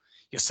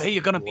You say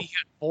you're gonna be here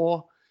at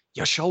 4,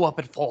 you show up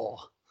at 4.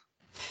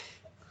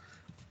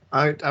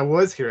 I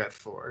was here at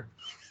 4.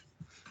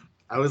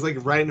 I was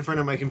like right in front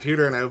of my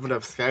computer and I opened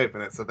up Skype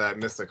and it said that I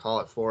missed a call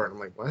at 4 and I'm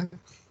like, what?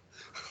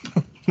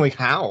 Like,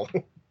 how?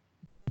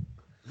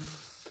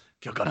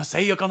 You're gonna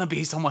say you're gonna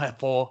be somewhere at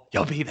 4,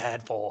 you'll be there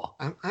at 4.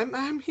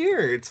 I'm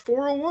here. It's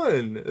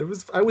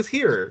 4:01. I was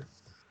here.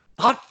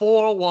 Not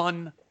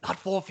 4:01, not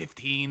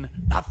 4:15,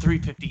 not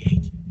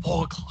 3:58.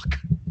 4 o'clock.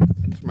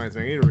 Reminds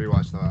me, I need to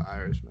rewatch The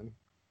Irishman.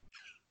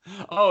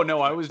 Oh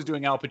no, I was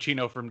doing Al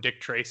Pacino from Dick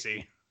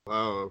Tracy.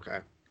 Oh, okay.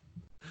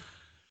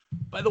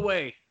 By the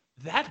way,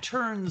 that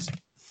turns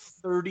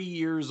 30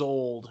 years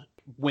old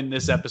when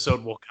this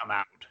episode will come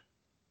out.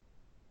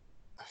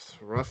 It's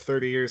a rough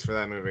 30 years for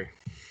that movie.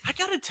 I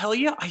gotta tell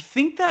you, I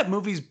think that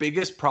movie's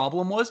biggest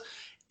problem was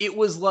it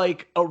was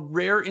like a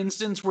rare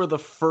instance where the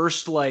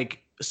first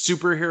like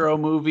superhero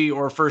movie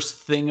or first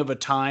thing of a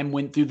time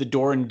went through the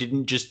door and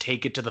didn't just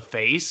take it to the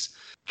face.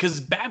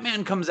 Because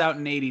Batman comes out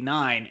in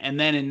 89, and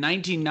then in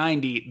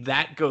 1990,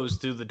 that goes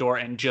through the door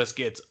and just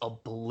gets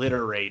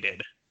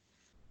obliterated.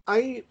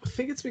 I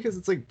think it's because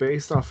it's like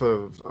based off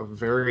of a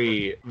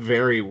very,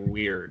 very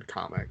weird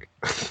comic,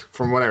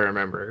 from what I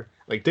remember.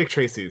 Like Dick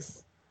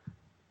Tracy's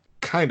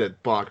kind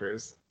of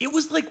bonkers. It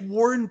was like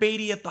Warren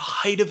Beatty at the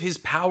height of his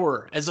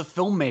power as a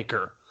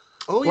filmmaker.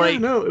 Oh yeah,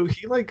 no,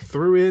 he like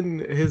threw in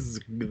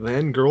his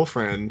then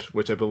girlfriend,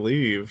 which I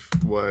believe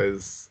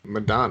was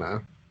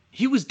Madonna.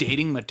 He was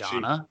dating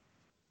Madonna?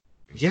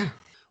 Yeah.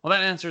 Well,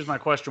 that answers my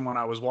question when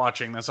I was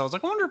watching this. I was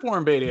like, I wonder if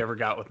Warren Beatty ever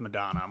got with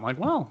Madonna. I'm like,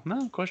 well,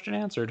 no, question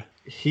answered.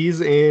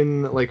 He's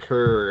in like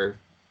her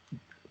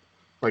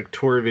like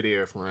tour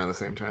video from around the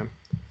same time.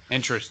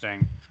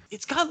 Interesting.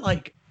 It's got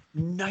like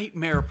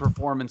nightmare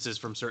performances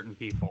from certain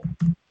people.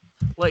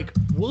 Like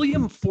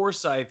William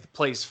Forsythe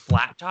plays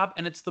Flat Top,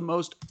 and it's the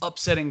most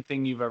upsetting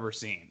thing you've ever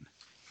seen.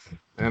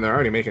 And they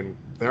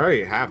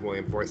already have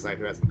William Forsythe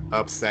who has an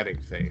upsetting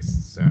face,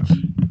 so.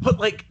 But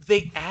like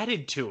they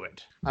added to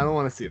it. I don't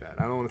want to see that.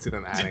 I don't want to see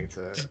them adding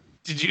to.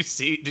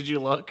 Did you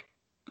look?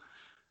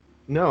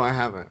 No, I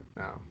haven't.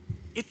 No.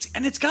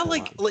 It's got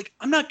like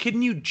I'm not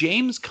kidding you.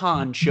 James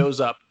Caan shows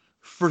up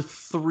for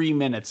 3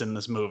 minutes in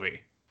this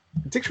movie.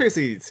 Dick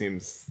Tracy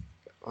seems.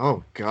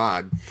 Oh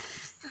God.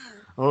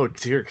 Oh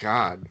dear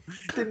God.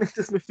 They make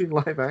this movie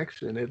live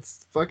action.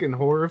 It's fucking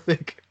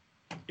horrific.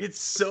 It's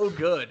so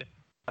good.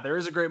 There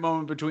is a great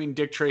moment between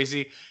Dick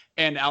Tracy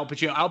and Al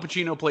Pacino. Al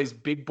Pacino plays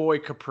Big Boy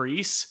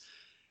Caprice,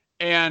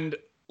 and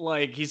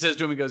like he says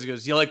to him, he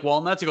goes, "You like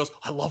walnuts?" He goes,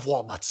 "I love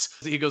walnuts."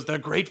 He goes, "They're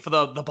great for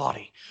the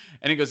body,"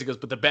 and he goes,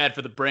 "But they're bad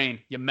for the brain.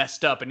 You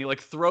messed up." And he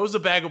like throws a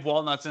bag of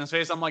walnuts in his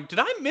face. I'm like, did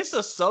I miss a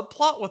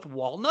subplot with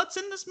walnuts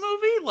in this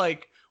movie?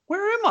 Like,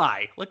 where am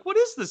I? Like, what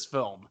is this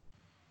film?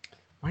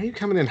 Why are you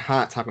coming in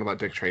hot talking about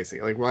Dick Tracy?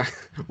 Like, why?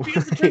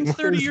 Because it turns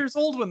 30 years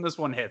old when this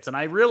one hits, and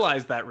I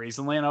realized that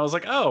recently, and I was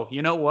like, oh,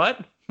 you know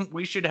what?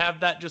 We should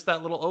have that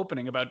little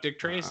opening about Dick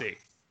Tracy.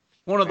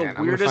 One of the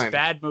weirdest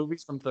bad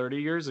movies from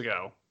 30 years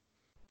ago.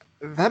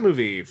 That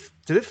movie,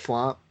 did it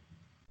flop?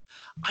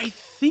 I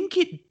think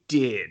it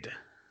did.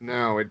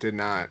 No, it did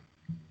not.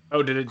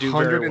 Oh, did it do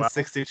very well?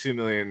 162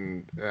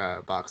 million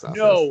box office.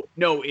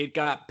 No, it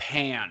got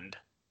panned.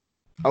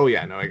 Oh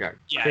yeah, no, it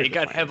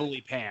got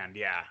heavily panned.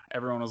 Yeah,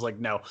 everyone was like,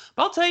 no.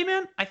 But I'll tell you,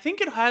 man, I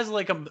think it has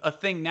like a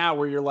thing now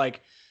where you're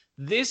like,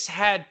 this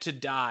had to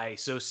die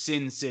so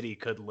Sin City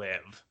could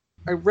live.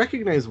 I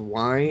recognize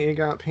why it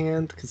got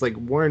panned because like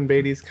Warren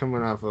Beatty's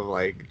coming off of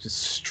like just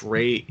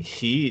straight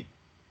heat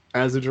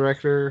as a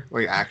director,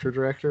 like actor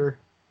director.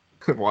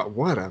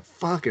 What a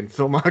fucking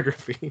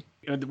filmography.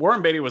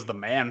 Warren Beatty was the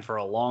man for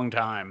a long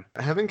time.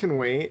 Heaven Can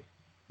Wait.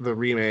 The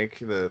remake,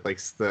 the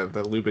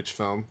Lubitsch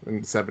film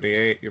in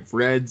 '78. You have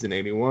Reds in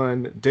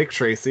 '81, Dick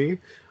Tracy,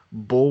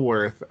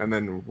 Bulworth, and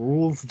then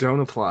Rules Don't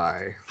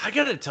Apply. I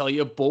gotta tell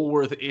you,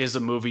 Bulworth is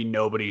a movie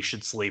nobody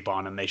should sleep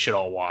on, and they should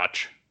all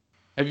watch.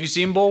 Have you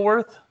seen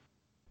Bulworth?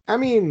 I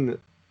mean,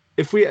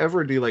 if we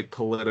ever do like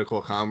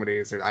political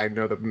comedies, I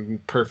know the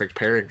perfect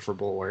pairing for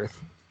Bulworth.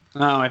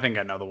 Oh, I think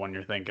I know the one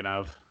you're thinking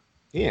of.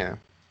 Yeah,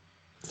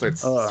 so it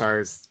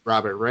stars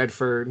Robert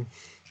Redford.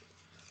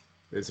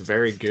 It's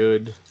very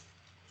good.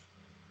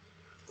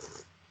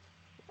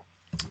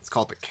 It's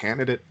called The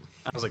Candidate.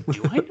 I was like,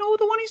 do I know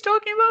the one he's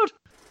talking about?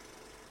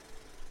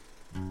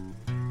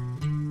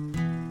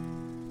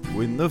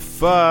 When the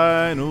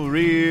final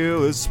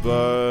reel is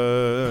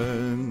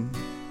spun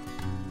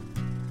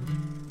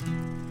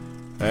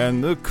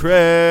and the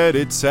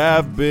credits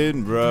have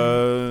been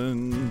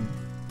run,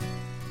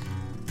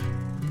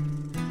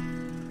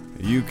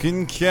 you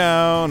can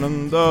count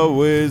on the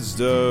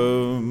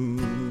wisdom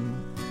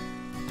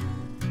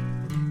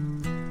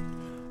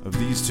of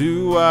these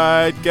two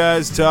white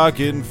guys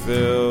talking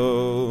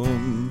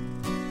film.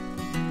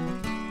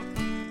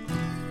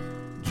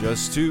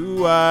 Just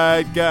two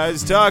white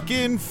guys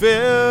talking film.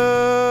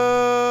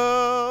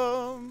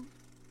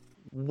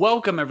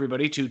 Welcome,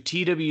 everybody, to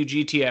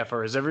TWGTF,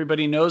 or as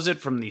everybody knows it,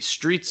 from the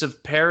streets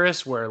of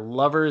Paris, where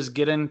lovers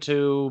get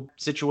into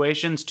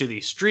situations, to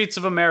the streets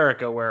of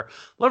America, where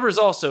lovers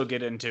also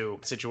get into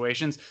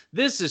situations.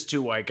 This is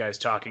Two White Guys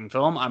Talking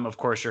Film. I'm, of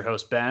course, your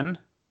host, Ben.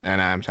 And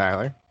I'm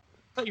Tyler.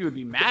 I thought you would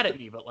be mad at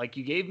me, but, like,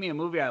 you gave me a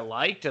movie I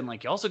liked, and,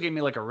 like, you also gave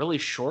me, like, a really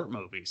short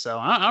movie. So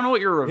I don't know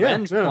what your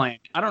revenge plan...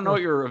 I don't know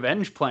what your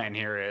revenge plan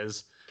here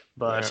is,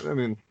 but... Yeah, I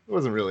mean, it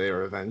wasn't really a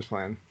revenge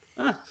plan.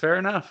 Fair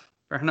enough.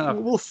 Fair enough.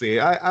 We'll see.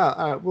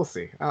 We'll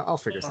see. I'll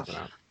figure something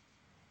out.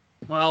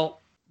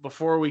 Well,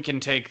 before we can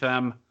take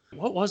them,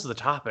 what was the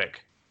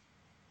topic?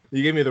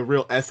 You gave me the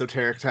real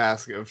esoteric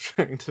task of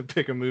trying to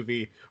pick a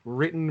movie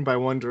written by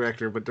one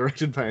director but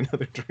directed by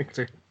another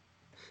director.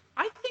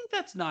 I think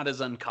that's not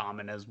as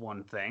uncommon as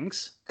one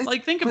thinks.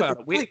 Like, think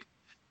about it.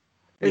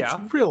 It's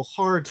real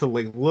hard to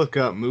like look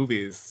up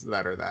movies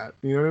that are that.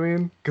 You know what I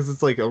mean? Because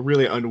it's like a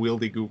really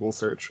unwieldy Google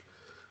search.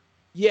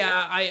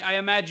 Yeah, I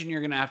imagine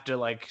you're going to have to,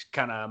 like,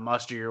 kind of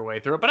muster your way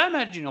through it. But I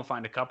imagine you'll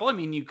find a couple. I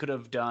mean, you could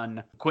have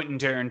done Quentin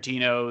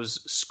Tarantino's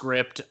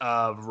script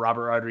of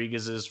Robert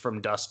Rodriguez's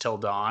From Dusk Till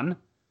Dawn.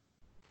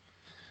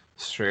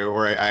 It's true.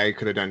 Or I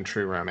could have done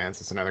True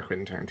Romance. It's another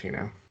Quentin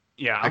Tarantino.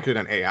 Yeah. I could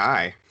have done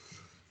AI.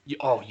 You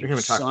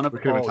son of a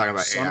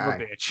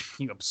bitch.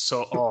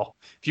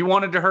 If you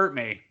wanted to hurt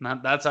me,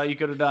 that's how you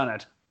could have done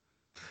it.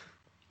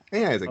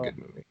 AI is a good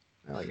movie.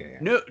 I like AI.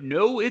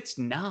 No, it's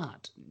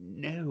not.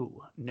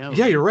 No.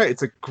 Yeah, you're right.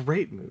 It's a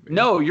great movie.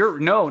 No.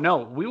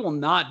 We will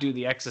not do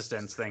the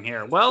existence thing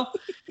here. Well,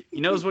 he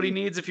knows what he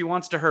needs if he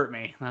wants to hurt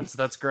me.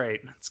 That's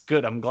great. That's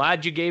good. I'm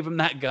glad you gave him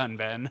that gun,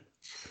 Ben.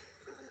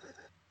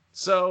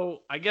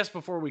 So I guess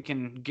before we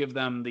can give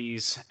them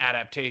these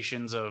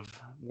adaptations of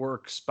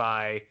works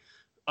by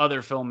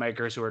other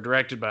filmmakers who are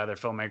directed by other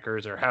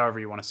filmmakers, or however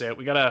you want to say it,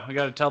 we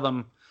gotta tell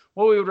them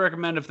what we would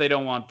recommend if they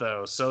don't want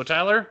those. So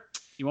Tyler,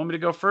 you want me to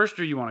go first,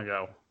 or you want to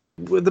go?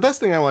 Well, the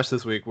best thing I watched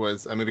this week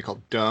was a movie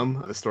called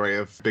Dumb, the story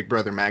of Big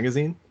Brother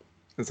magazine.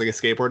 It's like a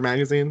skateboard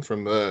magazine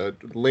from the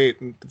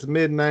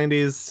mid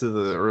 90s to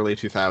the early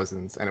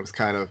 2000s, and it was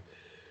kind of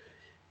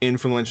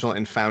influential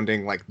in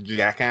founding like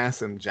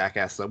Jackass and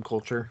Jackass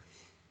subculture.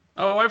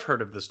 Oh, I've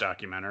heard of this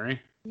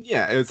documentary.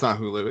 Yeah, it's on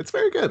Hulu. It's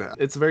very good.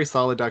 It's a very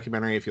solid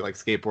documentary if you like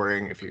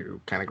skateboarding, if you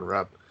kind of grew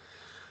up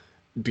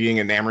being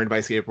enamored by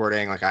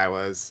skateboarding like I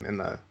was in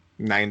the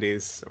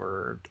 90s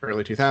or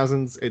early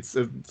 2000s. It's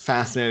a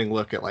fascinating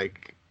look at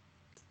like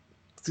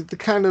the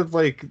kind of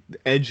like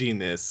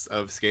edginess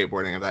of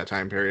skateboarding of that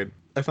time period.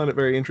 I found it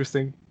very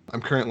interesting. I'm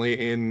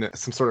currently in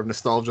some sort of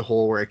nostalgia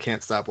hole where I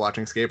can't stop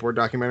watching skateboard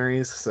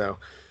documentaries. So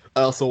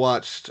I also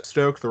watched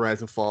Stoked, The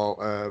Rise and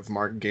Fall of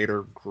Mark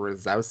Gator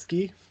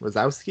Grozowski.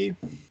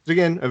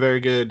 Again, a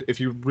very good, if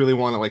you really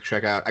want to like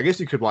check out, I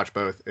guess you could watch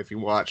both. If you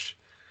watch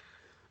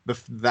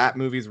that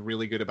movie's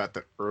really good about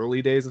the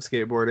early days of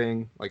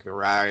skateboarding, like the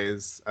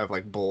rise of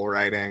like bull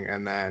riding,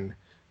 and then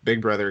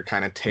Big Brother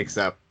kind of takes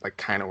up like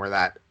kind of where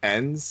that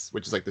ends,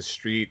 which is like the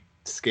street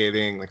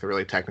skating, like the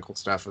really technical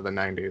stuff of the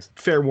 90s.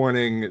 Fair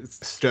warning,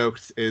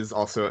 Stoked is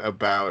also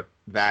about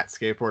that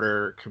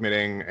skateboarder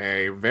committing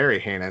a very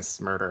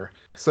heinous murder.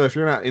 So if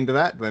you're not into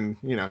that, then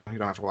you don't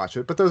have to watch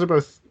it. But those are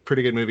both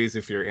pretty good movies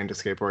if you're into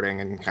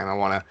skateboarding and kind of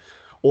want to,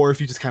 or if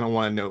you just kind of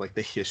want to know like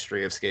the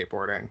history of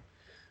skateboarding.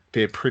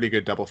 Be a pretty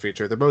good double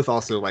feature. They're both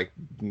also like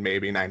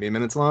maybe 90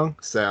 minutes long,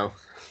 so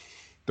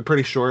they're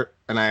pretty short,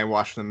 and I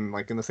watched them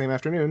like in the same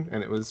afternoon,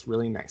 and it was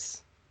really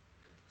nice.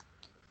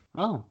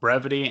 Oh,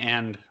 brevity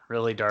and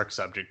really dark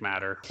subject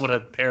matter. What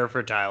a pair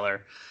for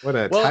Tyler.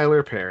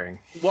 Tyler pairing.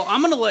 Well, I'm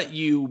going to let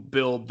you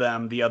build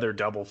them the other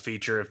double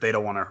feature if they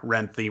don't want to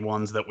rent the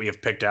ones that we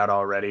have picked out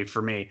already.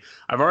 For me,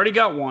 I've already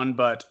got one,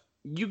 but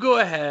you go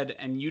ahead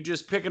and you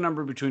just pick a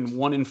number between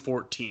 1 and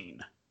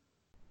 14.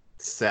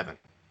 7.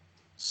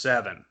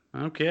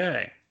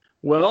 Okay.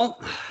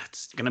 Well,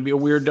 it's going to be a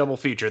weird double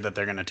feature that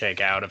they're going to take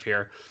out of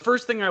here.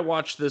 First thing I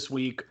watched this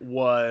week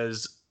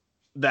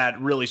that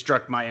really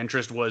struck my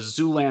interest was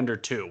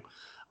Zoolander 2.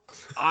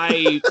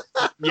 I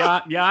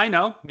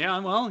know. Yeah,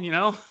 well,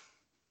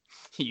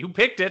 you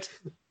picked it.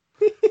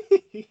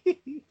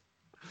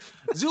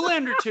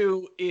 Zoolander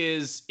 2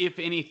 is, if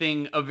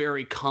anything, a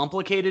very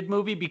complicated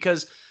movie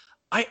because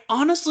I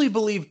honestly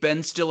believe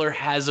Ben Stiller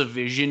has a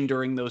vision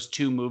during those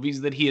two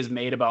movies that he has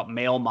made about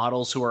male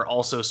models who are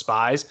also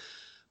spies.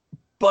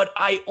 But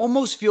I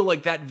almost feel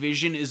like that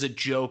vision is a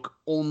joke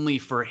only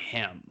for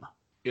him.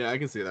 Yeah, I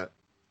can see that.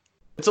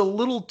 It's a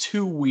little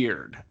too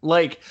weird.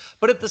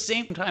 But at the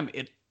same time,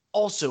 it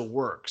also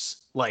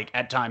works,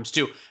 at times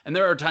too. And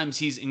there are times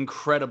he's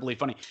incredibly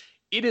funny.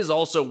 It is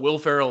also Will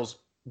Ferrell's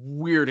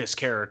weirdest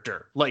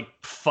character.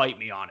 Fight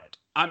me on it.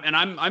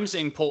 I'm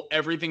saying pull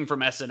everything from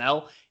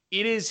SNL.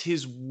 It is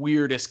his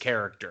weirdest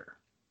character.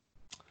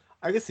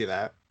 I can see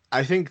that.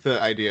 I think the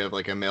idea of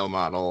a male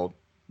model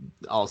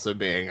also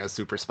being a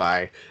super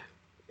spy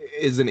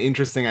is an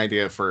interesting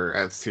idea for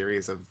a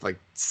series of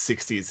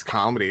 60s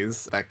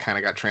comedies that kind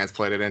of got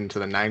transplanted into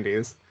the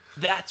 90s.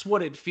 That's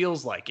what it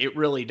feels like. It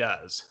really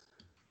does.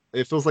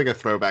 It feels like a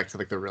throwback to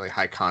the really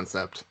high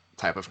concept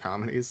type of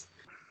comedies.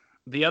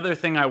 The other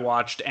thing I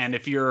watched, and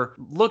if you're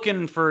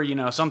looking for,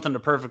 something to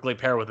perfectly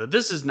pair with it,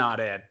 this is not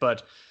it,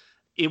 but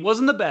it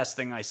wasn't the best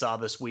thing I saw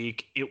this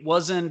week. It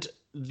wasn't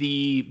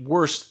the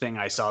worst thing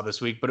I saw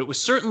this week, but it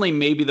was certainly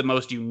maybe the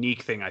most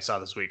unique thing I saw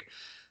this week.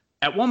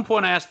 At one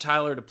point, I asked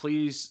Tyler to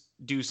please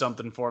do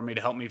something for me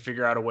to help me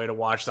figure out a way to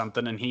watch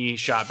something, and he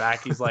shot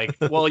back. He's like,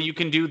 well, you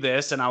can do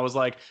this. And I was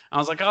like,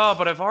 oh,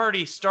 but I've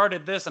already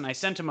started this. And I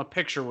sent him a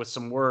picture with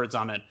some words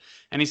on it.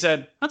 And he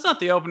said, that's not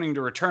the opening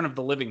to Return of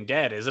the Living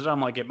Dead, is it? I'm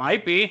like, it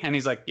might be. And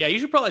he's like, yeah, you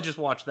should probably just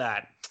watch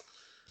that.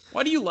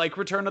 Why do you like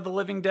Return of the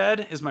Living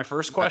Dead is my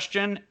first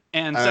question.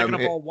 And second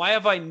of all, why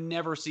have I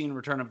never seen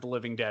Return of the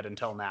Living Dead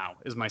until now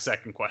is my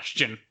second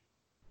question.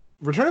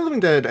 Return of the Living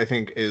Dead, I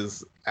think,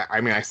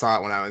 I saw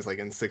it when I was like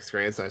in 6th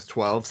grade, so I was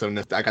 12, so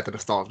I got the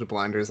nostalgia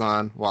blinders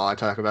on while I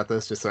talk about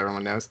this, just so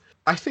everyone knows.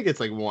 I think it's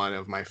like one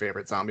of my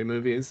favorite zombie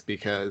movies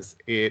because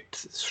it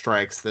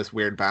strikes this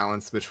weird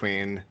balance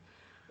between...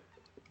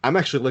 I'm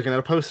actually looking at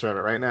a poster of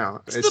it right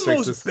now. It's the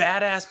most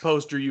badass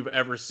poster you've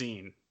ever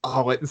seen.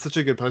 Oh, it's such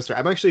a good poster.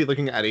 I'm actually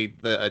looking at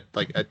the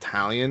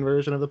Italian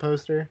version of the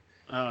poster.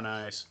 Oh,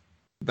 nice.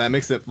 That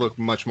makes it look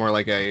much more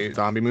like a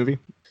zombie movie.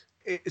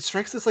 It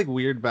strikes this like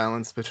weird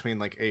balance between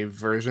like a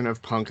version of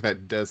punk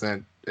that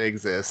doesn't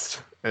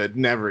exist,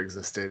 never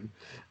existed.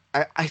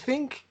 I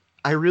think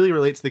I really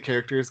relate to the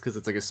characters because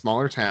it's like a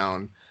smaller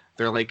town.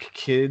 They're like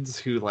kids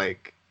who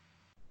like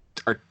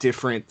are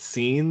different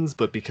scenes,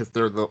 but because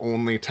they're the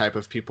only type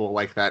of people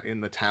like that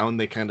in the town,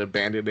 they kind of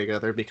banded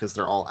together because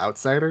they're all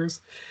outsiders.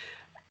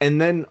 And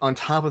then on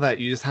top of that,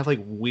 you just have like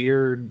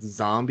weird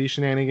zombie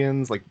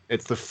shenanigans. Like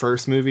it's the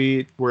first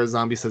movie where a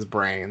zombie says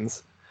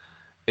brains.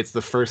 It's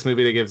the first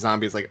movie to give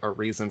zombies like a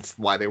reason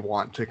why they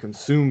want to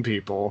consume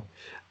people.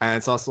 And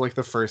it's also like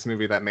the first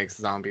movie that makes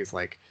zombies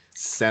like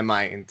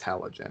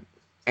semi-intelligent.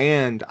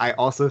 And I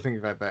also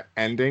think that the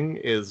ending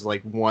is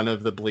like one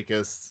of the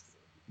bleakest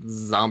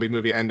zombie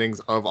movie endings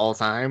of all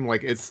time.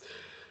 Like it's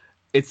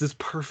this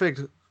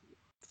perfect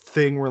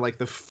thing where like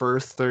the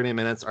first 30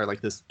 minutes are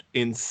like this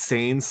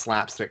insane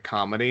slapstick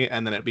comedy,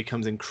 and then it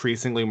becomes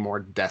increasingly more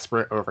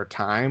desperate over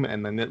time,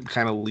 and then it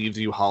kind of leaves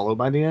you hollow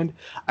by the end.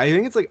 I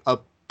think it's like a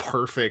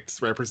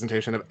perfect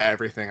representation of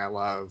everything I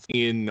love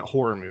in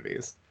horror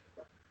movies.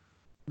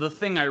 The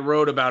thing I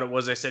wrote about it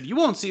was I said, you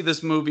won't see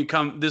this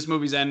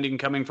movie's ending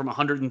coming from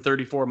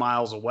 134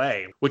 miles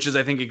away, which is,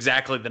 I think,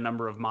 exactly the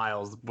number of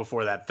miles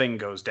before that thing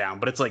goes down.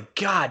 But it's like,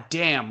 God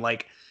damn,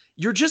 like,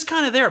 you're just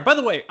kind of there. By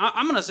the way,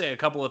 I'm going to say a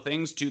couple of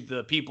things to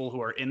the people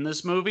who are in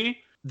this movie.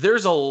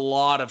 There's a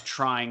lot of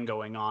trying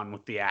going on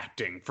with the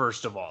acting,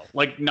 first of all.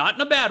 Like, not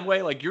in a bad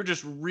way. Like, you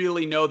just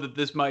really know that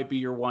this might be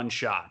your one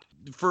shot.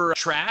 For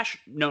trash,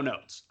 no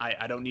notes.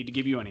 I don't need to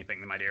give you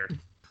anything, my dear.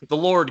 The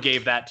Lord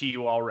gave that to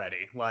you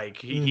already. Like,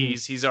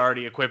 he's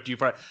already equipped you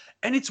for it.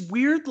 And it's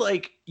weird,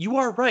 like, you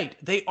are right.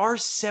 They are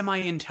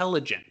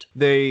semi-intelligent.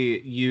 They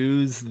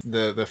use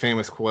the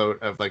famous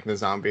quote of, like, the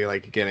zombie,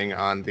 like, getting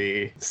on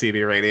the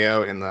CB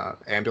radio in the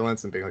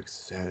ambulance and being like,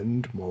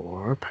 send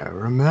more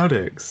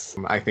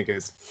paramedics. I think it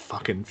is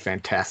fucking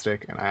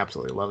fantastic, and I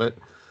absolutely love it.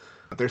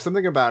 There's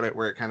something about it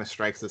where it kind of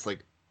strikes this,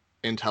 like,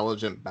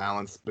 intelligent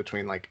balance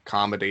between, like,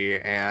 comedy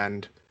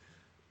and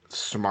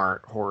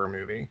smart horror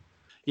movie.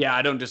 Yeah,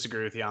 I don't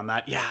disagree with you on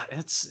that. Yeah,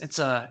 it's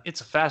a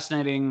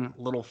fascinating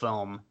little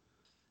film.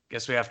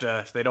 Guess we have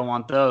to, if they don't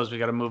want those, we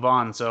got to move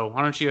on. So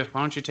why don't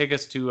you take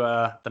us to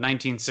the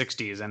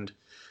 1960s, and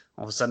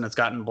all of a sudden it's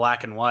gotten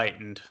black and white,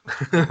 and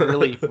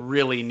really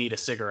really need a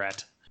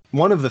cigarette.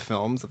 One of the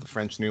films of the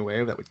French New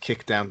Wave that would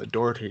kick down the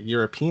door to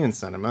European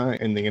cinema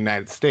in the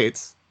United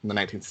States in the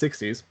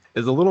 1960s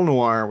is a little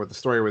noir where the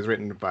story was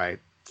written by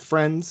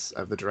friends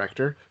of the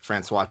director,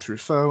 Francois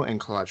Truffaut and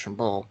Claude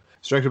Chabrol.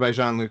 It's directed by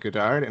Jean-Luc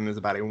Godard and is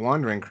about a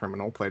wandering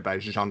criminal played by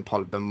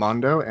Jean-Paul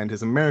Belmondo and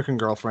his American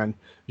girlfriend,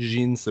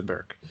 Jeanne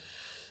Seberg.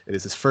 It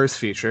is his first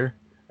feature,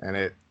 and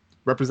it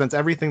represents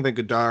everything that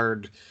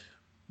Godard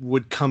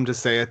would come to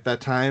say at that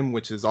time,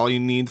 which is all you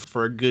need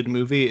for a good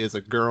movie is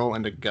a girl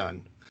and a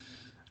gun.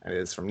 And it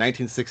is from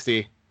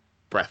 1960,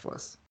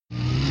 Breathless.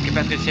 Est-ce que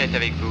Patricia est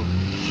avec vous?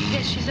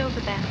 Yes, she's over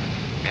there.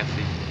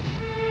 Merci.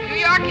 New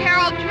York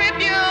Herald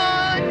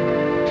Tribune!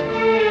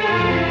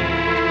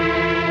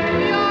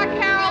 New York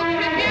Herald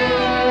Tribune!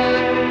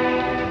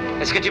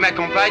 Est-ce que tu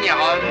m'accompagnes à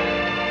Rome?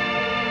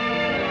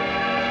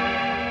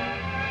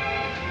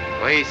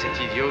 Oui, cet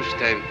idiot, je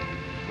t'aime.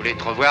 Je voulais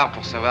te revoir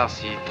pour savoir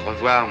si te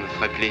revoir me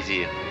ferait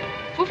plaisir.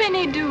 Vous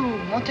venez d'où?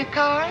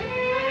 Monte-Carlo?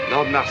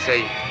 Non, de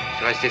Marseille. Je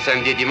suis resté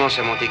samedi et dimanche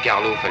à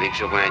Monte-Carlo, fallait que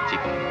je voie un type.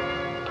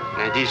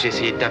 Lundi, j'ai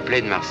essayé de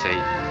t'appeler de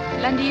Marseille.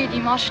 Lundi et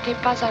dimanche, je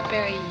n'étais pas à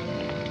Paris.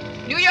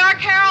 New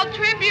York Herald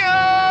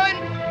Tribune!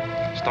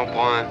 Je t'en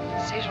prends un.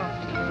 C'est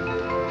gentil.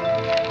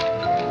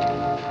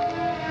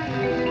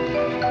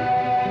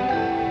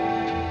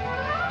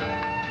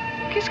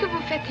 Qu'est-ce que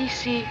vous faites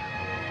ici?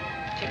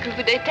 C'est que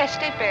vous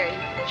détestez Paris.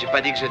 J'ai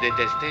pas dit que je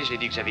détestais, j'ai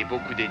dit que j'avais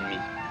beaucoup d'ennemis.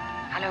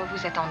 Alors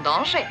vous êtes en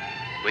danger.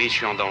 Oui, je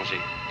suis en danger.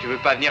 Tu veux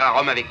pas venir à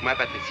Rome avec moi,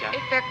 Patricia? Et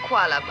faire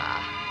quoi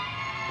là-bas?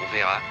 On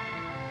verra.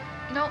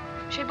 Non,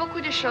 j'ai beaucoup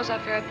de choses à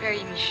faire à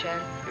Paris, Michel.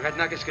 Et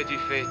maintenant, qu'est-ce que tu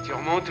fais? Tu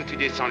remontes ou tu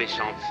descends les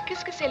Champs?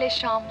 Qu'est-ce que c'est les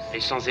Champs?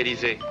 Les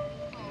Champs-Élysées.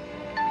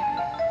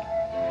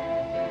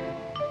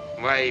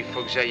 Ouais, il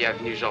faut que j'aille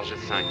avenue Georges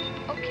V.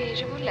 Ok,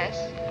 je vous laisse.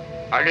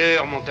 Allez,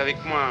 remonte avec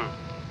moi.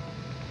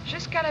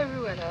 Jusqu'à la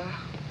rue, alors.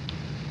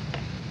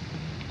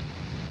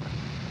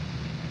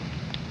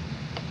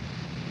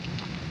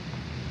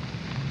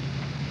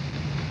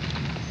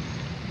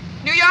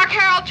 New York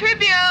Herald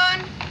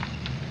Tribune.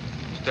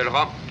 Je te le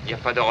rends, il n'y a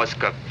pas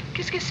d'horoscope.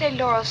 Qu'est-ce que c'est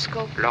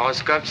l'horoscope?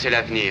 L'horoscope, c'est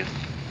l'avenir.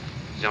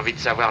 J'ai envie de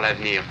savoir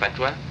l'avenir, pas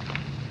toi?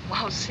 Moi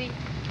aussi.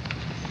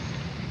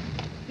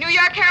 New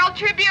York Herald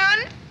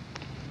Tribune.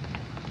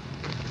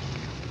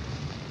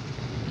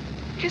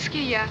 Qu'est-ce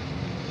qu'il y a?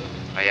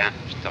 Rien,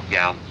 je te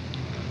regarde.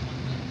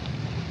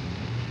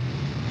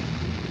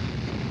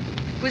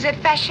 Vous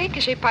êtes fâché que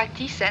j'ai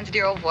parti sans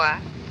dire au revoir?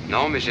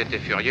 Non, mais j'étais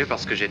furieux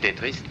parce que j'étais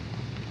triste.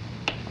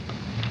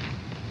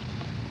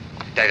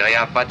 C'est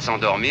agréable pas de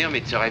s'endormir,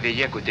 mais de se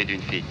réveiller à côté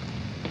d'une fille.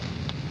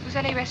 Vous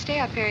allez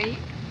rester à Paris?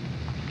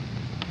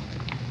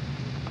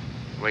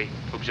 Oui,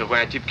 faut que je voie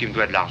un type qui me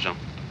doit de l'argent.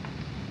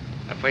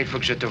 Après, il faut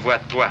que je te voie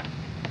toi.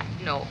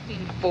 Non, il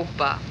ne faut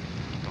pas.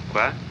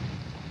 Pourquoi?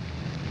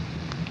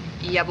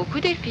 Il y a beaucoup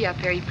de filles à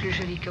Paris plus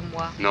jolies que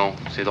moi. Non,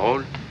 c'est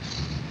drôle.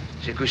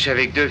 J'ai couché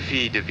avec 2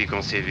 filles depuis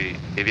qu'on s'est vus.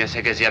 Eh bien,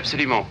 ça gazait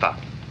absolument pas.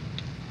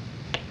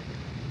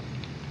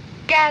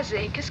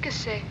 Gazé, qu'est-ce que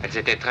c'est? Elles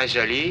étaient très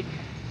jolies,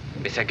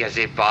 mais ça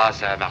gazait pas,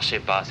 ça marchait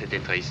pas, c'était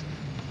triste.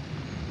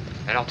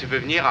 Alors, tu veux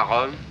venir à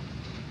Rome?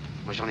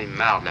 Moi, j'en ai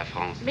marre de la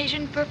France. Mais je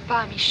ne peux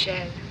pas,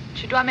 Michel.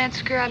 Je dois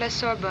m'inscrire à la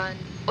Sorbonne.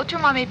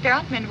 Autrement, mes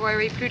parents ne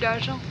m'envoieraient plus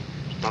d'argent.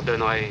 Je t'en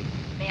donnerai.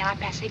 Mais on a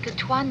passé que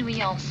 3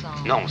 nuits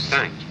ensemble. Non,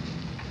 5.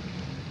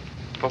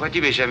 Pourquoi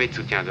tu mets jamais de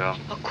soutien-gorge?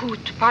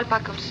 Écoute, parle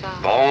pas comme ça.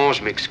 Bon,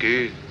 je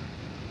m'excuse.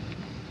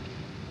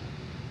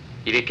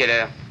 Il est quelle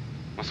heure?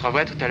 On se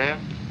revoit tout à l'heure?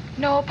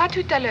 Non, pas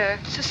tout à l'heure.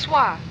 Ce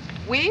soir.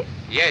 Oui?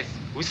 Yes.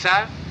 Où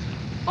ça?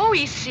 Oh,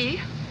 ici.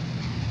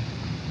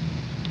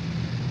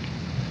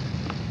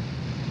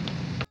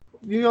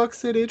 New York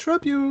City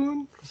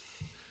Tribune.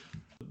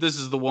 This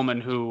is the woman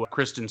who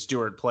Kristen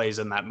Stewart plays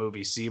in that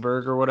movie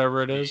Seberg or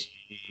whatever it is.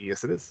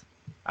 Yes, it is.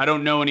 I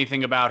don't know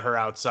anything about her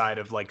outside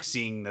of like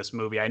seeing this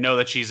movie. I know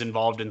that she's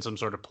involved in some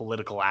sort of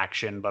political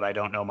action, but I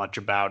don't know much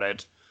about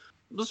it.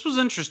 This was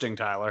interesting,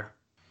 Tyler.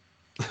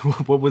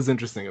 What was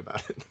interesting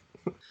about it?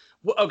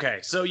 Well, okay,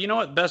 so you know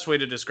what? Best way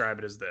to describe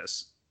it is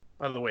this.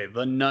 By the way,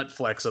 the nut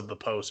flex of the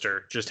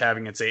poster, just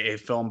having it say a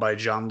film by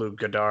Jean-Luc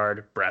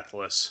Godard,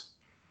 breathless.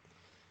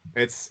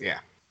 Yeah.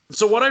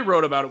 So what I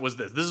wrote about it was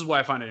this. This is why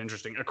I find it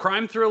interesting. A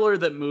crime thriller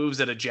that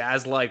moves at a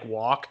jazz-like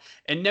walk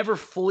and never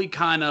fully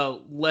kind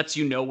of lets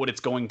you know what it's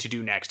going to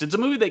do next. It's a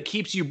movie that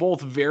keeps you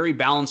both very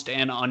balanced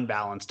and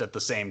unbalanced at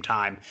the same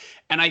time.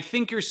 And I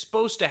think you're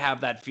supposed to have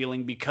that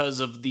feeling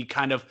because of the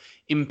kind of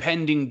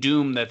impending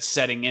doom that's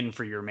setting in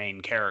for your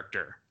main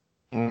character.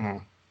 Mm-hmm.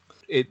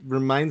 It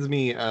reminds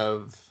me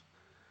of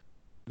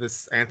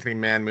this Anthony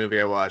Mann movie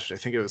I watched. I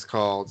think it was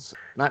called,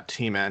 not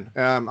T-Man.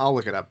 I'll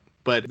look it up.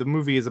 But the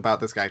movie is about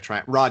this guy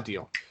Raw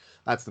Deal.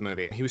 That's the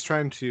movie. He was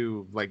trying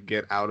to like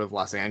get out of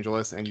Los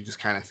Angeles, and you just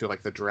kind of feel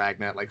like the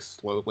dragnet like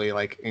slowly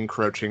like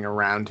encroaching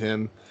around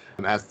him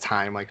as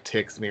time like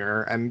ticks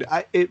nearer. And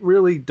it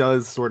really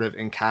does sort of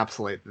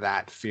encapsulate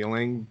that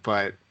feeling.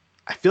 But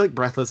I feel like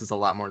Breathless is a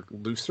lot more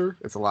looser.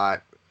 It's a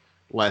lot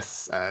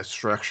less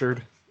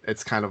structured.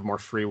 It's kind of more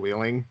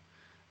freewheeling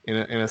in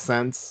a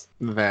sense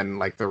than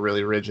like the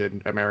really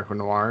rigid American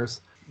noirs.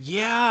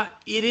 Yeah,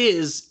 it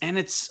is. And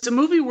it's a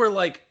movie where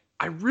like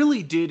I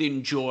really did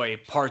enjoy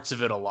parts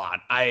of it a lot.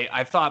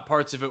 I thought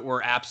parts of it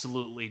were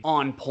absolutely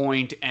on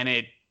point, and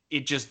it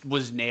just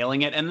was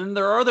nailing it. And then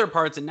there are other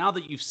parts, and now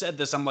that you've said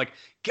this, I'm like,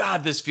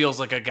 God, this feels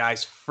like a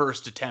guy's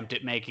first attempt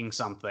at making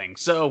something.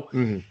 So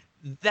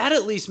that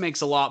at least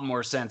makes a lot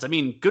more sense. I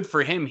mean, good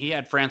for him. He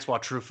had Francois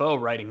Truffaut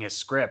writing his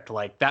script.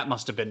 Like, that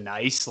must have been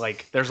nice.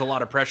 Like, there's a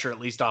lot of pressure at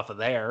least off of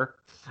there.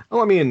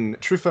 Well, I mean,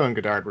 Truffaut and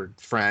Godard were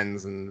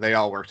friends, and they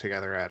all worked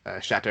together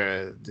at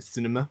Chateau de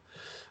Cinema,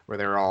 where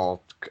they were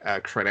all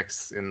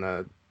critics in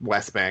the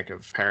West Bank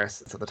of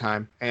Paris at the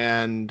time.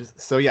 And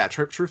so, yeah,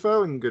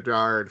 Truffaut and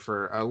Godard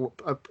for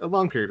a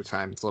long period of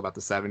time, until about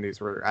the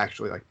 70s, were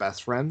actually like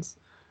best friends.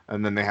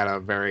 And then they had a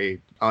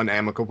very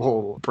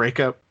unamicable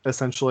breakup,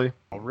 essentially.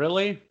 Oh,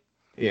 really?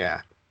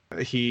 Yeah.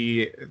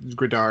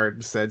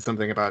 Godard said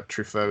something about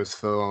Truffaut's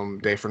film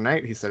Day for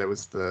Night. He said it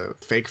was the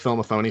fake film,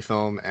 a phony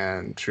film,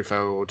 and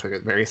Truffaut took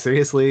it very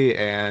seriously,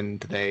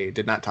 and they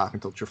did not talk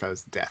until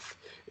Truffaut's death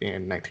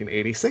in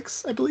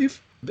 1986, I believe.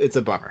 It's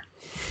a bummer.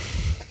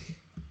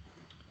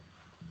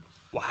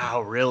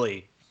 Wow,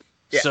 really?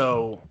 Yeah.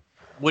 So,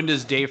 when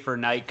does Day for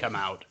Night come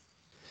out?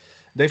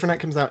 Day for Night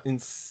comes out in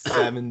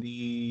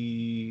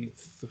 72,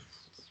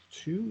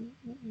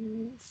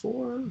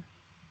 4?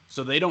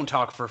 So they don't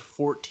talk for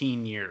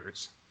 14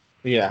 years.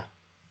 Yeah.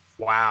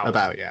 Wow.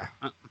 About, yeah.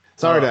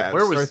 Sorry to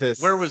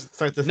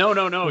start this.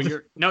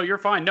 No, you're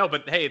fine. No,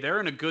 but hey, they're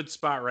in a good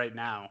spot right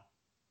now.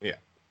 Yeah.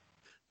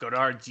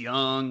 Godard's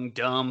young,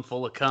 dumb,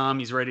 full of cum.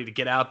 He's ready to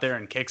get out there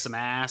and kick some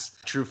ass.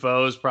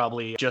 Truffaut's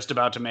probably just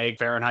about to make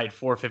Fahrenheit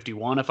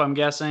 451, if I'm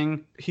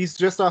guessing. He's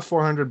just off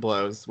 400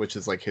 Blows, which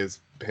is like his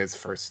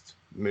first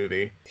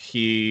movie.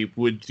 He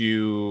would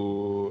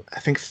do,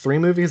 I think, 3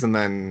 movies, and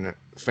then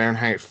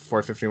Fahrenheit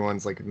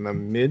 451's like in the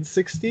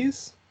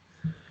mid-60s.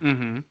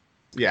 Mm-hmm.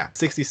 Yeah,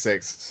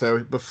 66.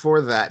 So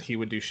before that, he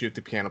would do Shoot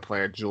the Piano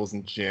Player, Jules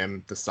and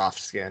Jim, The Soft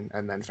Skin,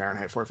 and then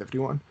Fahrenheit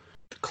 451.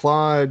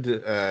 Claude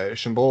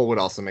Chamboul would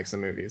also make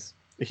some movies.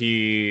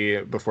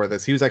 Before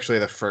this, he was actually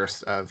the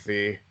first of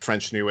the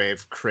French New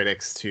Wave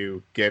critics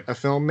to get a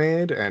film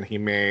made, and he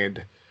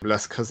made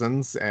Les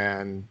Cousins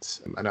and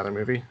another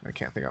movie. I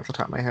can't think off the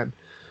top of my head.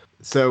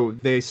 So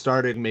they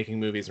started making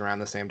movies around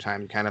the same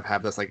time. You kind of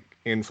have this like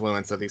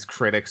influence of these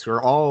critics who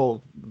are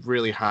all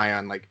really high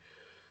on like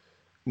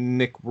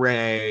Nick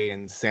Ray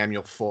and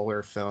Samuel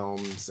Fuller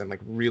films, and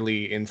like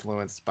really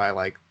influenced by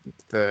like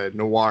the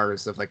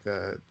noirs of like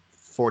the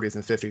 40s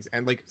and 50s,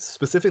 and like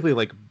specifically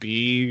like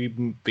B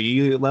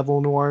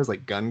level noirs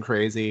like Gun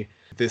Crazy.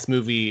 This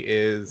movie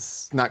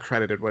is not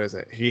credited. What is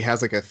it? He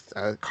has like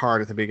a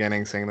card at the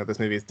beginning saying that this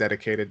movie is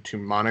dedicated to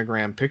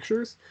Monogram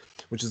Pictures,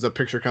 which is a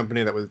picture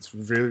company that was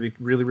really,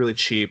 really, really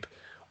cheap,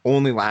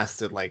 only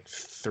lasted like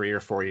 3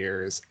 or 4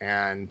 years,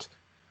 and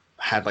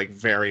had like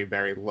very,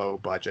 very low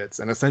budgets.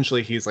 And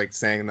essentially he's like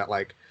saying that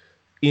like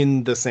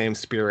in the same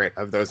spirit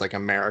of those like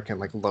American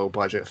like low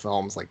budget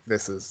films, like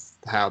this is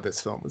how this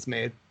film was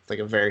made. Like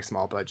a very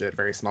small budget,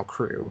 very small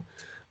crew.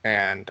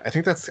 And I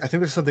think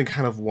there's something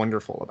kind of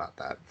wonderful about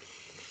that.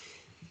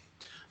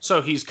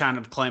 So he's kind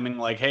of claiming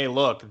like, hey,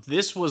 look,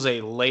 this was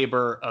a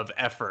labor of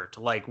effort.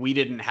 Like, we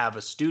didn't have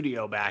a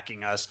studio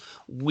backing us.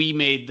 We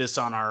made this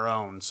on our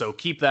own. So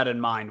keep that in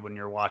mind when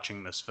you're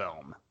watching this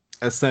film.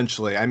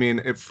 Essentially. I mean,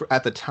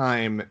 at the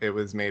time, it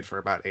was made for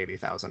about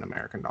 80,000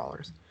 American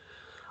dollars,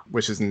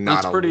 which is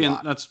not a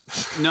lot.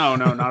 No,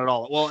 not at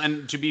all. Well,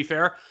 and to be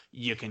fair,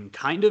 you can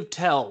kind of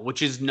tell,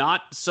 which is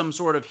not some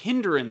sort of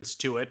hindrance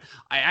to it.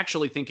 I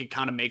actually think it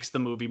kind of makes the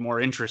movie more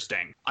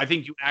interesting. I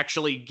think you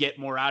actually get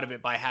more out of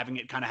it by having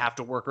it kind of have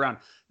to work around.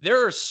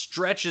 There are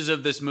stretches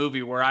of this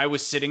movie where I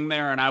was sitting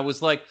there and I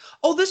was like,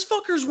 oh, this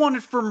fucker's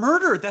wanted for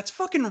murder. That's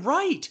fucking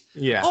right.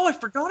 Yeah. Oh, I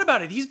forgot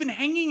about it. He's been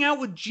hanging out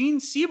with Gene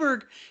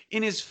Seberg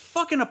in his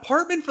fucking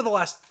apartment for the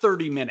last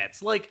 30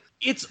 minutes. Like,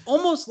 it's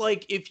almost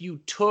like if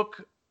you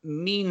took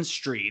Mean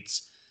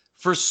Streets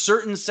for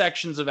certain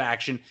sections of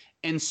action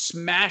and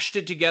smashed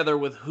it together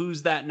with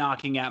Who's That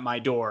Knocking at My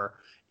Door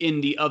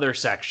in the other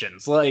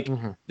sections. Like,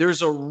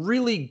 there's a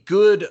really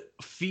good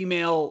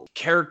female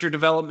character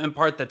development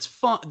part that's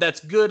fun, that's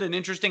good and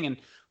interesting. And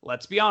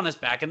let's be honest,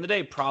 back in the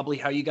day, probably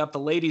how you got the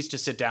ladies to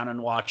sit down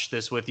and watch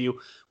this with you.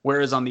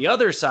 Whereas on the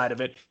other side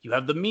of it, you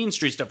have the Mean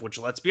Street stuff, which,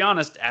 let's be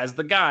honest, as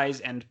the guys,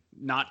 and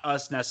not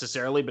us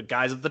necessarily, but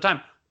guys at the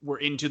time, were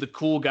into the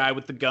cool guy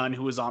with the gun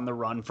who was on the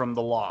run from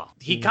the law.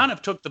 He kind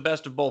of took the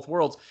best of both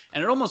worlds,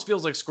 and it almost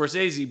feels like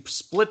Scorsese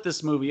split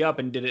this movie up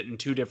and did it in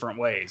 2 different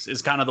ways,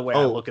 is kind of the way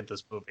I look at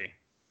this movie.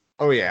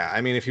 Oh, yeah. I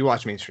mean, if you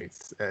watch Mean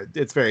Streets,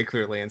 it's very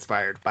clearly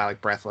inspired by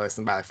like Breathless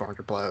and by like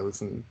 400 Blows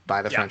and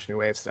by the French New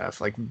Wave stuff,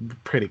 like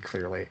pretty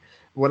clearly.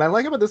 What I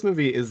like about this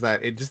movie is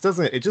that it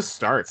just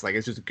starts, like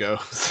it just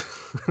goes.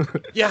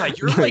 Yeah,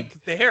 you're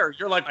like there.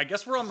 You're like, I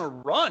guess we're on the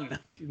run.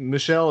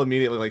 Michelle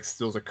immediately like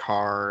steals a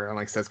car and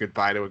like says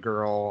goodbye to a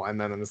girl, and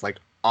then it's like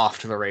off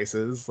to the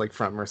races, like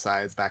from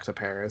Versailles back to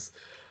Paris.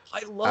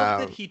 I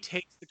love that he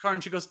takes the car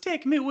and she goes,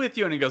 take me with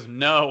you. And he goes,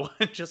 no,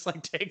 and just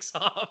like takes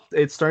off.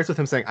 It starts with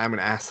him saying, I'm an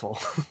asshole.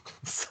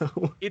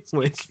 So it's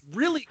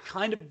really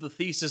kind of the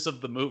thesis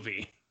of the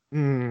movie.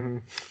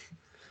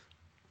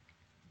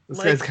 This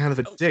guy's kind of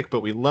a dick,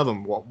 but we love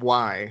him.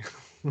 Why?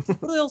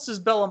 What else has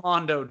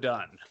Belmondo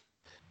done?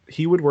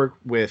 He would work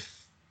with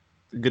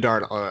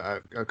Godard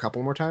a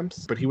couple more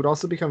times, but he would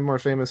also become more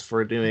famous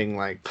for doing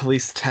like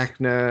police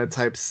techna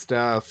type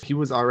stuff. He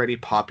was already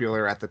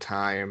popular at the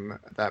time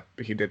that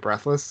he did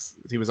Breathless.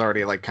 He was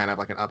already like kind of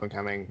like an up and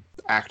coming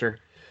actor.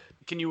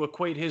 Can you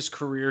equate his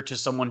career to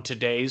someone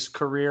today's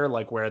career,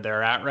 like where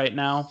they're at right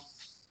now?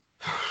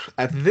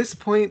 At this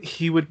point,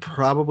 he would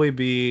probably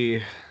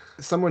be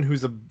someone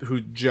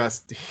who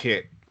just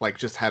hit, like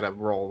just had a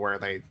role where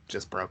they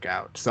just broke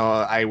out. So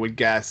I would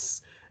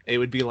guess it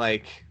would be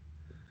like,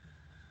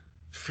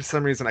 for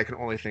some reason I can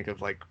only think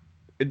of like,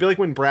 it'd be like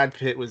when Brad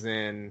Pitt was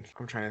in,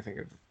 I'm trying to think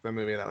of the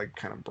movie that like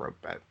kind of broke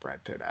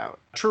Brad Pitt out.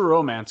 True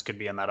Romance could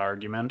be in that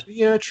argument.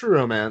 Yeah, True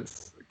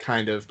Romance,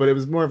 kind of, but it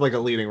was more of like a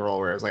leading role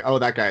where it was like, oh,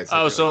 that guy's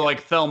really so good.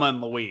 Like Thelma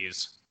and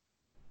Louise.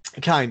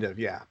 Kind of,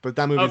 yeah, but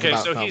that movie's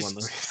about so Thelma and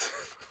Louise.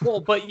 Well,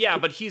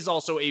 but he's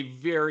also a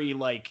very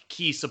like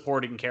key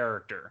supporting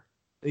character.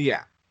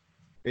 Yeah.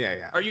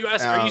 Are you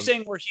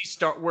saying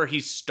where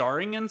he's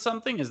starring in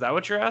something? Is that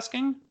what you're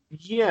asking?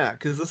 Yeah,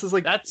 because this is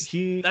like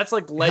that's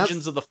like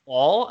Legends of the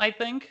Fall, I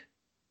think.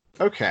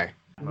 Okay.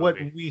 What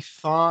we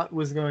thought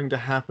was going to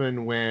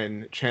happen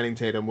when Channing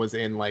Tatum was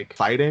in like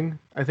Fighting,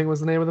 I think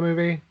was the name of the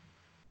movie.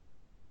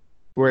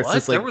 Where it's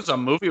just like, there was a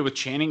movie with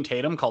Channing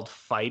Tatum called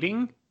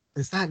Fighting?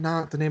 Is that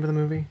not the name of the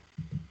movie?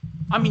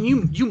 I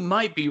mean, you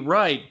might be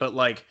right, but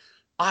like,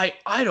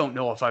 I don't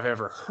know if I've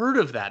ever heard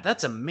of that.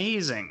 That's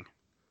amazing.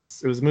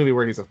 It was a movie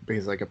where he's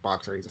like a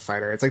boxer, he's a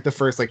fighter. It's like the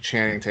first like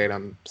Channing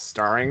Tatum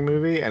starring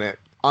movie, and it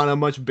on a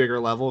much bigger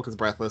level because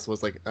Breathless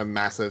was like a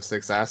massive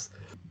success.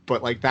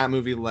 But like that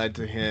movie led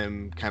to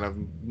him kind of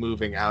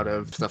moving out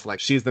of stuff like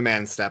She's the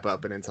Man, Step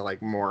Up, and into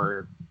like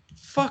more.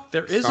 Fuck,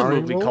 there is a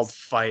movie called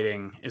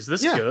Fighting. Is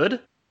this good?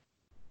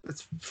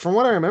 It's, from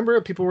what I remember,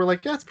 people were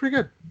like, yeah, it's pretty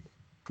good.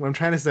 What I'm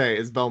trying to say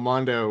is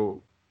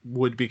Belmondo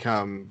would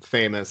become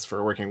famous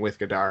for working with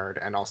Godard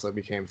and also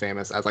became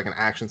famous as like an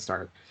action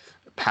star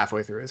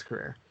halfway through his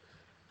career.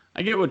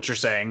 I get what you're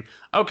saying.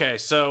 Okay,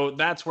 so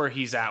that's where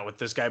he's at with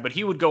this guy, but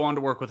he would go on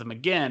to work with him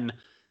again.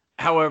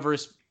 However,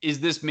 is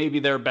this maybe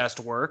their best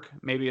work?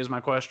 Maybe is my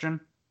question.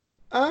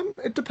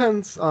 It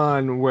depends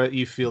on what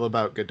you feel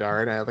about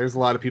Godard. There's a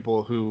lot of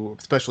people who,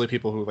 especially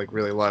people who like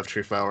really love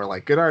Truffaut, are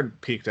like Godard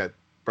peaked at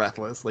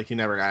Breathless. Like he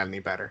never got any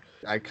better.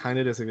 I kind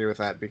of disagree with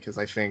that because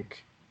I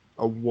think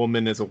A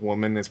Woman is a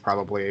Woman is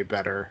probably a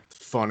better,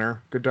 funner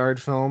Godard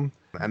film.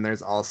 And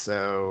there's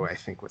also, I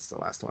think, what's the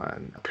last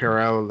one?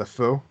 Pierrot Le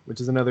Fou,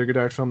 which is another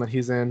Godard film that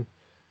he's in.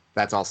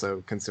 That's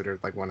also considered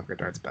like one of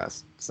Godard's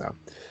best. So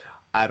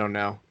I don't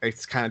know.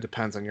 It kind of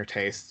depends on your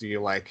taste. Do you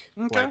like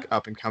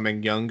up and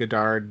coming young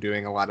Godard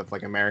doing a lot of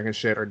like American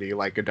shit, or do you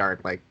like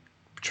Godard like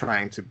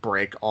trying to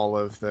break all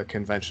of the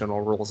conventional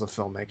rules of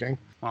filmmaking?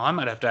 Well, I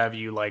might have to have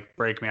you like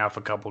break me off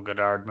a couple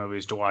Godard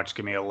movies to watch.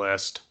 Give me a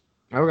list.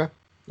 Okay,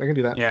 I can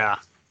do that. Yeah,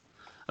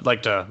 I'd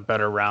like to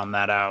better round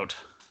that out.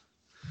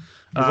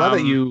 I'm glad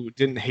that you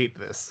didn't hate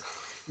this.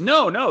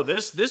 No,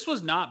 this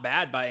was not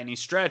bad by any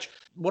stretch.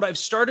 What I've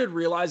started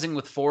realizing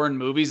with foreign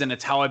movies, and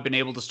it's how I've been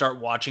able to start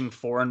watching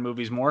foreign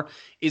movies more,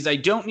 is I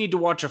don't need to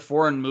watch a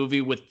foreign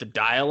movie with the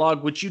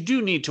dialogue, which you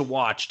do need to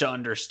watch to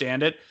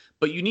understand it,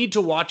 but you need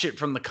to watch it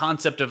from the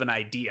concept of an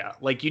idea.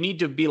 Like, you need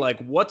to be like,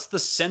 what's the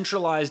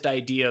centralized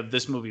idea of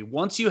this movie?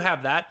 Once you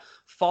have that,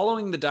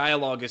 following the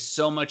dialogue is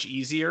so much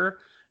easier,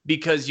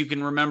 because you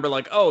can remember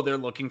like, oh, they're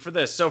looking for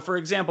this. So for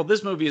example,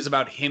 this movie is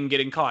about him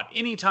getting caught.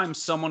 Anytime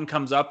someone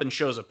comes up and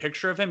shows a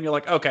picture of him, you're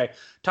like, okay,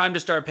 time to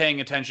start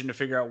paying attention to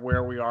figure out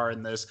where we are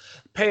in this.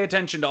 Pay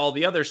attention to all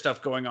the other stuff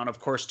going on,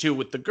 of course, too,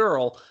 with the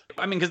girl.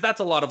 I mean, because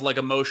that's a lot of like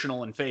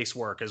emotional and face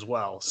work as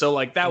well. So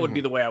like that would be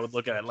the way I would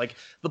look at it. Like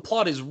the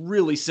plot is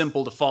really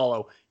simple to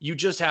follow. You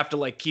just have to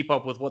like keep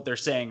up with what they're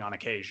saying on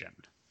occasion.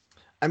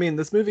 I mean,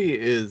 this movie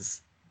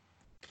is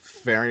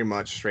very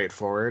much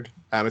straightforward.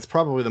 It's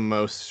probably the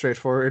most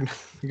straightforward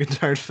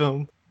Godard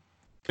film.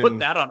 Put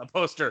that on a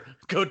poster.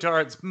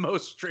 Godard's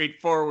most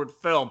straightforward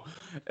film.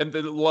 And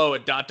then below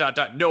it, ...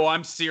 No,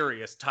 I'm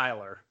serious,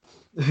 Tyler.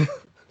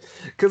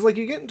 Because like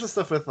you get into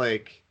stuff with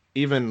like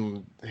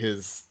even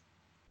his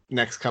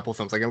next couple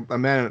films, like a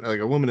man,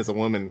 like A Woman is a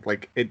Woman.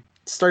 Like it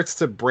starts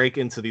to break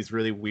into these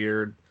really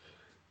weird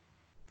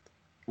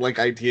like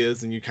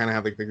ideas, and you kind of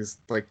have like these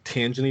like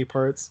tangent-y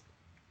parts,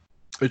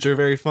 which are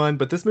very fun.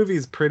 But this movie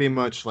is pretty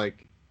much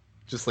like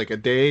just like a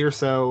day or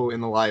so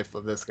in the life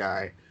of this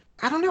guy.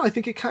 I don't know. I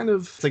think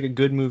it's like a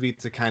good movie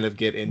to kind of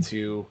get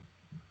into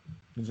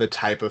the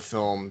type of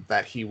film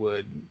that he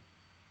would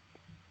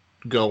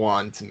go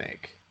on to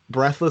make.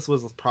 Breathless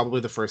was probably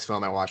the first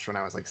film I watched when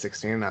I was like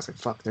 16, and I was like,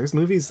 fuck, there's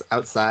movies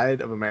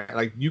outside of America.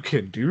 Like, you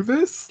can do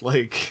this?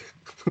 Like,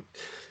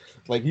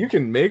 like you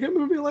can make a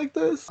movie like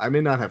this? I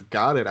may not have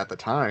got it at the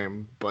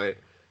time, but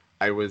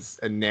I was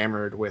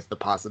enamored with the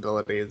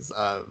possibilities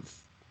of,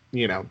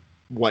 you know,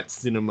 what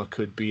cinema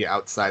could be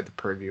outside the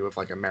purview of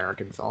like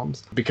American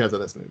films because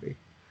of this movie.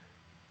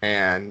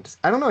 And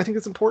I don't know, I think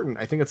it's important.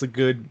 I think it's a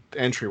good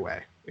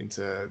entryway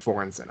into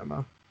foreign cinema.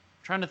 I'm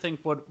trying to think,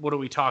 what do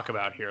we talk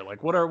about here?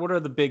 Like what are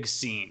the big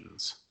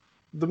scenes?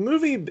 The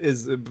movie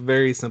is a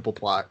very simple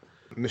plot.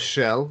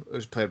 Michel,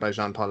 who's played by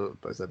Jean-Paul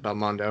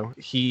Belmondo,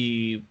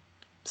 he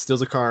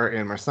steals a car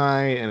in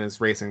Marseille and is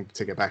racing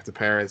to get back to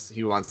Paris.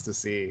 He wants to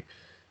see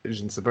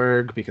Jean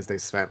Seberg because they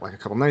spent like a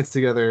couple nights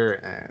together,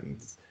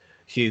 and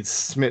he's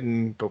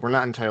smitten, but we're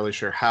not entirely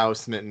sure how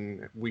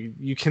smitten.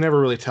 You can never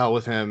really tell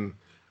with him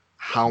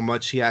how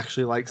much he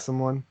actually likes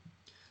someone.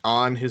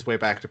 On his way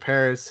back to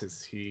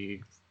Paris,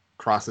 he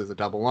crosses a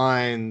double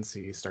lines,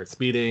 he starts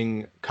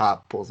speeding,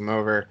 cop pulls him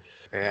over,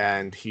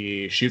 and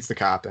he shoots the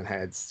cop and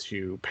heads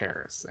to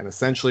Paris. And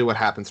essentially what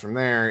happens from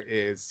there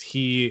is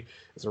he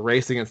is a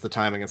race against the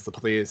time against the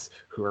police,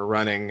 who are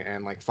running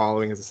and like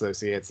following his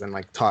associates and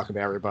like talking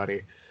to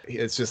everybody.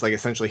 It's just like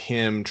essentially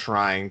him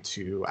trying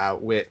to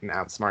outwit and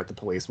outsmart the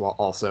police while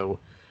also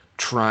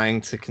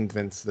trying to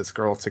convince this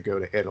girl to go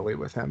to Italy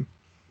with him.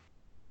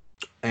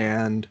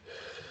 And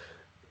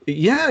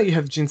yeah, you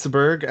have Jean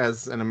Seberg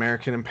as an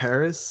American in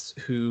Paris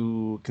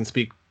who can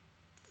speak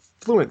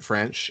fluent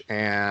French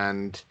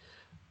and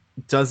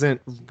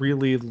doesn't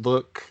really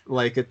look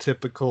like a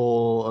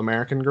typical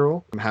American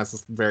girl. Has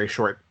this very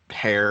short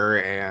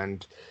hair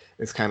and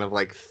is kind of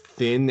like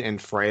thin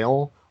and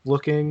frail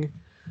looking.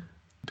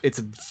 It's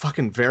a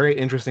fucking very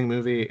interesting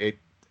movie.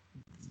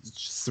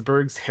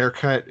 Seberg's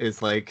haircut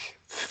is like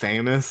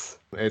famous.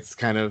 It's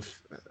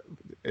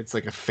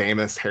like a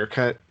famous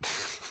haircut.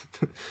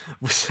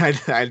 which I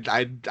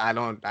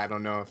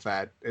don't know if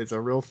that is a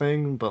real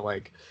thing, but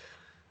like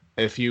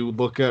if you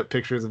look up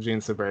pictures of Jane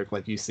Seberg,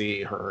 like you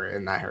see her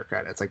in that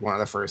haircut. It's like one of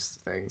the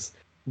first things.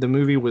 The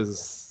movie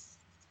was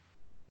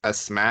a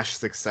smash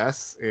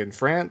success in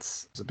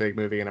France. It's a big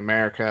movie in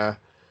America,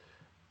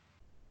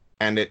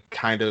 and it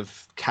kind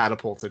of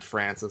catapulted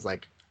France as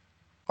like,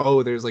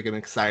 oh, there's like an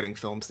exciting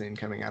film scene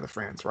coming out of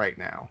France right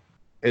now.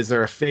 Is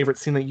there a favorite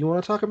scene that you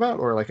want to talk about,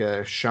 or like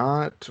a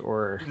shot,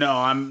 or? No,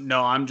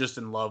 I'm just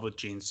in love with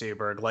Jean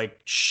Seberg.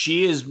 Like,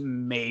 she is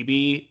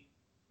maybe,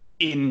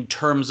 in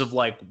terms of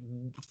like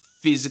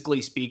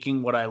physically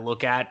speaking, what I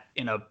look at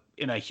in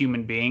a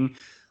human being,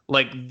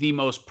 like the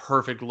most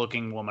perfect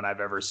looking woman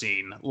I've ever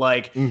seen.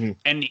 Like,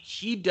 and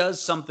he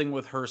does something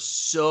with her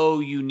so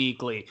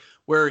uniquely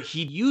where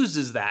he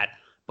uses that,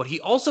 but he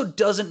also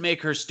doesn't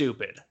make her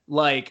stupid.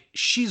 Like,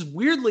 she's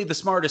weirdly the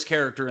smartest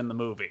character in the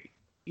movie.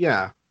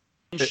 Yeah.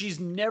 And she's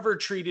never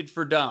treated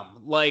for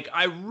dumb. Like,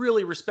 I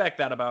really respect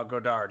that about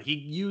Godard. He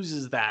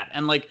uses that.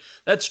 And, like,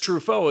 that's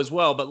Truffaut as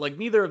well. But, like,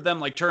 neither of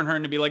them, like, turn her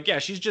into be like, yeah,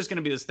 she's just going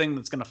to be this thing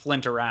that's going to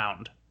flint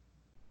around.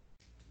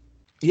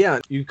 Yeah,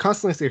 you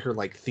constantly see her,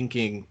 like,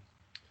 thinking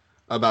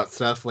about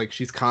stuff. Like,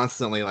 she's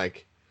constantly,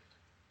 like,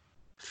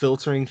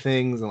 filtering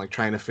things and, like,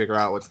 trying to figure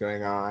out what's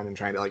going on and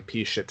trying to, like,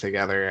 piece shit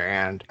together.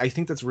 And I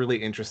think that's really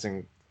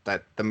interesting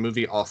that the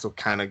movie also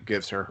kind of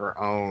gives her her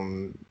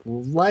own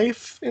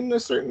life in a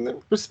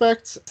certain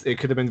respect. It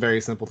could have been very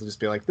simple to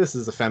just be like, this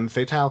is a femme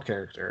fatale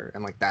character,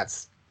 and like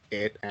that's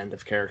it, end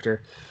of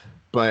character.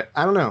 But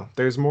I don't know,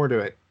 there's more to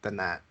it than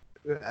that.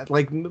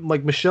 Like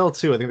Michelle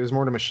too. I think there's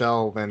more to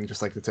Michelle than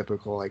just like the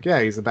typical like,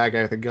 yeah, he's a bad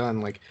guy with a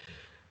gun. Like,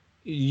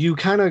 you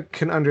kind of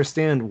can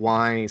understand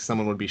why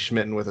someone would be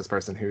smitten with this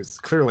person who's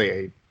clearly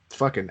a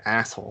fucking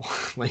asshole,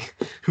 like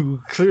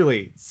who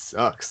clearly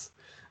sucks.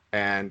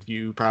 And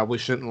you probably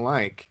shouldn't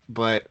like,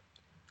 but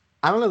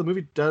I don't know, the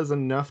movie does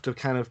enough to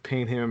kind of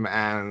paint him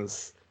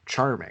as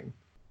charming.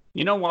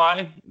 You know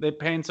why they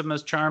paint him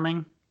as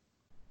charming?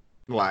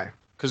 Why?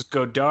 Because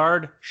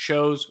Godard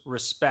shows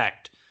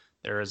respect.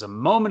 There is a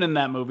moment in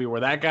that movie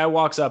where that guy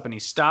walks up and he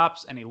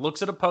stops and he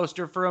looks at a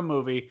poster for a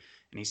movie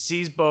and he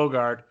sees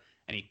Bogart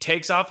and he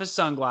takes off his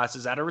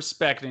sunglasses out of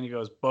respect and he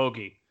goes,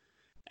 Bogey.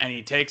 And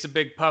he takes a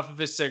big puff of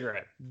his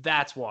cigarette.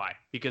 That's why.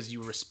 Because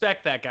you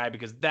respect that guy,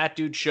 because that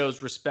dude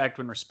shows respect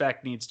when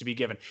respect needs to be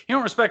given. You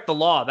don't respect the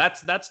law.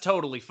 That's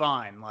totally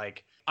fine.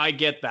 Like, I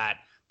get that.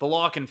 The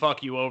law can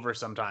fuck you over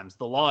sometimes.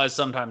 The law is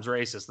sometimes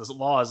racist. The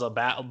law is a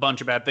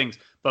bunch of bad things.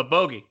 But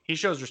Bogey, he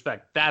shows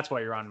respect. That's why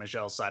you're on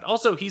Michelle's side.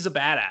 Also, he's a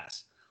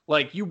badass.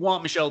 Like, you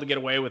want Michelle to get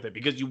away with it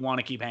because you want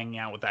to keep hanging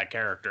out with that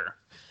character.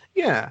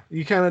 Yeah,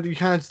 you kind of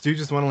do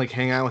just want to like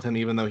hang out with him,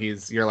 even though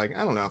you're like,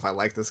 I don't know if I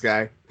like this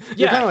guy.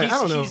 Yeah, like, I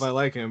don't know if I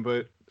like him,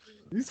 but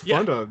he's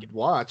fun to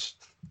watch.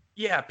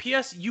 Yeah.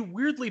 P.S. You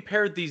weirdly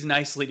paired these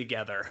nicely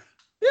together.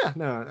 Yeah,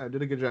 no, I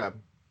did a good job.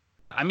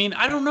 I mean,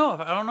 I don't know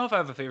if I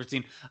have a favorite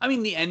scene. I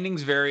mean, the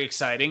ending's very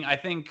exciting. I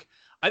think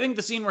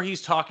the scene where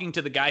he's talking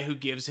to the guy who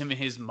gives him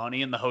his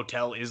money in the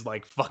hotel is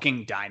like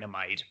fucking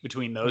dynamite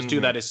between those two.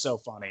 That is so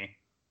funny.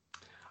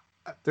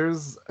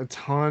 There's a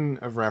ton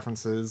of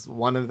references.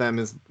 One of them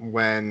is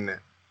when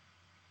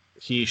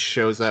he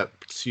shows up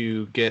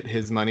to get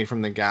his money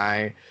from the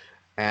guy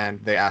and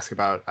they ask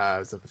about,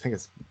 I think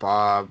it's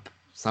Bob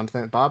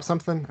something.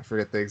 I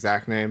forget the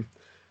exact name,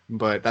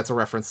 but that's a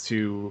reference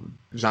to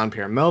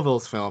Jean-Pierre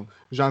Melville's film.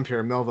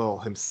 Jean-Pierre Melville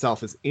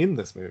himself is in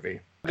this movie.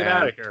 Get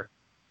out of here.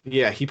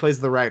 Yeah, he plays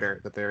the writer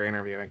that they're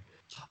interviewing.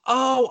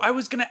 Oh, I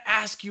was going to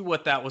ask you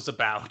what that was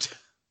about.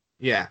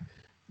 Yeah.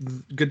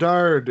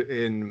 Godard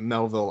and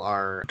Melville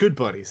are good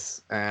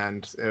buddies,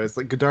 and it was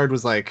like Godard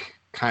was like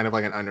kind of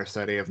like an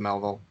understudy of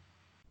Melville.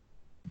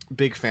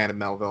 Big fan of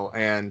Melville,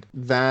 and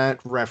that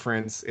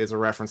reference is a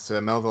reference to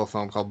a Melville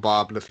film called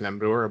Bob le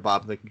Flambeur, or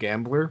Bob the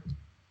Gambler.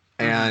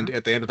 And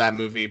at the end of that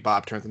movie,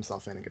 Bob turns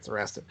himself in and gets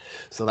arrested.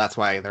 So that's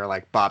why they're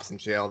like, Bob's in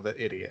jail, the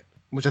idiot,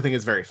 which I think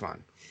is very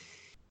fun.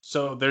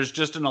 So there's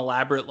just an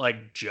elaborate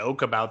like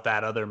joke about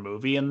that other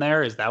movie in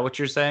there. Is that what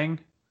you're saying?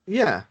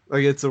 Yeah,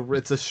 like it's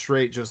a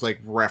straight just like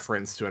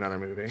reference to another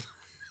movie.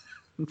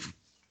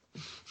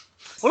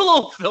 What a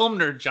little film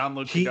nerd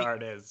Jean-Luc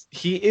Godard is.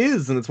 He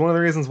is, and it's one of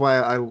the reasons why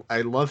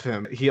I love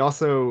him. He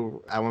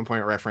also at one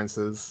point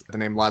references the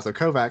name Laszlo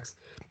Kovacs,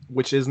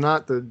 which is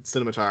not the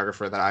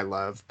cinematographer that I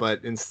love,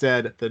 but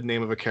instead the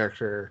name of a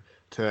character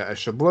to a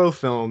Chablot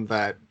film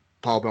that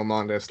Paul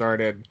Belmondo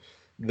started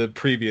the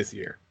previous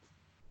year,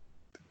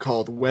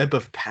 called Web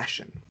of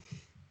Passion.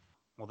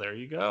 Well, there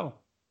you go.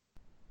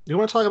 Do you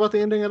want to talk about the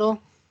ending at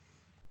all?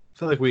 I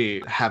feel like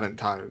we didn't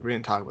talk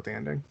about the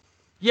ending.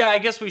 Yeah, I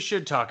guess we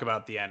should talk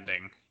about the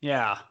ending.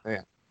 Yeah.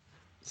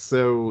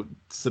 So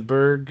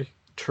Seberg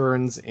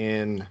turns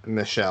in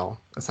Michelle,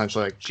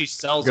 essentially. Like, she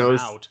sells him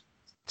out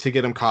to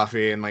get him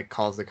coffee and like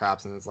calls the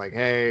cops and is like,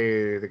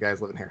 hey, the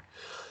guy's living here.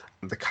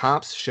 The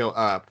cops show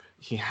up.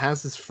 He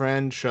has his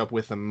friend show up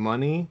with the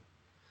money,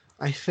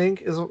 I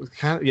think is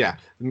kind of, yeah.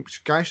 The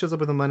guy shows up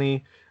with the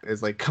money,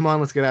 is like, come on,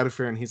 let's get out of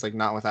here. And he's like,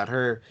 not without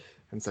her.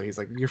 And so he's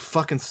like, "You're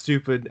fucking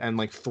stupid," and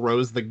like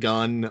throws the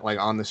gun like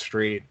on the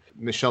street.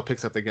 Michelle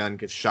picks up the gun,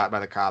 gets shot by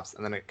the cops,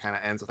 and then it kind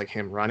of ends with like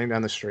him running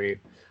down the street,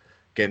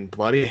 getting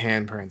bloody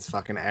handprints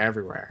fucking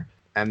everywhere.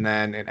 And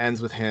then it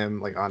ends with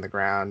him like on the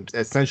ground.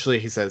 Essentially,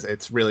 he says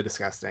it's really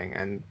disgusting.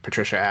 And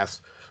Patricia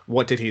asks,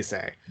 "What did he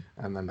say?"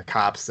 And then the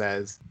cop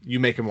says, "You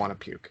make him want to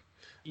puke."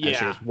 Yeah. And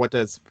she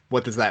goes,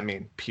 what does that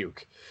mean?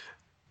 Puke.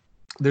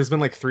 There's been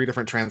like 3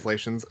 different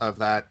translations of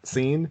that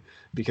scene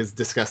because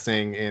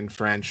disgusting in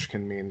French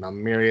can mean a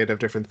myriad of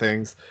different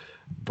things.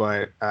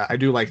 But I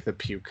do like the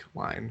puke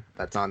line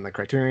that's on the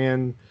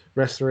Criterion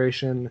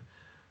restoration.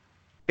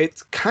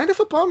 It's kind of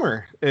a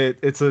bummer.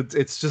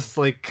 It's just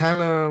like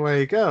kind of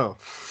like, oh.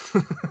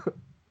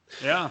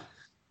 Yeah.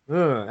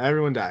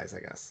 Everyone dies,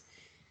 I guess.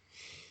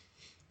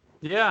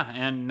 Yeah,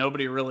 and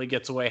nobody really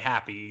gets away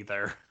happy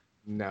either.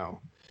 No.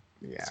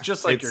 Yeah. It's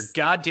just like your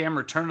goddamn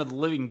Return of the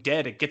Living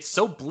Dead. It gets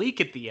so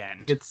bleak at the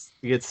end. It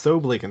gets so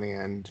bleak in the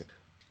end.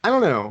 I don't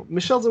know.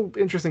 Michelle's an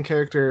interesting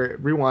character.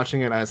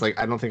 Rewatching it, I was like,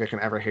 I don't think I can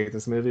ever hate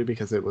this movie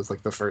because it was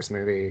like the first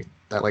movie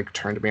that like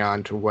turned me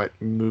on to what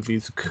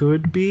movies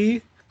could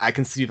be. I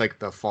can see like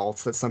the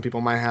faults that some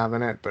people might have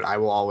in it, but I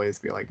will always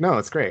be like, no,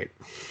 it's great.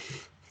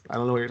 I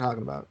don't know what you're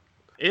talking about.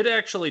 It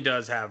actually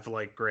does have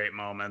like great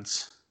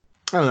moments.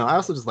 I don't know. I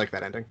also just like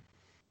that ending.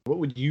 What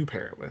would you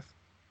pair it with?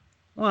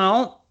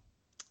 Well,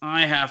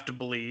 I have to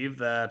believe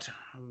that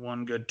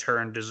one good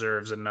turn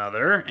deserves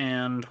another.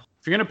 And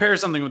if you're going to pair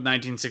something with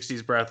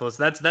 1960s Breathless,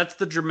 that's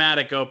the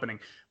dramatic opening.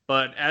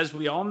 But as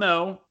we all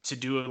know, to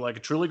do like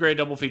a truly great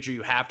double feature,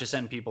 you have to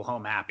send people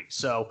home happy.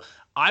 So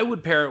I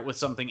would pair it with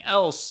something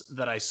else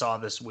that I saw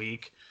this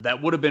week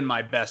that would have been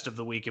my best of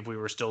the week if we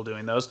were still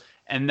doing those.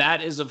 And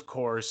that is, of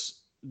course,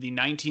 the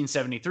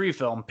 1973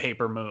 film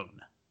Paper Moon.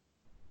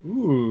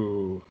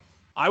 Ooh.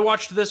 I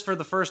watched this for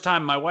the first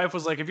time. My wife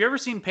was like, "Have you ever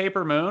seen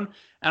Paper Moon?"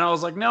 And I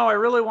was like, "No, I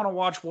really want to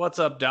watch What's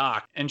Up,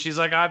 Doc." And she's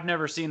like, "I've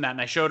never seen that." And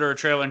I showed her a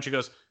trailer and she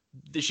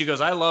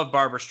goes, "I love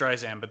Barbara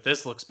Streisand, but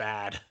this looks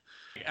bad."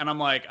 And I'm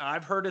like,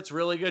 "I've heard it's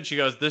really good." She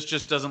goes, "This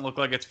just doesn't look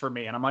like it's for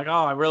me." And I'm like,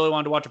 "Oh, I really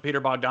wanted to watch a Peter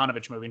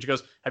Bogdanovich movie." And she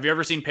goes, "Have you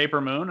ever seen Paper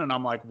Moon?" And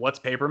I'm like, "What's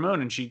Paper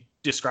Moon?" And she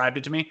described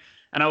it to me.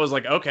 And I was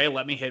like, "Okay,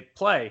 let me hit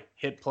play."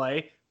 Hit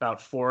play. About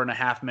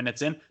 4.5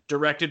 minutes in,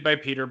 directed by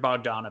Peter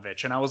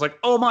Bogdanovich. And I was like,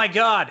 oh my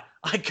God,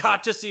 I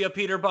got to see a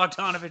Peter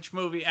Bogdanovich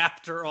movie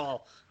after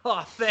all.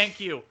 Oh, thank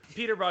you.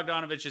 Peter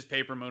Bogdanovich's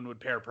Paper Moon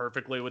would pair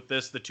perfectly with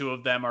this. The two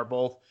of them are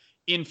both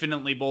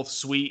infinitely both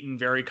sweet and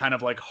very kind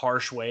of like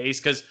harsh ways.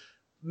 Because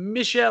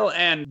Michelle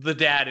and the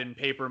dad in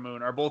Paper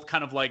Moon are both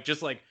kind of like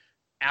just like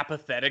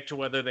apathetic to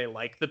whether they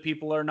like the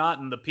people or not.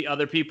 And the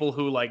other people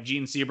who like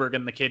Gene Seberg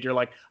and the kid, you're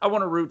like, I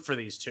want to root for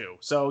these two.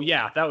 So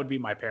yeah, that would be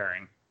my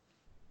pairing.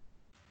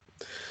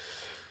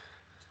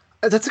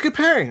 That's a good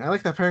pairing. I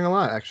like that pairing a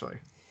lot, actually.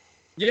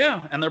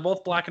 Yeah, and they're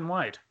both black and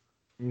white.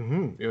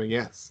 Mm-hmm.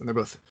 Yes, and they're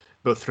both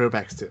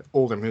throwbacks to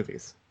older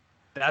movies.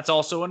 That's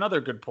also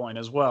another good point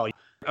as well.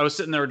 I was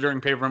sitting there during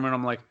Paper Moon, and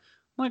I'm like,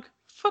 I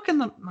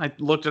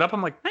looked it up.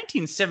 I'm like,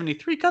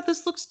 1973. God,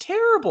 this looks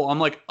terrible. I'm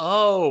like,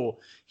 oh,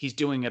 he's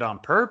doing it on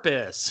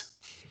purpose.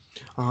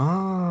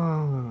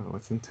 Oh,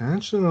 it's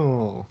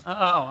intentional.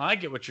 Oh, I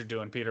get what you're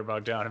doing, Peter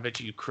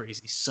Bogdanovich, you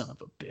crazy son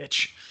of a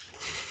bitch.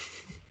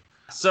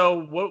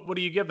 So, what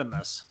are you giving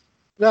this?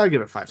 I'll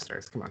give it 5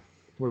 stars. Come on.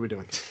 What are we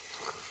doing?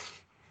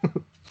 I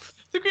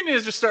think we need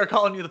to just start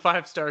calling you the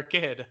 5-star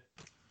kid.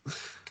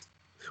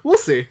 We'll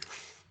see.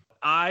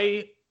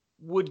 I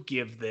would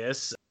give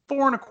this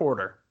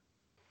 4.25.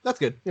 That's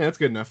good. Yeah, that's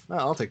good enough.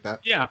 I'll take that.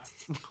 Yeah.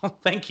 Well,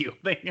 thank you.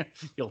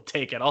 You'll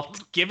take it. I'll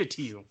give it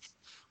to you.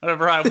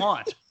 Whatever I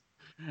want.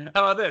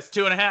 How about this?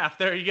 2.5.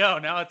 There you go.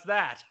 Now it's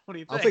that. What do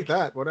you think? I'll take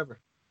that. Whatever.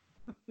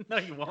 No,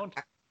 you won't.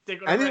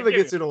 I think it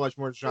gets you to watch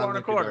more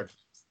Jean-Luc Godard.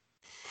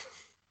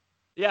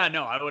 Yeah,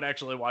 no, I would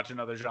actually watch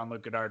another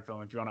Jean-Luc Godard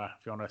film if you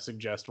wanna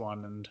suggest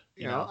one and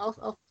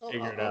I'll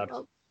figure it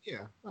out.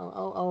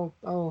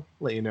 I'll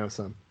let you know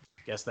some.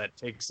 I guess that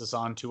takes us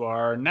on to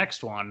our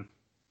next one.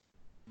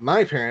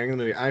 My pairing, the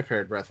movie I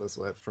paired Breathless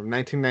with, from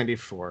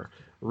 1994,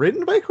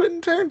 written by Quentin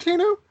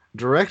Tarantino,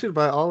 directed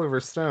by Oliver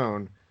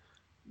Stone,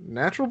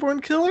 Natural Born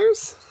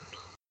Killers.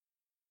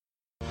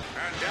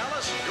 And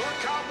Dallas, your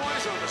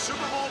Cowboys are the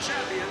Super Bowl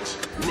champions.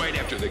 Right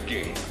after the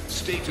game,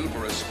 stay tuned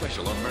for a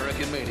special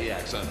American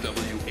Maniacs on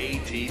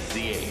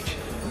WATCH.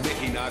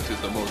 Mickey Knox is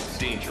the most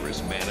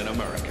dangerous man in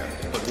America,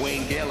 but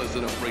Wayne Gale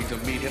isn't afraid to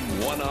meet him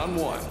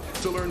one-on-one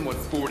to learn what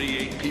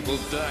 48 people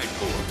died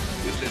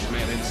for. Is this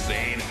man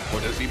insane, or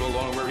does he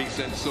belong where he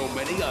sent so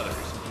many others,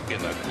 in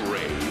the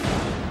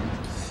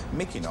grave?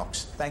 Mickey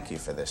Knox, thank you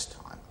for this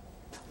time.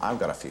 I've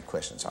got a few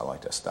questions I'd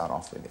like to start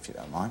off with, if you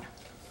don't mind.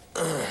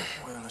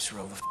 Well, let's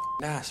roll the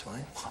dice,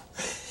 Wayne.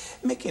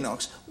 Mickey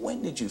Knox,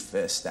 when did you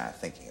first start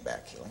thinking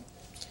about killing?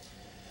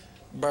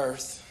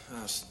 Birth.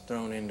 I was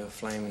thrown into a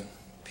flaming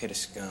pit of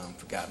scum,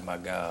 forgotten by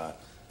God.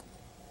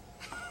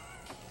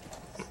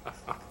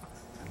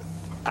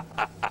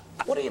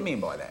 What do you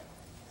mean by that?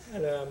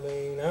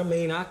 I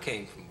mean, I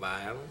came from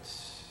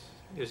violence.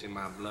 It's in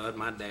my blood.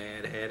 My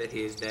dad had it.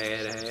 His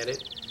dad had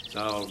it. It's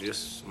all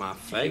just my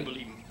fate. You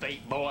believe in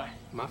fate, boy?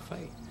 My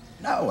fate.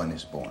 No one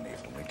is born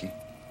evil, Mickey.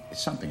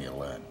 It's something you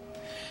learn.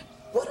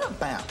 What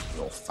about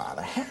your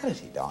father? How did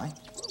he die?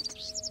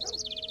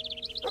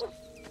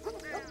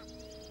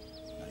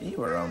 You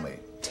were only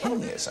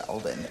 10 years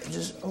old, and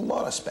there's a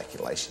lot of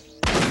speculation.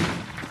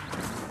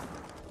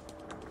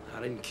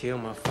 I didn't kill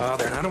my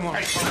father, and I don't want...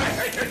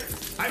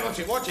 Hey,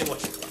 watch it.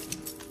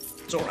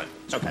 It's all right.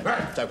 It's okay.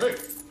 It's okay.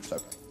 It's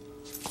okay.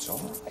 It's all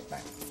right,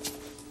 man.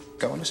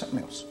 Go on to something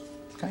else,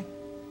 okay?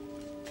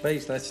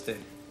 Please, let's do.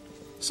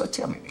 So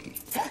tell me, Mickey,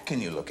 how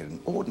can you look at an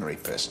ordinary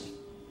person,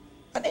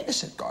 an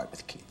innocent guy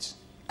with kids,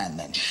 and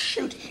then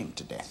shoot him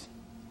to death?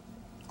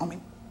 I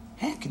mean,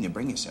 how can you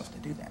bring yourself to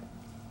do that?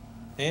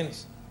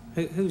 Innocent?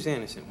 Who's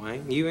innocent,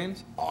 Wayne? You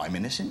innocent? I'm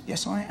innocent.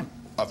 Yes, I am.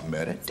 Of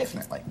murder,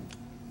 definitely.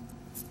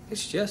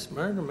 It's just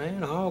murder,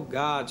 man. All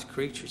God's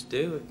creatures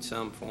do it in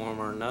some form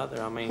or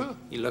another. I mean,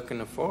 you look in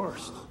the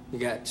forest. You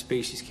got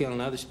species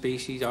killing other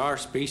species, our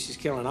species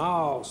killing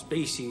all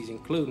species,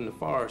 including the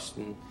forest,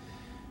 and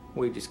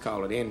we just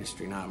call it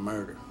industry, not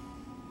murder.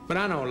 But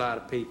I know a lot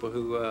of people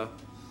who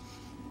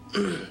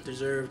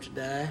deserve to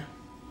die.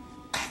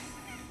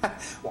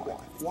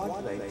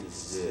 Why do they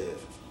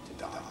deserve to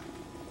die?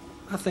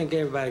 I think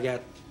everybody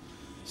got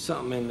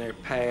something in their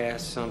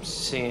past, some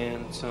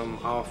sin, some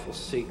awful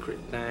secret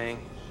thing.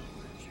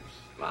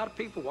 A lot of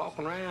people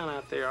walking around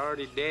out there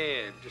already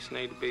dead, just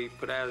need to be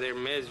put out of their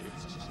misery.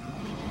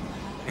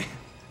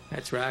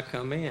 That's where I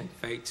come in,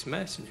 fate's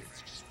messenger.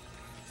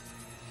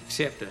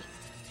 Except a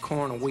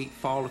corn of wheat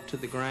falleth to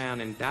the ground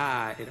and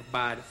die, it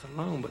abideth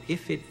alone. But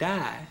if it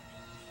die,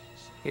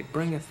 it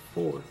bringeth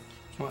forth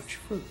much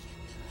fruit.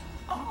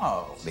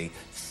 Oh, the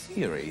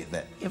theory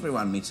that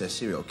everyone meets a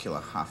serial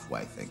killer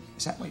halfway thing.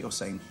 Is that what you're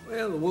saying?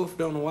 Well, the wolf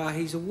don't know why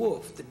he's a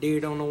wolf. The deer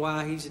don't know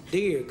why he's a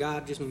deer.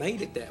 God just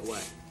made it that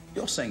way.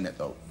 You're saying that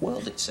the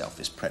world itself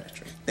is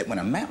predatory. That when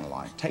a mountain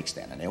lion takes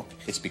down an elk,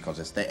 it's because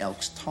it's the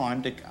elk's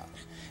time to go.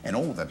 And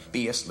all the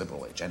BS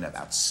liberal agenda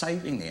about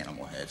saving the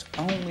animal herds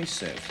only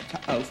serves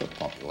to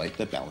overpopulate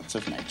the balance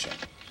of nature.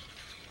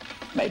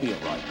 Maybe you're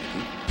right,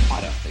 Mickey.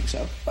 I don't think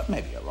so, but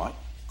maybe you're right.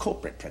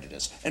 Corporate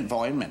predators,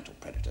 environmental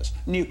predators,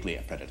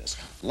 nuclear predators.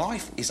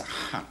 Life is a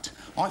hunt.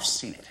 I've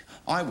seen it.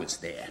 I was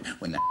there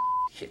when the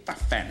hit the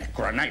fan at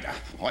Grenada.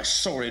 I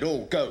saw it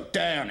all go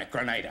down at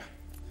Grenada.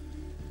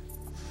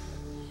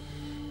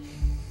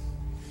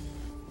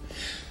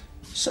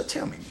 So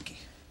tell me, Mickey,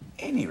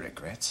 any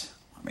regrets?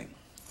 I mean,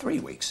 3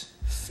 weeks,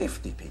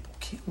 50 people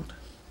killed.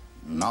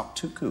 Not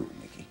too cool,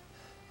 Mickey.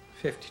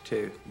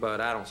 52,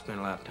 but I don't spend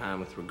a lot of time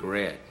with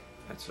regret.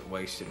 That's a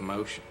wasted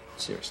emotion.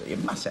 Seriously, you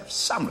must have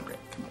some regret.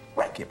 Come on,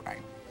 rack your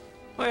brain.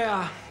 Well,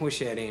 I wish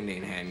that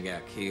Indian hadn't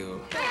got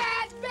killed.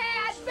 Bad,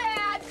 bad,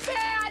 bad,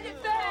 bad,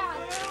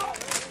 bad.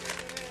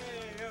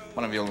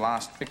 One of your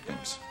last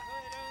victims.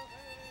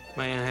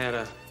 Man had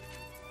a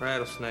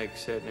rattlesnake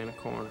sitting in a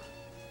corner.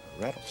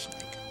 A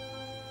rattlesnake?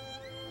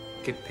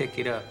 Could pick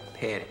it up,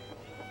 pet it.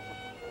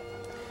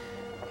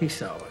 He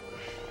saw it.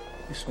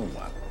 You saw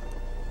what?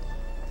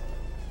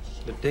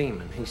 The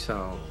demon. He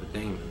saw the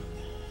demon.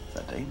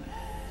 The demon?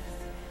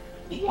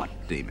 What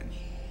demon?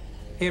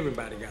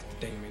 Everybody got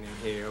the demon in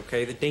here,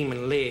 okay? The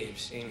demon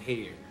lives in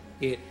here.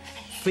 It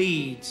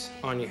feeds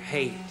on your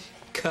hate,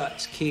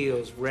 cuts,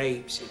 kills,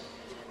 rapes.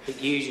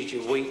 It uses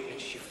your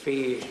weakness, your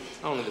fear.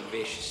 Only the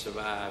vicious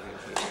survive in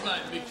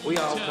here. We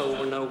all told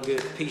we're no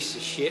good pieces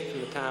of shit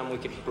from the time we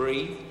could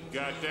breathe.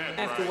 Got that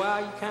After right. a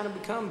while, you kind of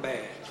become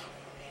bad.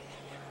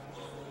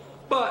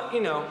 But,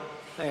 you know,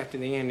 after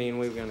the Indian,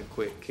 we were going to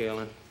quit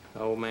killing.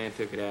 The old man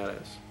took it out of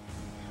us.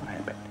 What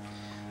happened?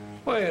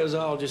 Well, it was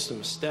all just a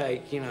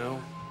mistake, you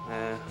know.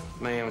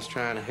 Man was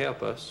trying to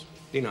help us,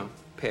 you know,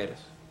 pet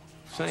us.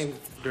 Same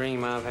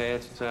dream I've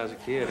had since I was a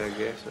kid, I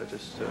guess. I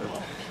just,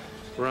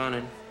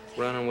 running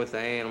with the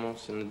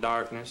animals in the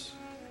darkness.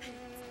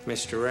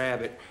 Mr.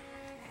 Rabbit,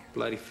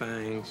 bloody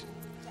fangs,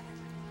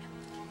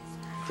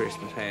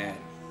 Christmas hat,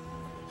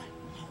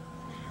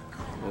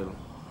 little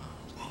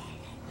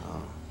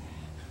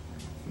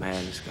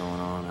madness going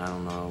on. I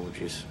don't know, we're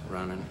just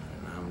running,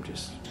 and I'm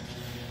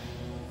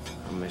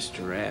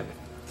Mr. Rabbit.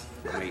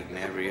 I'm eating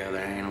every other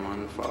animal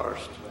in the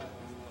forest.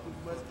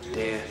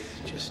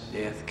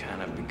 Death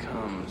kind of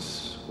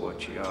becomes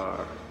what you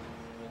are.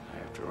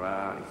 After a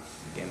while, you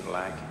begin to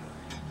like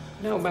it.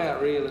 You know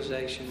about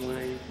realization,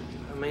 Wayne?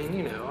 I mean,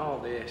 you know, all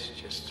this is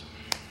just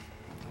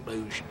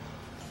illusion.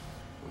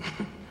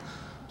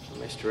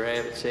 Mr.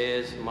 Rabbit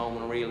says, a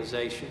moment of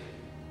realization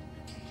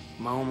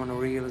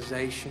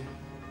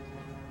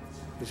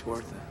is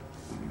worth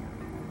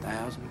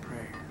 1,000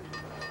 prayers.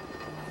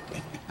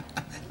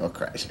 You're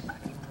crazy, man.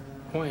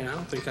 Wayne, I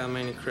don't think I'm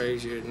any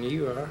crazier than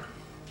you are.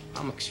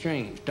 I'm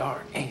extreme,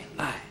 dark, and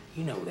light.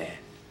 You know that.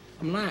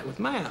 I'm light with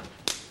mouth.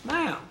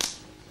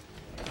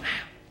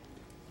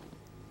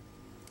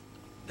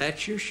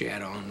 That's your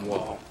shadow on the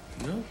wall,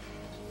 you know?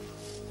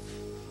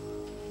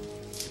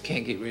 You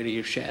can't get rid of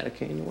your shadow,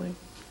 can you, Wayne?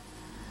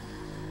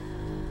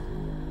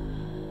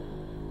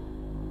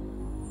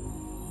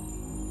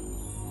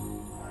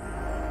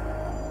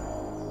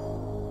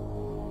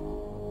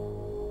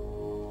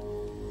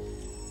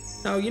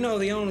 No, you know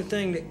the only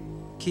thing that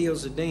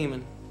kills a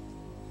demon?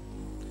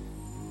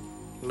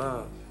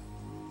 Love.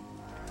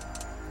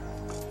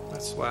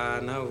 That's why I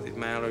know that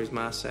Mallory's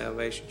my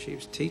salvation. She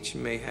was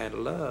teaching me how to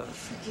love. I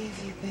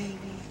forgive you, baby.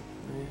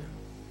 Yeah.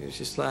 It was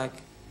just like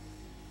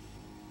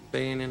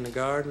being in the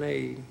Garden of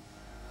Eden.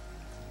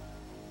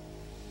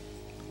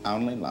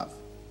 Only love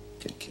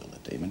can kill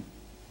a demon.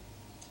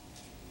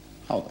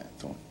 Hold that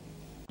thought.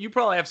 You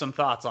probably have some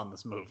thoughts on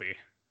this movie.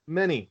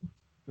 Many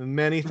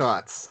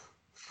thoughts.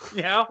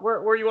 Yeah,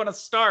 where you want to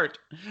start?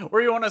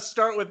 Where you want to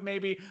start with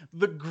maybe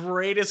the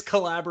greatest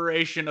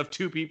collaboration of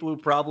two people who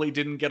probably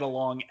didn't get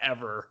along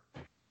ever.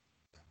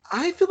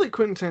 I feel like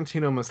Quentin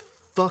Tarantino must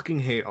fucking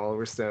hate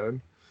Oliver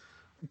Stone.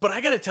 But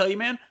I gotta tell you,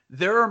 man,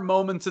 there are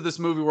moments of this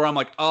movie where I'm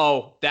like,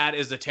 oh, that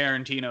is a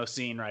Tarantino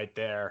scene right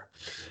there.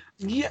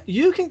 Yeah,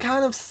 you can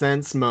kind of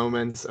sense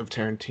moments of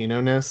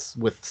Tarantino-ness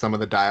with some of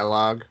the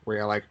dialogue where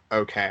you're like,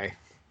 okay,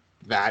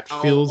 that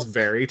feels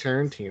very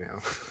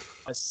Tarantino.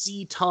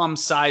 See Tom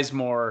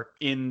Sizemore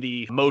in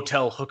the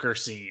motel hooker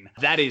scene.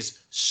 That is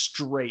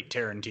straight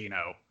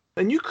Tarantino.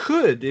 And you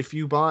could, if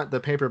you bought the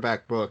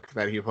paperback book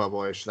that he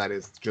published, that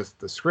is just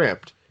the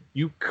script,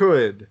 you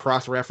could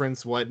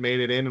cross-reference what made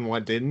it in and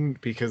what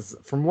didn't, because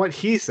from what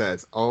he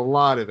says, a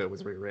lot of it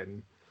was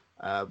rewritten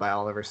by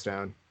Oliver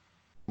Stone.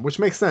 Which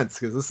makes sense,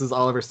 because this is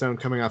Oliver Stone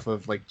coming off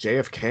of, like,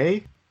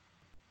 JFK.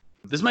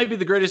 This might be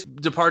the greatest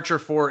departure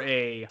for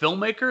a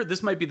filmmaker.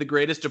 This might be the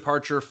greatest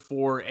departure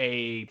for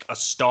a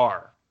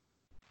star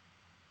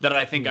that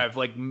I think I've,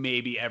 like,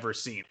 maybe ever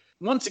seen.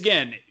 Once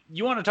again,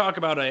 you want to talk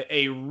about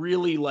a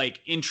really,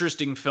 like,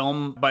 interesting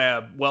film by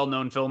a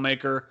well-known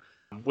filmmaker,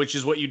 which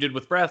is what you did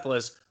with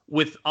Breathless,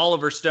 with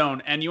Oliver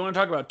Stone. And you want to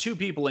talk about two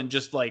people in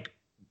just, like,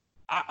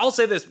 I'll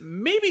say this,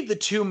 maybe the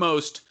two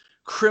most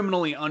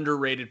criminally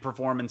underrated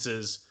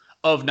performances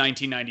of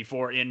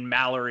 1994 in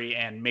Mallory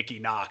and Mickey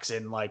Knox,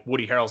 in like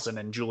Woody Harrelson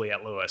and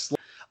Juliette Lewis.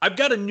 I've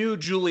got a new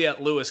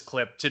Juliette Lewis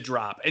clip to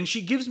drop, and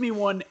she gives me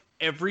one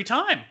every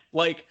time.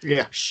 Like,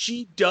 yeah,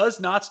 she does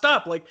not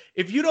stop. Like,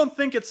 if you don't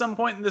think at some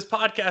point in this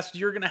podcast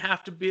you're gonna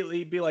have to be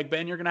like,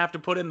 Ben, you're gonna have to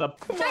put in the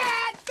bad,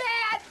 bad,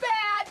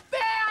 bad,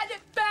 bad,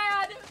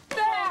 bad,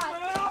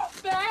 bad,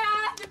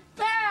 bad,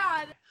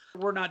 bad.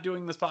 We're not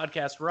doing this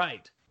podcast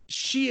right.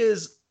 She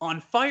is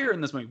on fire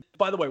in this movie.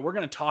 By the way, we're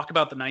going to talk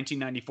about the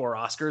 1994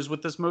 Oscars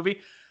with this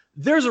movie.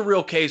 There's a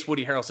real case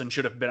Woody Harrelson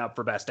should have been up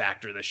for Best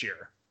Actor this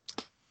year.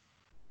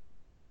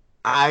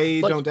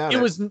 I don't doubt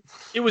it.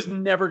 It was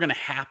never going to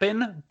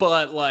happen,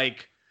 but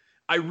like,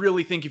 I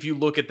really think if you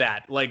look at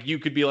that, like, you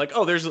could be like,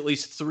 oh, there's at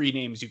least 3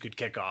 names you could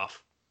kick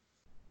off.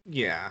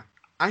 Yeah.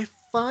 I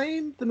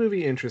find the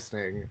movie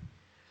interesting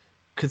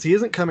because he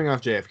isn't coming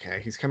off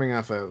JFK. He's coming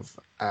off of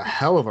a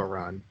hell of a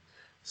run.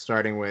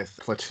 Starting with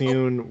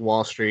Platoon,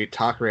 Wall Street,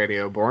 Talk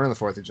Radio, Born on the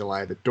 4th of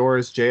July, The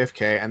Doors,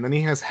 JFK, and then he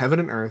has Heaven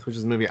and Earth, which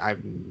is a movie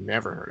I've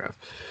never heard of.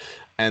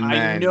 And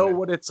then, I know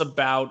what it's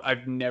about.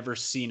 I've never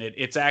seen it.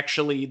 It's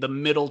actually the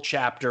middle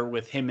chapter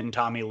with him and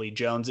Tommy Lee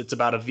Jones. It's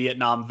about a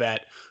Vietnam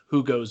vet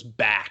who goes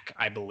back,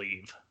 I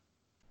believe.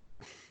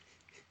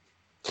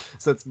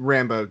 So it's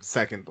Rambo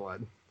Second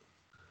Blood.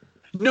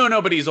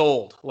 No, but he's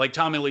old. Like,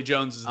 Tommy Lee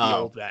Jones is the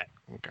old vet.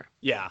 Okay.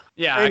 Yeah.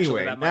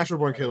 Anyway, actually, Natural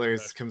Born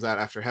Killers comes out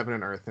after Heaven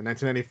and Earth in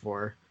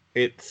 1994.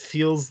 It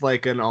feels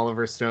like an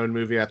Oliver Stone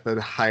movie at the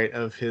height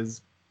of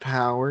his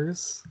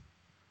powers.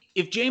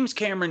 If James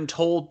Cameron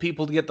told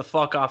people to get the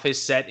fuck off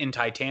his set in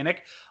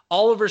Titanic,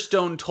 Oliver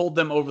Stone told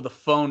them over the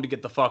phone to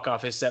get the fuck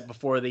off his set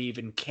before they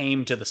even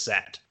came to the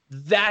set.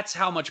 That's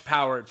how much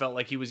power it felt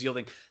like he was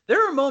yielding.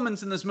 There are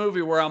moments in this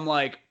movie where I'm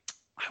like,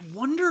 I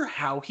wonder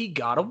how he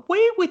got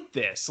away with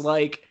this.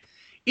 Like,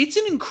 it's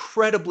an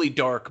incredibly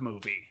dark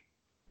movie.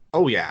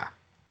 Oh, yeah.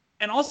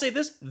 And I'll say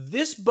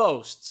this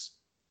boasts,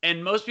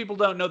 and most people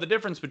don't know the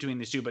difference between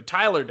these two, but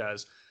Tyler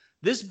does.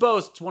 This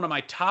boasts one of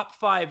my top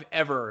 5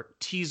 ever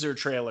teaser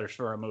trailers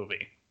for a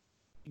movie.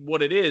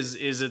 What it is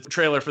it's a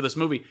trailer for this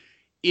movie.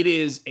 It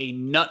is a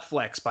nut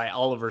flex by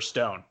Oliver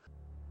Stone.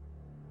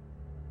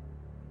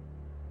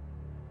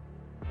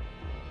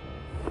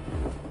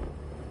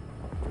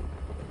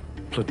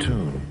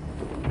 Platoon.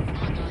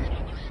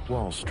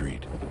 Wall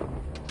Street.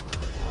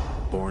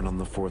 Born on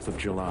the 4th of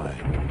July.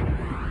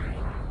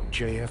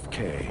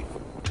 JFK.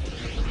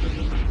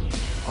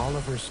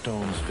 Oliver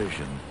Stone's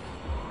vision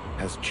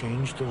has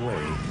changed the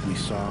way we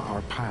saw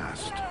our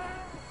past.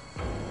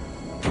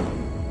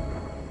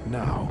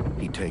 Now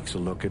he takes a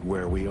look at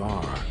where we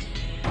are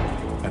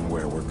and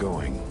where we're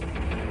going.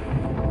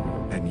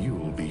 And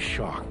you'll be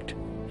shocked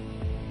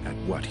at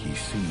what he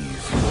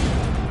sees.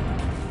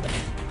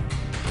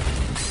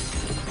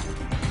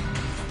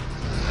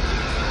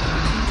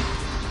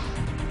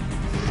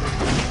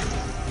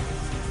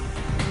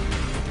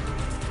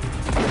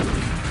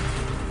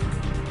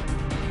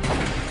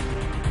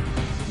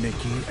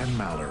 Mickey and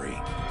Mallory.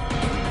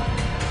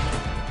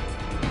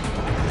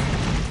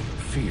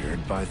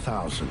 Feared by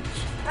thousands.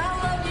 I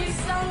love you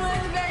so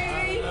much,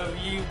 baby. I love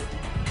you.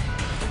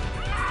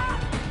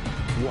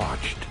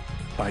 Watched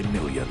by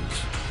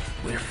millions.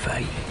 We're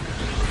fate.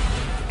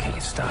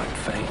 Can't stop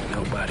fate.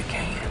 Nobody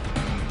can.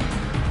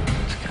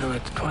 kind of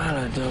like the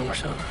Twilight Zone or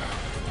something.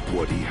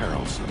 Woody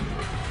Harrelson,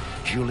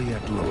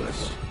 Juliette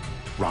Lewis,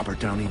 Robert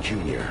Downey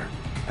Jr.,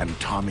 and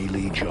Tommy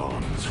Lee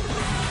Jones.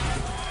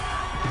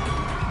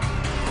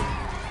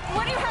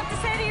 What do you have to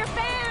say to your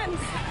fans?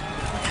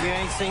 You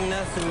ain't seen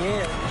nothing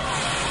yet.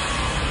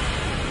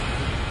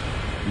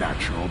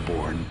 Natural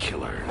born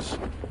killers.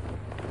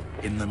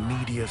 In the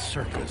media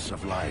circus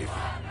of life,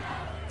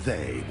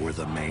 they were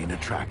the main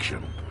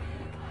attraction.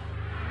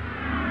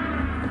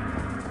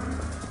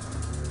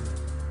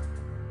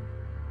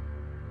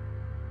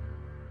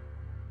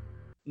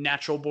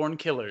 Natural born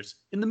killers.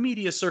 In the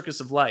media circus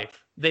of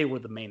life, they were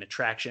the main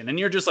attraction. And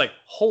you're just like,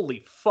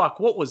 holy fuck,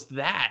 what was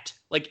that?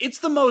 Like, it's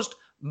the most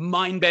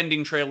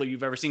mind-bending trailer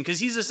you've ever seen, because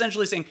he's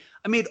essentially saying,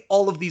 I made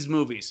all of these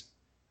movies.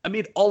 I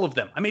made all of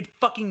them. I made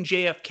fucking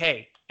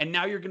JFK. And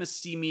now you're going to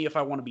see me if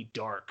I want to be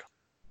dark.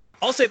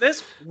 I'll say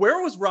this.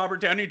 Where was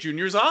Robert Downey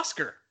Jr.'s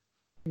Oscar?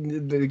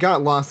 It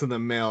got lost in the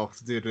mail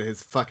due to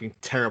his fucking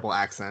terrible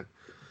accent.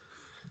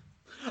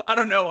 I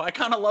don't know. I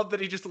kind of love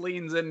that he just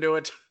leans into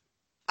it.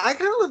 I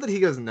kind of love that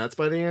he goes nuts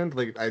by the end.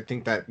 Like, I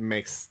think that's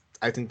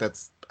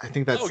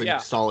a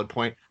solid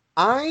point.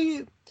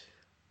 I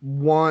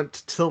want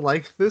to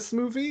like this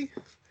movie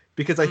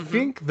because I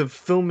think the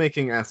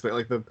filmmaking aspect,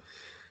 like the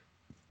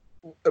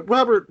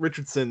Robert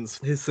Richardson's,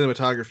 his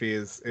cinematography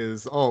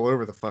is all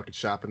over the fucking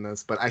shop in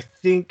this, but I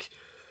think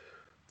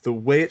the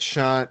way it's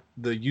shot,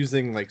 the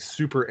using like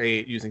Super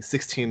 8, using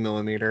 16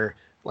 millimeter,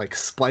 like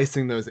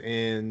splicing those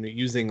in,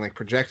 using like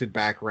projected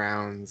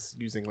backgrounds,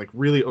 using like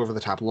really over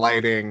the top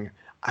lighting,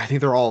 I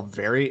think they're all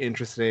very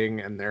interesting,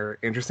 and they're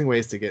interesting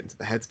ways to get into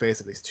the headspace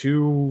of these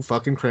two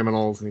fucking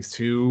criminals and these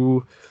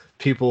two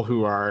people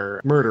who are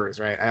murderers,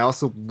 right? I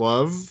also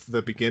love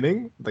the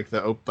beginning, like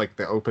the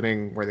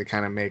opening where they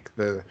kind of make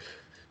the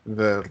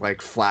like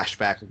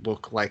flashback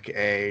look like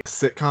a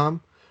sitcom.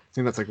 I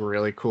think that's like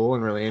really cool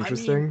and really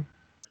interesting. I mean,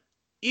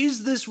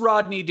 is this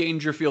Rodney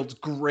Dangerfield's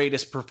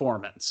greatest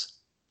performance?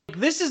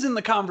 This is in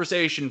the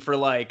conversation for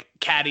like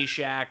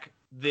Caddyshack,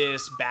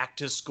 this, Back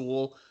to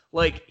School.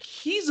 Like,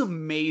 he's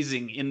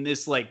amazing in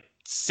this like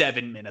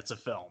 7 minutes of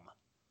film.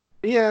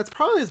 Yeah, it's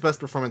probably his best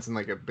performance in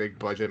like a big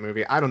budget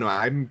movie. I don't know.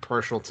 I'm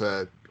partial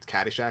to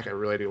Caddyshack. I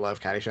really do love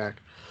Caddyshack.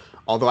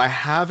 Although I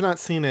have not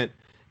seen it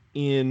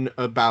in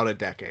about a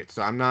decade,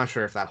 so I'm not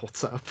sure if that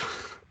holds up.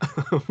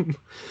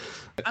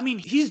 I mean,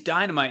 he's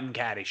dynamite in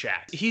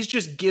Caddyshack. He's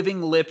just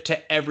giving lip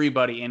to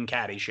everybody in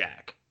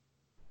Caddyshack.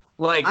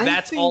 Like,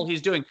 that's all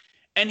he's doing.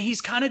 And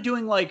he's kind of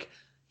doing like,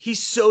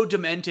 he's so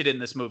demented in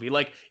this movie.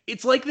 Like,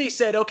 it's like they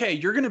said, okay,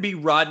 you're going to be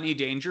Rodney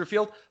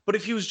Dangerfield, but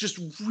if he was just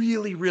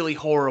really, really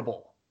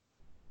horrible.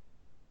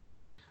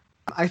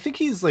 I think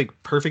he's like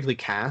perfectly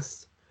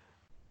cast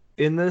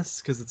in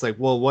this, because it's like,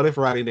 well, what if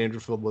Rodney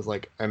Dangerfield was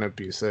like an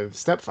abusive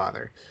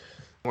stepfather,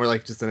 or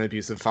like just an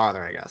abusive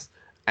father, I guess.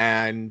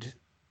 And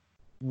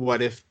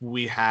what if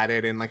we had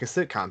it in like a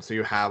sitcom? So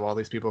you have all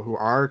these people who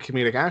are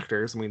comedic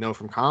actors, and we know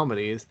from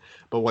comedies,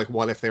 but like,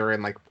 what if they were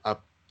in like a,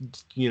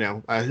 you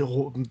know,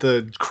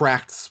 the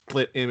cracked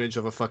split image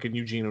of a fucking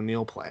Eugene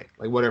O'Neill play?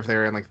 Like, what if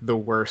they're in like the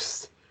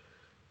worst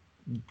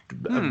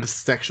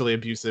sexually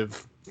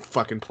abusive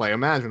fucking play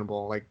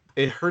imaginable? Like,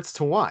 it hurts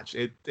to watch.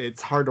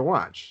 It's hard to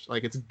watch.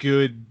 Like, it's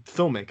good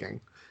filmmaking.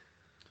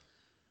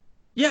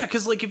 Yeah,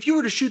 because like if you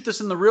were to shoot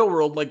this in the real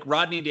world, like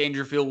Rodney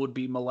Dangerfield would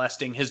be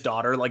molesting his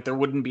daughter. Like, there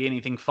wouldn't be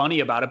anything funny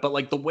about it. But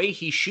like the way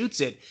he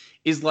shoots it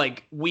is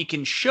like, we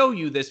can show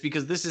you this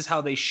because this is how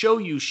they show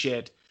you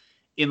shit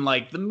in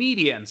like the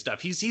media and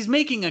stuff. He's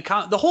making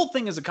the whole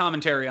thing is a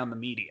commentary on the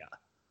media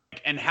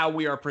and how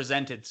we are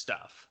presented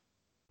stuff.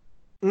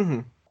 Mm-hmm.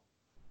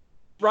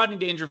 Rodney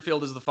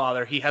Dangerfield is the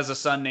father. He has a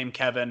son named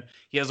Kevin.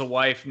 He has a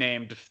wife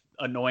named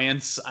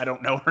Annoyance. I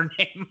don't know her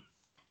name.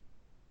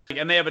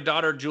 And they have a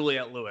daughter,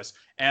 Juliette Lewis.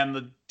 And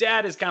the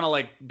dad is kind of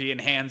like being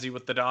handsy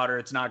with the daughter.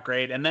 It's not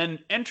great. And then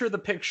enter the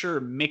picture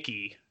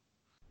Mickey.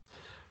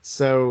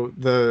 So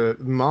the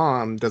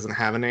mom doesn't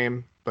have a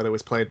name, but it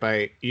was played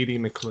by Edie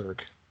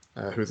McClurg,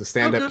 who's a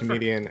stand-up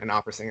comedian and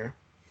opera singer.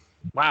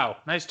 Wow,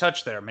 nice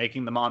touch there,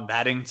 making the mom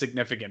that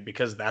insignificant,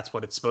 because that's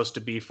what it's supposed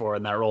to be for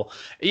in that role.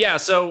 Yeah,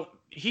 so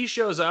he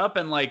shows up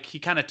and like he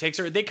kind of takes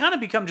her. They kind of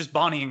become just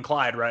Bonnie and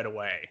Clyde right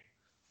away.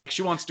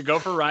 She wants to go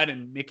for a ride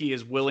and Mickey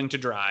is willing to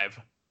drive.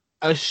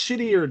 A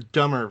shittier,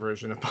 dumber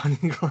version of Bonnie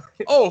and Clyde.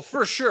 Oh,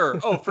 for sure.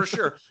 Oh, for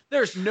sure.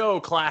 There's no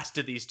class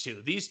to these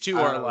two. These two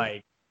are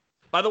like,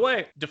 by the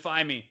way,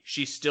 defy me.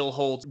 She still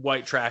holds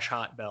white trash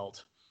hot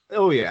belt.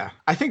 Oh yeah.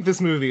 I think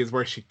this movie is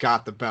where she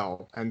got the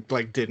belt and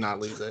like did not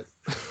lose it.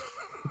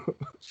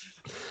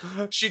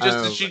 She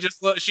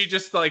just looked.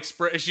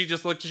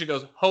 She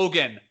goes,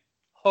 Hogan.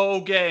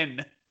 Oh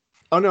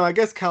no, I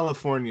guess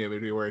California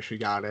would be where she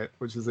got it,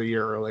 which is a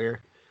year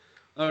earlier.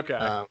 Okay.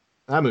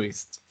 That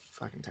movie's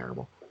fucking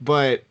terrible,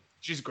 but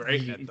she's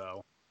great in it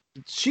though.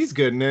 She's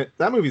good in it.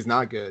 That movie's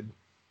not good.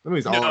 That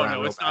movie's all around.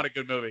 No, it's not a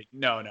good movie.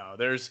 No.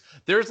 There's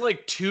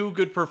like 2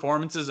 good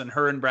performances in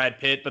her and Brad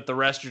Pitt, but the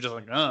rest you're just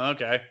like, oh,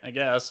 okay, I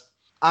guess.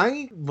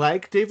 I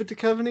like David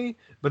Duchovny,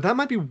 but that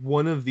might be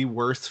one of the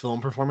worst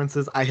film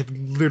performances I have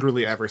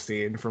literally ever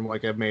seen from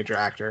like a major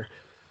actor.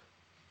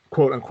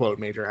 Quote unquote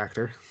major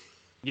actor.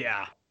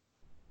 Yeah.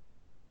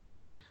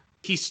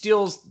 He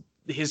steals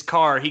his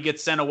car, he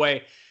gets sent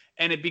away,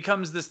 and it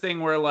becomes this thing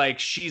where like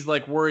she's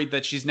like worried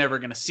that she's never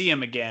going to see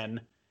him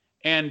again,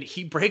 and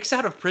he breaks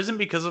out of prison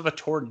because of a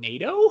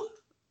tornado?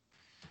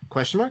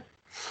 Question mark?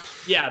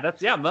 Yeah,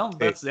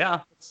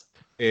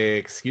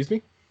 Excuse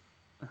me?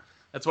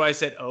 That's why I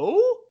said,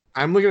 oh?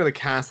 I'm looking at the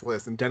cast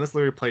list, and Dennis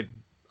Leary played...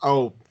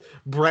 Oh,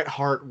 Bret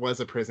Hart was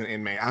a prison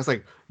inmate. I was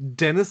like,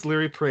 Dennis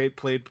Leary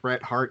played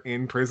Bret Hart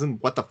in prison?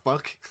 What the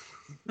fuck?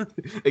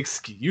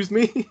 Excuse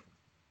me?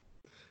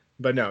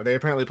 But no, they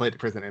apparently played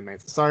prison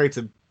inmates. Sorry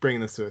to bring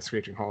this to a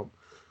screeching halt.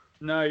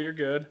 No, you're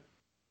good.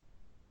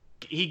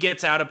 He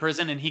gets out of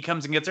prison, and he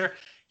comes and gets her.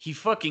 He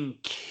fucking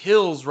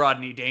kills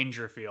Rodney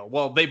Dangerfield.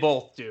 Well, they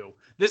both do.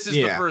 This is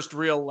the first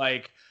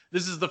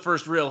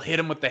real, hit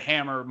him with the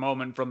hammer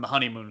moment from the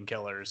Honeymoon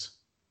Killers.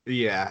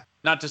 Yeah.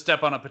 Not to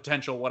step on a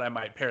potential what I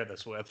might pair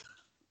this with.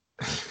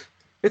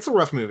 It's a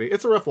rough movie.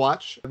 It's a rough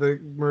watch, The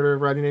Murder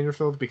of Rodney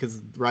Dangerfield,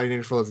 because Rodney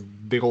Dangerfield has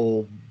big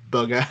old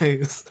bug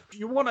eyes. If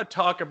you want to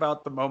talk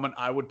about the moment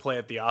I would play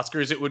at the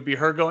Oscars, it would be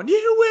her going,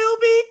 "You will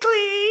be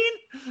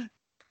clean."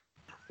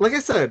 Like I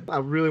said, I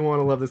really want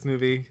to love this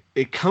movie.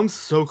 It comes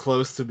so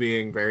close to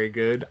being very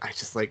good. I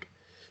just like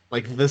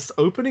this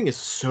opening is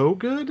so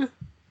good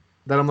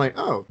that I'm like,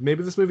 oh,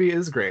 maybe this movie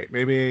is great.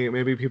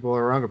 Maybe people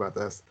are wrong about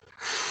this.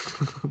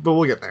 But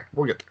we'll get there.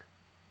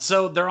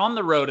 So they're on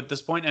the road at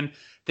this point, and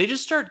they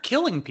just start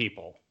killing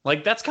people.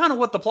 Like, that's kind of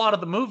what the plot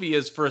of the movie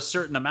is for a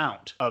certain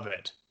amount of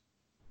it.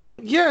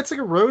 Yeah, it's like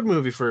a road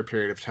movie for a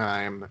period of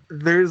time.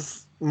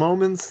 There's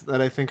moments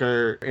that I think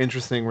are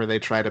interesting where they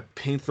try to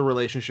paint the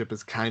relationship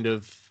as kind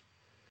of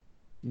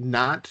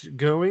not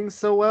going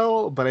so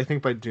well, but I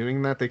think by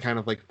doing that, they kind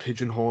of like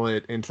pigeonhole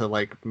it into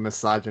like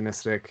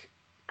misogynistic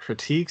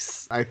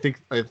critiques. I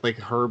think like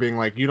her being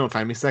like, "You don't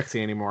find me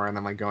sexy anymore," and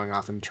then like going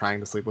off and trying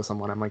to sleep with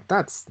someone. I'm like,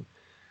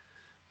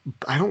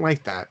 I don't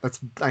like that.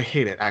 I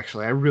hate it,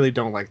 actually. I really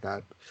don't like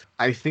that.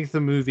 I think the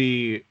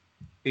movie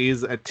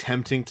is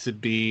attempting to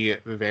be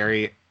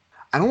very,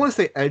 I don't want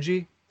to say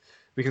edgy,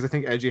 because I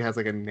think edgy has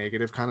like a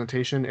negative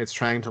connotation. It's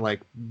trying to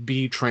like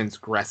be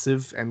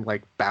transgressive and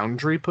like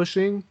boundary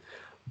pushing,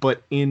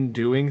 but in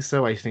doing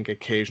so, I think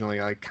occasionally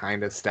like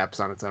kind of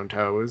steps on its own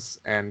toes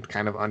and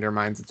kind of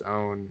undermines its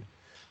own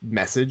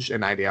message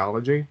and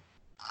ideology.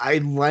 I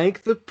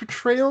like the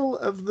portrayal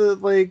of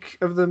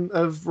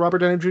of Robert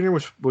Downey Jr.,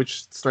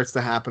 which starts to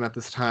happen at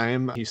this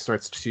time. He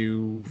starts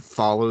to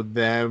follow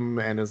them,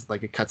 and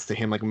it cuts to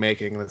him like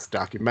making this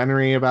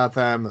documentary about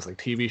them, this like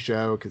TV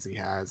show, because he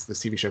has this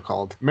TV show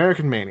called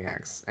American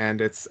Maniacs, and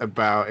it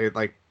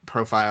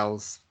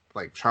profiles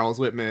like Charles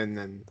Whitman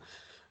and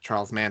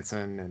Charles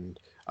Manson and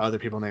other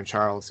people named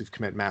Charles who've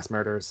committed mass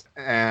murders.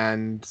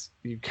 And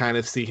you kind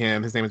of see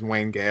him, his name is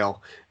Wayne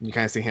Gale, and you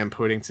kind of see him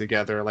putting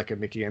together like a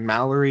Mickey and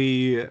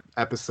Mallory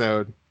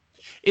episode.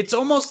 It's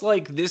almost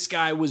like this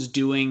guy was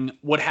doing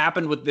what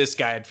happened with this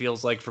guy. It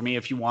feels like, for me,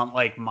 if you want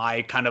like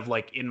my kind of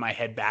like in my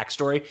head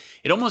backstory,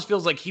 it almost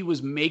feels like he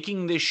was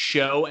making this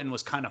show and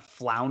was kind of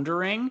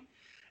floundering.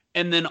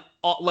 And then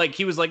like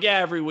he was like, yeah,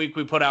 every week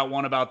we put out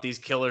one about these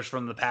killers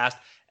from the past.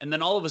 And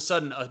then all of a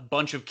sudden, a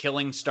bunch of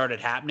killings started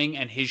happening,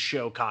 and his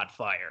show caught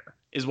fire,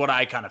 is what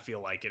I kind of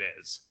feel like it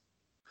is.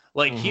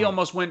 Like, he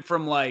almost went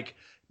from, like,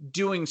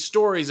 doing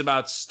stories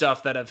about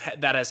stuff that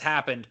has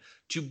happened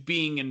to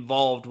being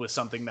involved with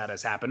something that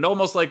has happened.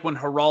 Almost like when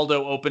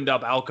Geraldo opened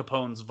up Al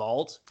Capone's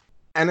vault.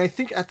 And I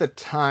think at the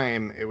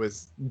time, it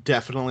was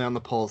definitely on the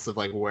pulse of,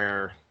 like,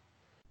 where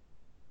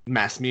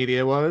mass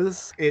media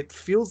was. It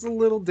feels a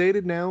little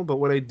dated now, but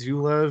what I do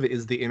love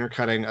is the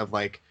intercutting of,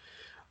 like,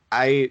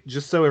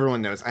 just so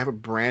everyone knows, I have a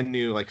brand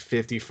new like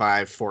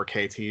 55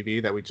 4K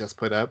TV that we just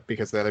put up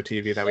because the other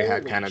TV that we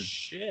had kind of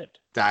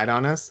died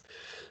on us.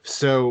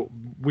 So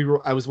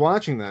I was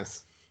watching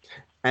this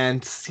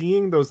and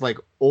seeing those like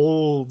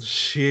old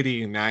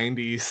shitty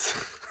 90s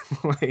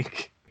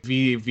like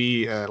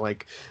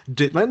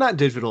not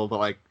digital, but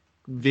like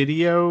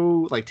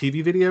video, like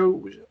TV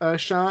video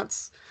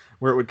shots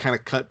where it would kind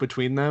of cut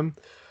between them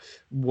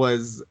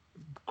was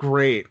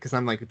great, because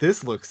I'm like,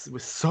 this was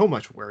so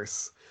much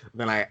worse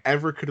than I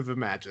ever could have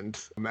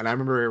imagined. And I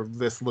remember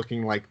this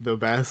looking like the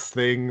best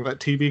thing that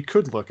TV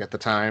could look at the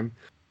time.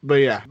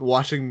 But yeah,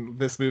 watching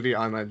this movie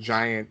on a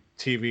giant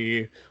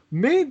TV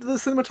made the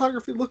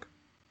cinematography look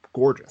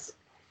gorgeous.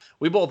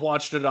 We both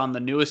watched it on the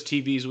newest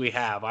TVs we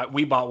have.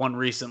 We bought one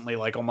recently,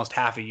 like almost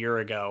half a year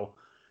ago.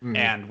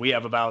 And we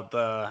have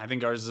I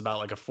think ours is about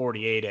like a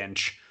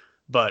 48-inch.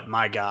 But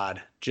my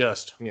God,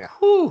 just,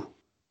 whew.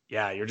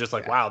 Yeah, you're just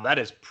like, wow, that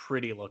is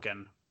pretty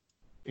looking.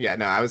 Yeah,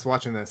 no, I was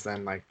watching this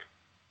and like,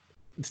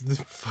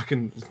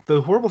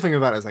 the horrible thing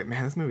about it is like,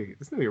 man, this movie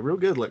real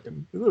good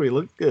looking. This movie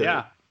looked good.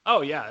 Yeah.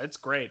 Oh yeah, it's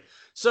great.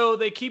 So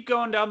they keep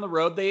going down the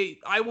road.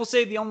 I will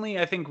say the only,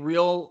 I think,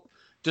 real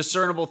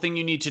discernible thing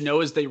you need to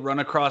know is they run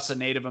across a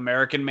Native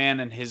American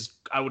man and his,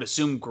 I would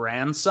assume,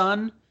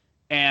 grandson.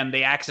 and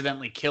they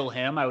accidentally kill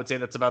him. I would say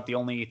that's about the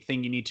only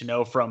thing you need to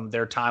know from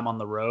their time on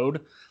the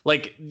road.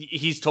 Like,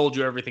 he's told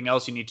you everything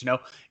else you need to know.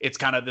 It's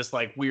kind of this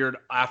like weird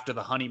after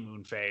the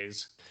honeymoon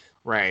phase.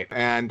 Right.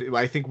 And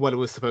I think what it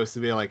was supposed to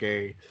be like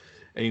a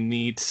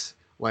neat,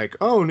 like,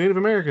 oh, Native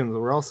Americans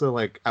were also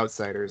like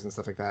outsiders and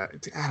stuff like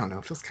that. I don't know.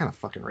 It feels kind of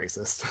fucking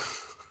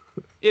racist.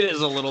 It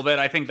is a little bit.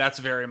 I think that's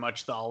very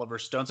much the Oliver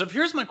Stone. So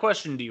here's my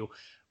question to you.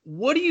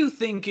 What do you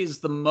think is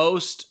the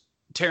most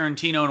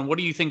Tarantino and what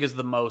do you think is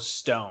the most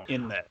Stone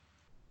in that?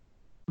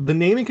 The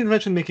naming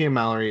convention Mickey and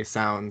Mallory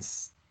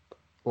sounds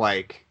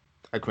like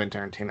a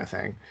Quentin Tarantino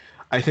thing.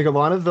 I think a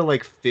lot of the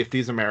like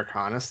 50s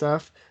Americana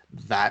stuff,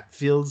 that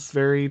feels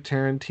very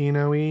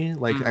Tarantino-y.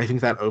 Like, I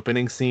think that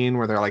opening scene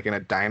where they're like in a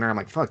diner, I'm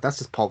like, fuck, that's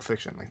just Pulp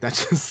Fiction. Like,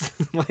 that's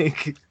just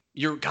like...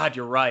 You're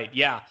right.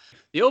 Yeah.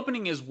 The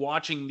opening is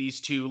watching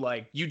these two,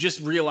 like, you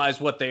just realize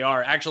what they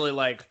are. Actually,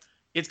 like,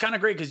 it's kind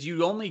of great because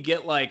you only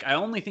get, like, I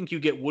only think you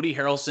get Woody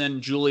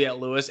Harrelson, Juliette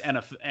Lewis, and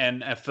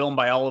a film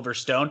by Oliver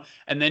Stone.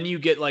 And then you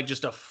get, like,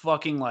 just a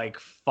fucking, like,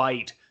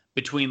 fight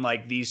between,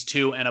 like, these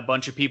two and a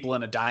bunch of people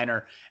in a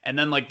diner. And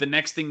then, like, the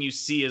next thing you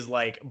see is,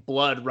 like,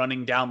 blood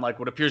running down, like,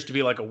 what appears to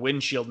be, like, a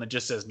windshield, and it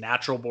just says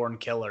Natural Born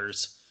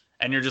Killers.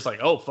 And you're just like,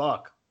 oh,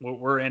 fuck,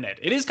 we're in it.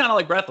 It is kind of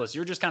like Breathless.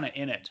 You're just kind of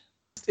in it.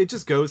 It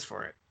just goes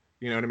for it.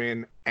 You know what I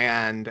mean?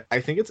 And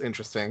I think it's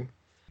interesting.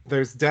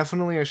 There's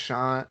definitely a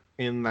shot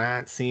in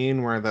that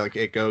scene where like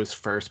it goes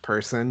first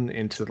person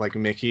into like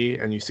Mickey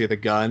and you see the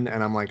gun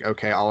and I'm like,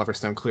 okay, Oliver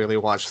Stone clearly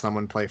watched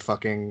someone play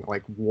fucking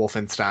like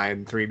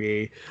Wolfenstein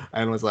 3D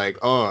and was like,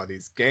 oh,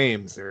 these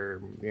games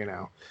are, you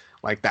know,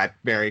 like that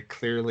very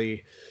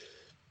clearly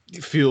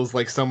feels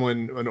like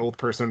an old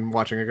person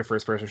watching like a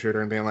first person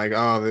shooter and being like,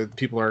 oh, the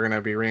people are going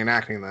to be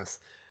reenacting this.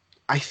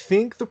 I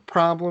think the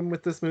problem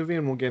with this movie,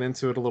 and we'll get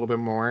into it a little bit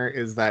more,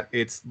 is that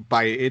it's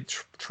by it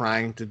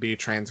trying to be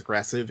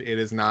transgressive, it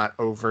is not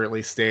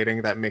overtly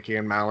stating that Mickey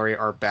and Mallory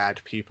are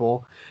bad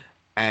people.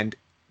 And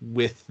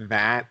with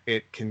that,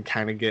 it can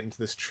kind of get into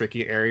this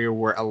tricky area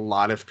where a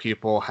lot of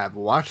people have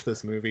watched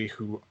this movie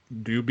who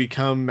do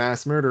become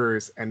mass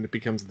murderers, and it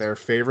becomes their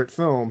favorite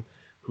film,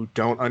 who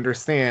don't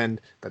understand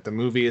that the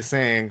movie is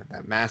saying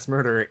that mass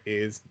murder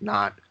is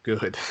not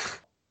good.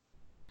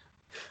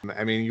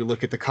 I mean, you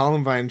look at the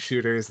Columbine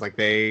shooters, like,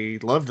 they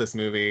love this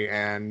movie,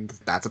 and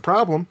that's a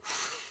problem.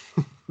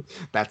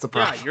 That's a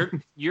problem. Yeah,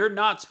 you're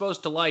not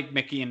supposed to like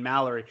Mickey and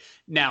Mallory.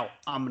 Now,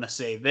 I'm going to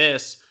say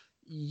this.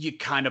 You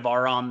kind of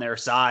are on their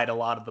side a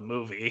lot of the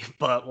movie,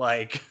 but,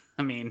 like,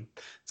 I mean,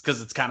 it's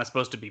because it's kind of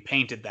supposed to be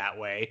painted that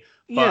way.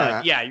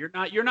 But, yeah,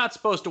 you're not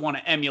supposed to want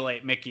to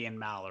emulate Mickey and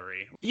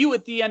Mallory. You,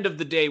 at the end of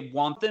the day,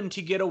 want them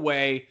to get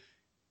away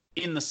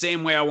in the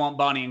same way I want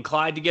Bonnie and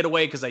Clyde to get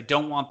away, because I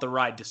don't want the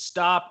ride to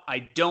stop. I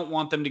don't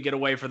want them to get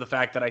away for the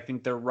fact that I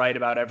think they're right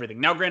about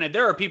everything. Now, granted,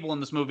 there are people in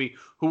this movie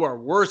who are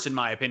worse, in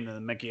my opinion,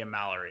 than Mickey and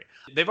Mallory.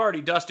 They've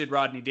already dusted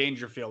Rodney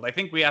Dangerfield. I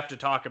think we have to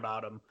talk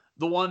about him.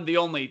 The one, the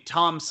only,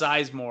 Tom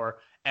Sizemore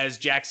as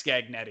Jack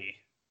Scagnetti.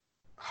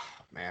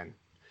 Oh, man.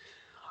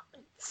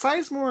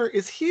 Sizemore,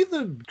 is he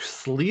the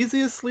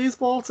sleaziest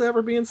sleazeball to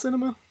ever be in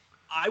cinema?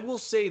 I will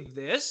say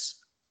this.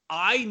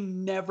 I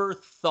never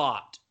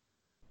thought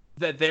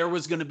that there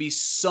was going to be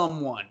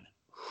someone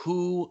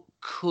who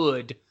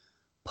could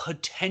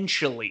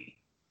potentially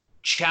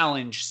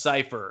challenge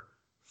Cypher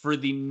for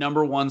the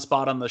 #1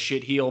 spot on the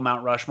shitheel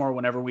Mount Rushmore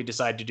whenever we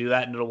decide to do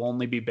that, and it'll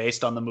only be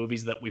based on the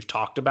movies that we've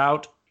talked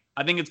about.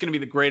 I think it's going to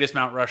be the greatest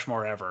Mount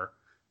Rushmore ever.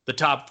 The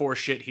top 4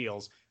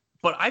 shitheels.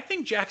 But I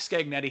think Jack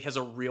Scagnetti has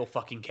a real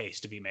fucking case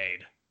to be made.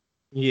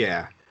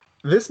 Yeah.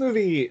 This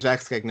movie, Jack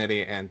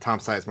Scagnetti and Tom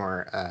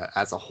Sizemore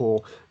as a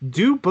whole,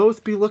 do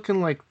both be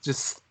looking like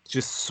just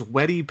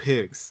sweaty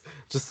pigs.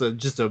 Just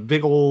a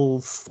big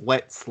old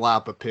sweat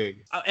slop of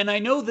pig. And I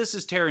know this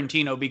is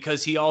Tarantino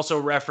because he also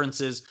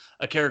references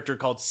a character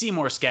called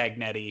Seymour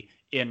Scagnetti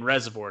in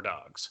Reservoir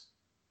Dogs.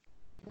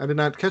 I did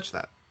not catch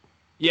that.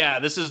 Yeah,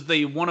 this is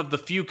one of the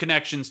few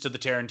connections to the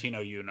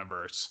Tarantino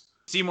universe.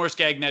 Seymour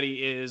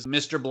Scagnetti is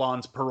Mr.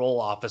 Blonde's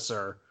parole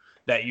officer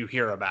that you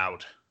hear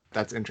about.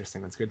 That's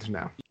interesting. That's good to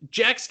know.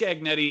 Jack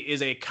Scagnetti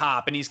is a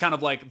cop, and he's kind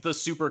of like the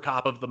super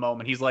cop of the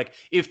moment. He's like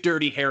if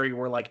Dirty Harry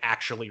were like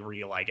actually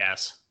real, I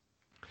guess.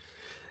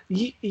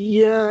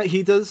 Yeah,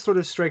 he does sort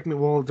of strike me.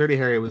 Well, Dirty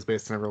Harry was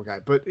based on a real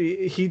guy, but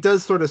he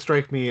does sort of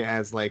strike me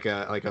as like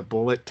a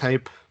Bullet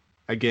type.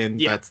 Again,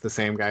 yeah. That's the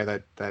same guy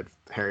that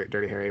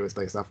Dirty Harry was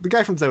based off. The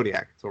guy from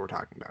Zodiac is what we're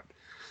talking about.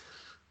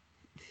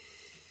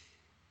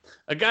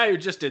 A guy who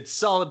just did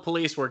solid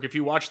police work if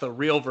you watch the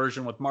real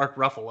version with Mark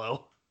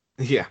Ruffalo.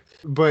 Yeah,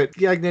 but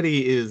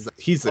Scagnetti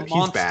he's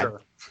bad.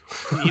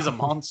 He's a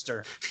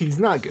monster. He's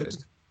not good.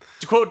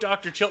 To quote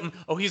Dr. Chilton,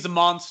 oh, he's a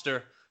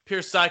monster.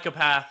 Pure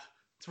psychopath.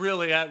 It's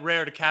really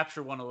rare to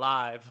capture one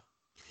alive.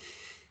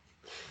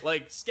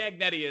 Like,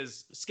 Scagnetti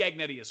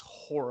is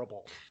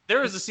horrible.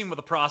 There is a scene with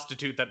a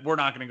prostitute that we're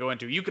not going to go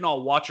into. You can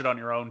all watch it on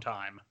your own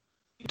time.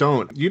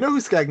 Don't. You know who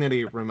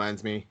Scagnetti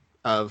reminds me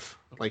of,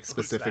 like,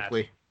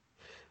 specifically?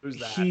 Who's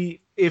that?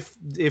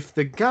 If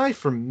the guy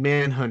from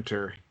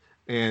Manhunter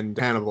and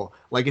Hannibal,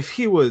 like, if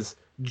he was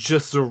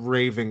just a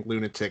raving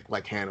lunatic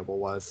like Hannibal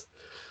was.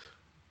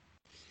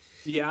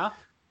 Yeah.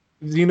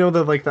 You know,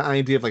 the like the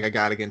idea of like I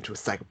gotta get into a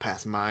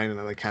psychopath's mind and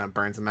then like kind of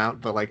burns him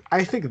out. But like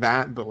I think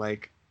that, but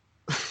like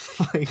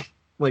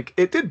like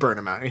it did burn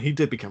him out and he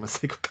did become a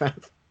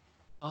psychopath.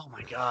 Oh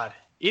my god.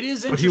 It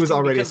is interesting. But he was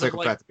already a because of,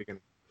 psychopath at the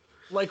beginning.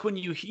 like when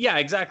you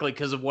exactly,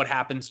 because of what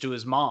happens to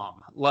his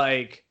mom.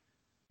 Like,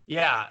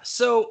 yeah.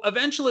 So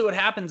eventually what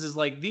happens is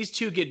like these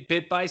two get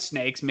bit by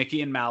snakes,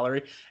 Mickey and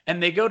Mallory,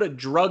 and they go to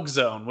Drug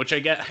Zone, which I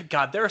get.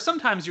 God, there are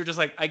sometimes you're just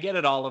like, I get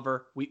it,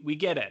 Oliver. We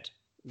get it.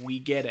 We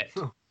get it.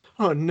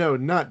 Oh no,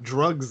 not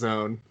Drug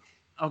Zone.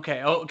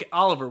 Okay,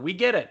 Oliver, we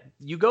get it.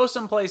 You go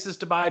some places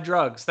to buy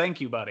drugs. Thank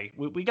you, buddy.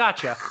 We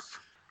got you.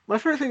 My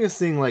favorite thing is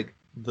seeing like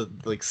the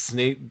like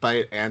snake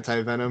bite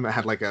anti-venom. It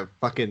had like a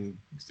fucking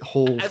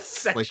whole like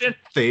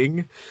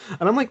thing,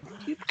 and I'm like,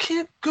 you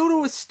can't go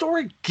to a store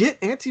and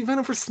get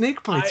anti-venom for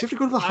snake bites. You have to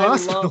go to the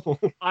hospital.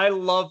 I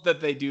love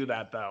that they do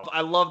that though.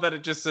 I love that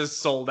it just says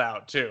sold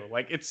out too.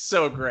 Like it's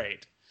so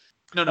great.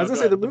 No, I was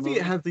gonna say the movie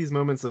has these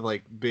moments of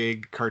like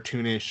big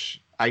cartoonish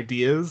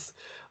ideas,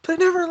 but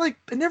it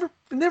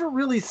never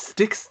really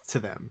sticks to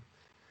them.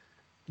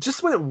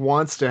 Just when it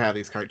wants to have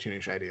these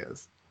cartoonish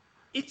ideas.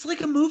 It's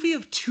like a movie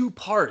of two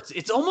parts.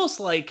 It's almost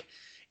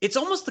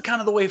the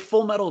kind of the way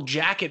Full Metal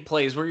Jacket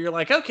plays, where you're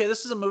like, okay,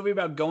 this is a movie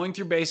about going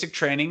through basic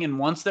training, and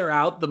once they're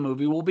out, the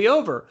movie will be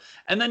over.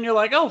 And then you're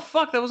like, oh,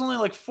 fuck, that was only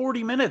like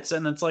 40 minutes.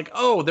 And it's like,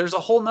 oh, there's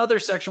a whole nother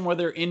section where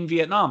they're in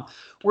Vietnam.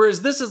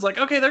 Whereas this is like,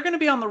 okay, they're going to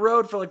be on the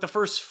road for like the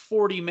first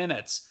 40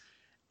 minutes.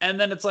 And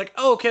then it's like,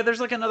 oh, okay,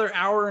 there's like another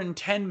hour and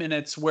 10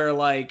 minutes where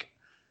like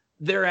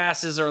their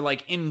asses are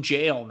like in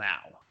jail now.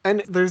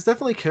 And there's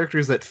definitely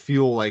characters that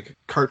feel like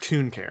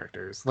cartoon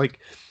characters. Like,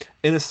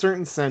 in a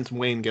certain sense,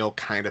 Wayne Gill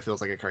kind of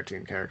feels like a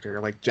cartoon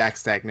character. Like, Jack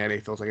Stagnetti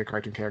feels like a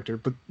cartoon character.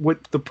 But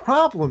what the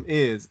problem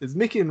is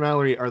Mickey and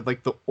Mallory are,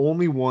 like, the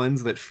only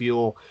ones that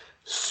feel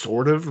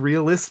sort of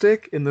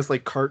realistic in this,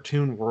 like,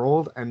 cartoon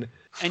world. And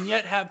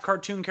yet have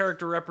cartoon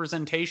character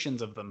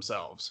representations of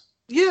themselves.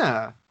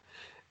 Yeah.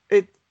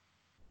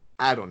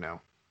 I don't know.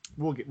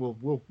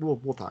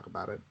 We'll talk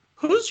about it.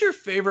 Who's your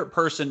favorite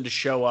person to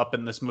show up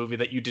in this movie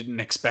that you didn't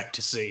expect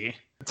to see?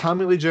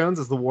 Tommy Lee Jones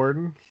is the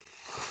warden.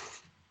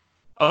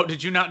 Oh,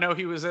 did you not know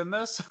he was in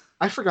this?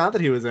 I forgot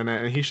that he was in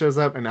it, and he shows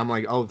up, and I'm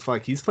like, oh,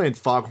 fuck, he's playing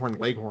Foghorn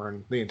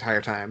Leghorn the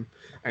entire time.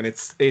 And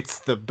it's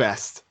the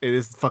best. It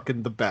is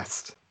fucking the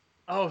best.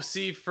 Oh,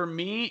 see, for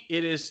me,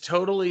 it is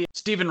totally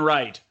Stephen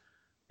Wright.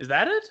 Is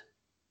that it?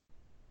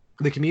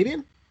 The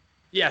comedian?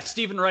 Yeah,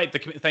 Stephen Wright.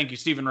 Thank you,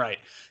 Stephen Wright.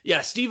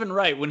 Yeah, Stephen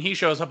Wright. When he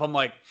shows up, I'm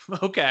like,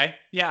 okay,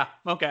 yeah,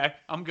 okay,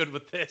 I'm good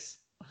with this.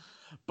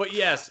 But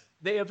yes,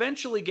 they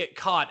eventually get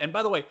caught. And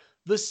by the way,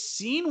 the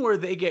scene where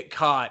they get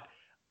caught,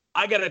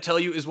 I gotta tell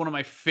you, is one of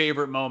my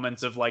favorite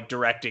moments of like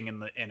directing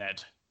in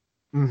it.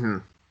 Mm-hmm.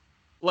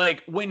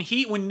 Like when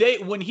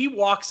he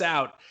walks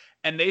out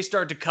and they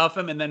start to cuff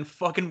him, and then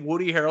fucking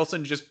Woody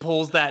Harrelson just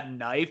pulls that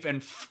knife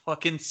and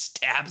fucking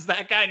stabs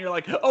that guy, and you're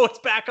like, oh, it's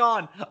back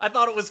on. I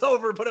thought it was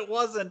over, but it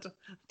wasn't.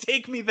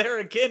 Take me there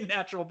again,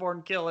 Natural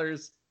Born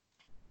Killers.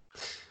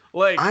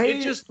 Like,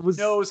 it just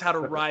knows how to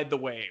ride the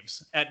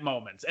waves at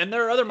moments. And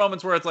there are other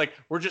moments where it's like,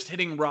 we're just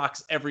hitting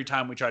rocks every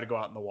time we try to go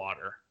out in the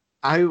water.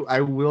 I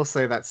will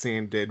say that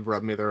scene did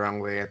rub me the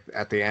wrong way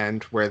at the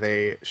end, where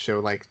they show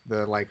like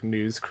the like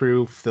news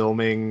crew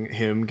filming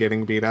him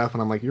getting beat up,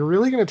 and I'm like, you're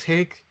really gonna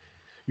take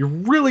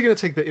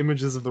the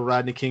images of the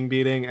Rodney King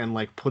beating and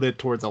like put it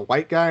towards a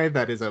white guy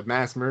that is a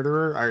mass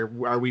murderer?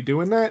 Are we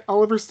doing that,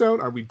 Oliver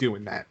Stone? Are we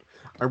doing that?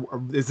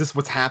 Is this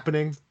what's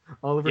happening,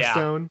 Oliver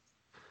Stone?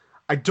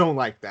 I don't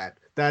like that.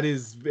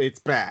 It's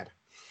bad.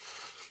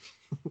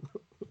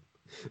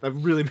 That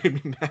really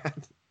made me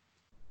mad.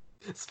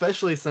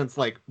 Especially since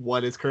like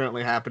what is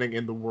currently happening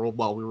in the world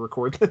while we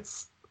record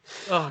this.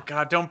 Oh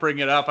God, don't bring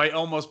it up. I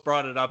almost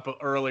brought it up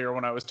earlier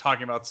when I was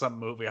talking about some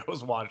movie I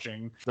was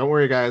watching. Don't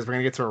worry, guys. We're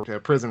gonna get to a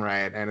prison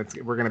riot, and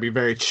we're gonna be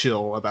very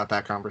chill about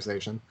that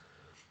conversation.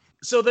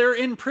 So they're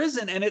in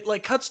prison, and it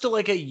like cuts to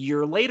like a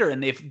year later,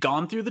 and they've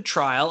gone through the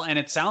trial, and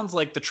it sounds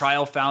like the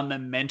trial found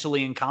them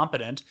mentally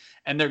incompetent,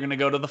 and they're gonna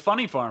go to the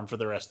funny farm for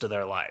the rest of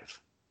their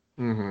life.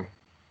 Mm-hmm.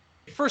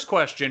 First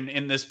question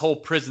in this whole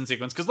prison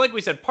sequence, because like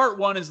we said, part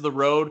 1 is the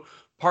road,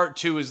 part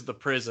 2 is the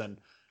prison.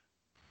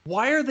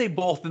 Why are they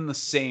both in the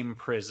same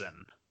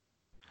prison?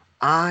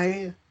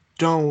 I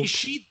don't know. Is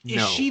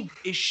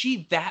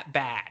she that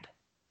bad?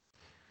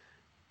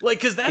 Like,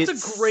 because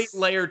that's a great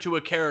layer to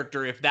a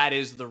character if that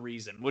is the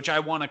reason, which I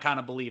want to kind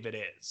of believe it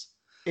is.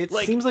 It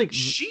seems like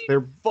she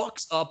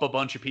fucks up a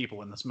bunch of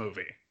people in this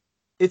movie.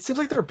 It seems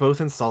like they're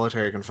both in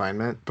solitary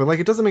confinement, but like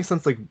it doesn't make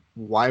sense. Like,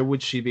 why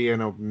would she be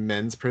in a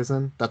men's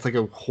prison? That's like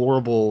a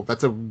horrible.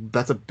 That's a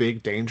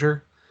big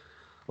danger.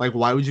 Like,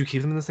 why would you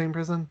keep them in the same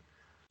prison?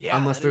 Yeah,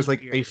 unless there's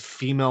like weird. A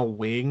female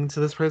wing to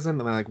this prison,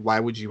 and then like, why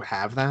would you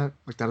have that?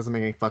 Like, that doesn't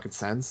make any fucking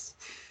sense.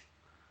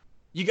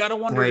 You gotta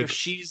wonder if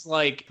she's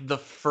like the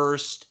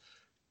first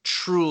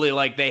truly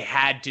like they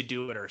had to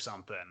do it or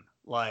something.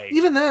 Like,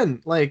 even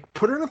then, like,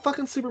 put her in a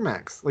fucking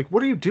Supermax. Like,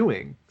 what are you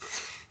doing?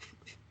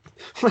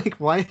 Like,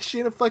 why is she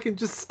in a fucking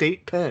just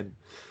state pen?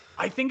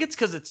 I think it's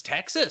because it's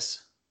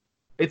Texas.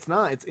 It's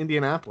not. It's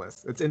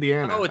Indianapolis. It's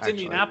Indiana. Oh, it's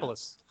actually.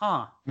 Indianapolis.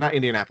 Huh. Not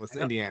Indianapolis.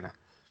 It's Indiana.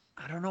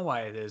 I don't know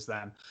why it is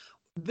then.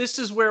 This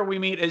is where we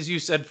meet, as you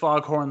said,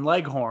 Foghorn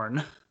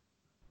Leghorn.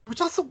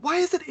 Which also, why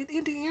is it in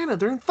Indiana?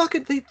 They're in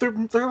fucking.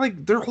 They're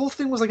like their whole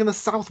thing was like in the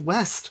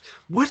Southwest.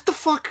 What the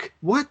fuck?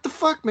 What the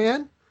fuck,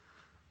 man?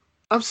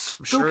 I'm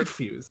so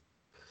confused.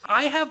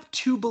 I have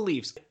two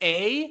beliefs.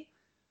 A,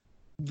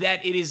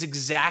 that it is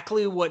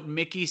exactly what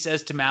Mickey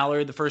says to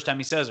Mallory the first time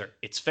he says her.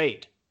 It's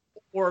fate.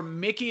 Or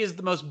Mickey is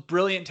the most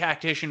brilliant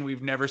tactician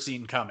we've never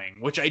seen coming,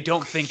 which I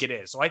don't think it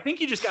is. So I think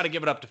you just got to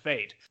give it up to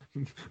fate.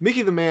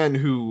 Mickey, the man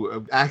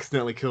who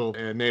accidentally killed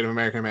a Native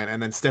American man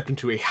and then stepped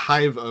into a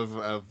hive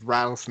of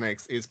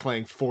rattlesnakes, is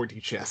playing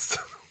 4D chess.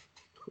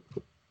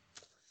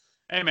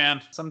 Hey,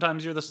 man,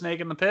 sometimes you're the snake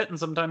in the pit, and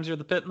sometimes you're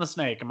the pit in the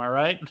snake. Am I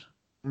right?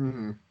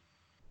 Mm-hmm.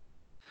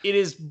 It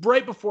is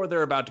right before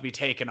they're about to be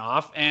taken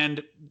off,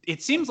 and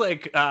it seems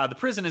like the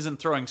prison isn't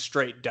throwing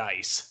straight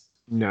dice.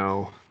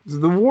 No.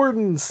 The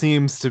warden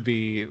seems to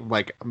be,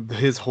 like,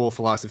 his whole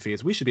philosophy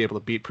is we should be able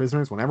to beat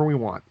prisoners whenever we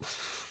want.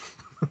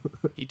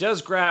 He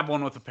does grab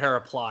one with a pair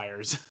of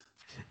pliers.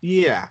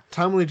 Yeah.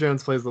 Tommy Lee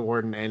Jones plays the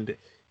warden, and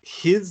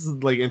his,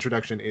 like,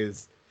 introduction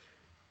is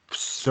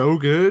so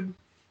good.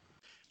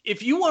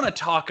 If you want to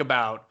talk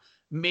about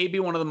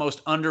maybe one of the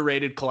most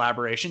underrated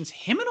collaborations,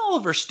 him and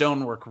Oliver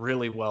Stone work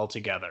really well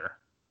together.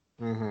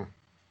 Mm-hmm.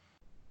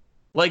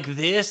 Like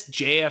this,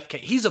 JFK,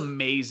 he's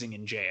amazing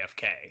in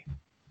JFK.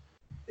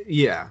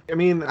 Yeah. I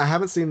mean, I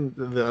haven't seen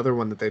the other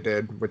one that they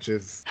did, which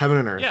is Heaven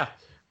and Earth. Yeah.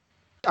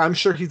 I'm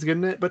sure he's good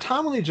in it, but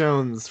Tommy Lee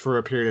Jones, for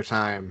a period of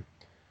time,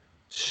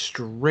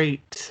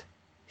 straight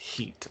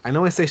heat. I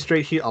know I say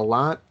straight heat a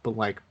lot, but,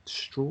 like,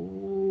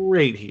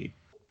 straight heat.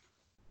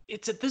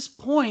 It's at this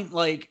point,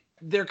 like,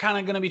 they're kind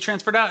of going to be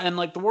transferred out, and,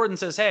 like, the warden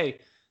says, hey,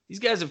 these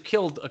guys have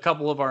killed a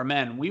couple of our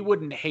men. We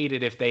wouldn't hate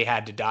it if they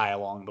had to die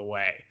along the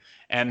way.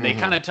 And they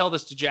kind of tell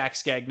this to Jack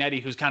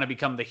Scagnetti, who's kind of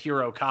become the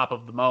hero cop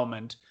of the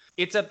moment.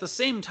 It's at the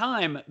same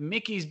time,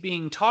 Mickey's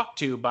being talked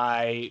to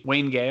by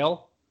Wayne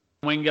Gale.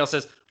 Wayne Gale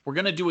says, we're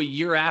going to do a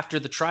year after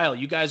the trial.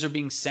 You guys are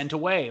being sent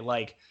away.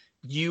 Like,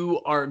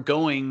 you are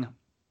going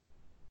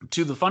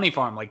to the funny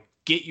farm. Like,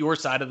 get your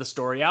side of the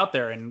story out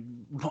there.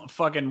 And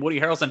fucking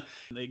Woody Harrelson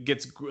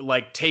gets,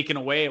 like, taken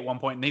away at one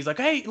point. And he's like,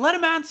 hey, let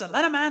him answer.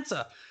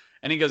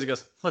 And he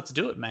goes, let's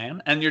do it,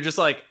 man. And you're just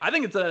like, I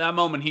think it's at that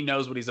moment he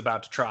knows what he's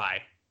about to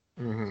try.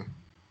 Mm-hmm.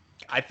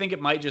 I think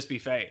it might just be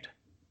fate.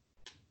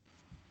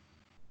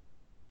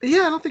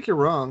 Yeah, I don't think you're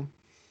wrong.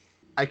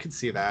 I could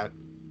see that.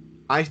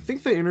 I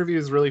think the interview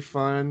is really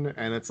fun,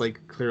 and it's like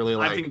clearly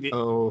like, I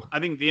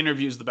think the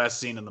interview is the best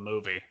scene in the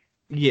movie.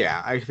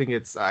 Yeah, I think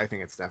it's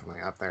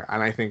definitely up there,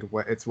 and I think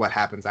what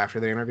happens after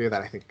the interview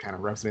that I think kind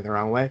of rubs me the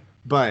wrong way.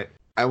 But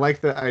I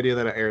like the idea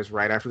that it airs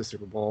right after the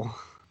Super Bowl,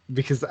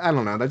 because I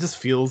don't know, that just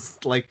feels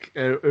like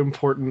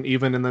important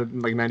even in the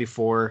like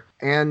 '94,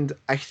 and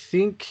I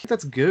think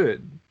that's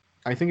good.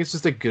 I think it's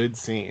just a good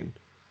scene.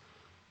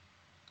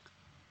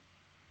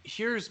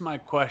 Here's my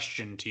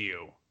question to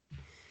you.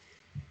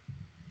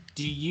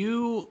 Do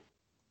you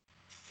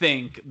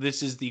think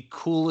this is the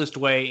coolest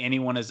way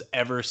anyone has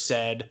ever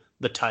said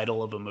the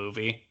title of a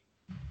movie?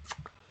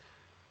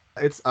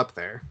 It's up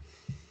there.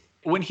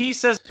 When he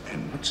says...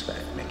 And what's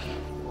that,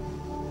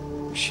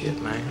 Mickey?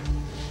 Shit, man.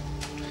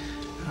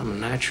 I'm a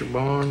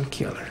natural-born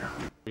killer.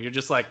 You're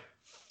just like,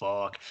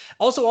 fuck.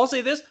 Also, I'll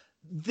say this.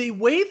 The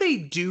way they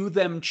do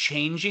them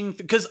changing,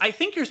 because I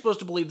think you're supposed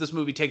to believe this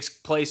movie takes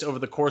place over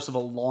the course of a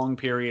long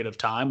period of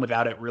time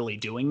without it really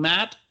doing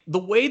that. The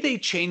way they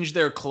change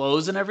their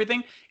clothes and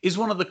everything is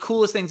one of the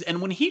coolest things.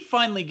 And when he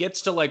finally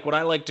gets to like what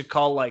I like to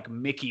call like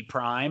Mickey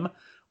Prime,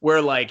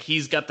 where like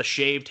he's got the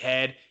shaved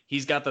head,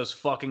 he's got those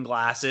fucking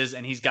glasses,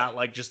 and he's got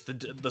like just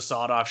the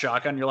sawed-off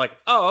shotgun, you're like,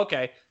 oh,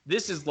 okay,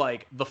 this is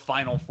like the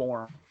final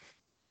form.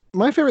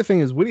 My favorite thing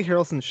is Woody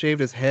Harrelson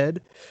shaved his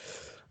head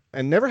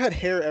and never had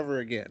hair ever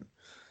again.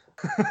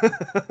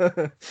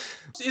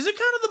 Is it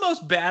kind of the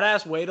most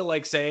badass way to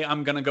like say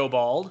I'm gonna go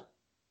bald?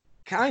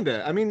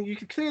 Kinda. I mean, you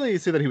could clearly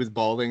see that he was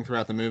balding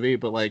throughout the movie,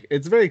 but like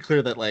it's very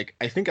clear that like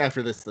I think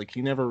after this, like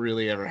he never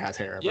really ever has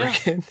hair ever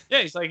again.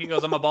 Yeah, he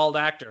goes, I'm a bald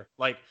actor.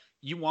 Like,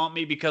 you want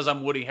me because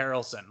I'm Woody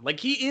Harrelson. Like,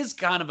 he is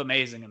kind of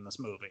amazing in this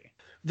movie.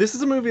 This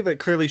is a movie that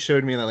clearly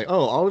showed me that like,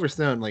 oh, Oliver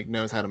Stone like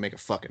knows how to make a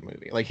fucking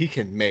movie. Like he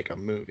can make a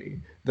movie.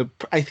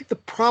 I think the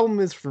problem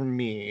is for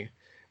me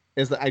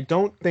is that I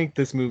don't think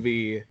this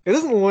movie, it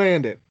doesn't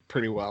land it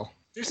pretty well.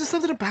 There's just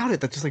something about it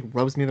that just like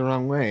rubs me the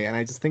wrong way. And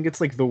I just think it's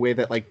like the way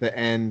that like the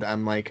end,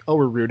 I'm like, oh,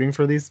 we're rooting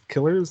for these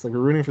killers. Like we're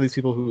rooting for these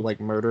people who like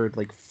murdered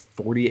like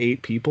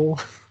 48 people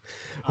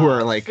who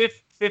are like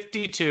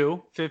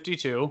 52.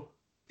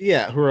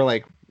 Yeah. Who are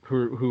like,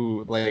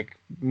 who like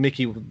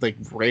Mickey like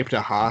raped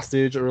a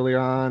hostage early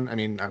on. I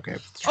mean, okay.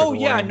 Oh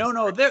yeah.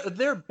 No.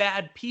 They're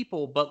bad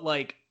people, but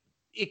like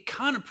it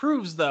kind of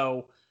proves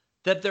though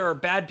that there are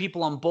bad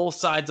people on both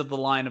sides of the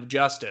line of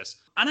justice.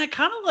 And I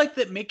kind of like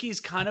that Mickey's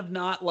kind of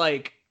not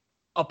like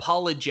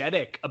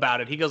apologetic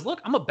about it. He goes,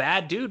 look, I'm a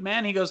bad dude,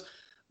 man. He goes,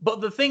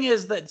 but the thing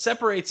is that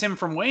separates him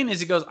from Wayne is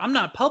he goes, I'm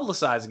not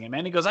publicizing it,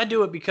 man. He goes, I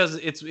do it because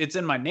it's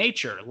in my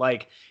nature.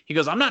 Like, he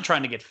goes, I'm not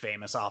trying to get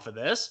famous off of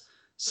this.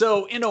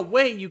 So in a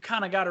way, you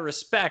kind of got to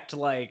respect,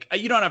 like,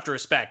 you don't have to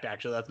respect,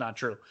 actually, that's not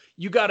true.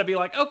 You got to be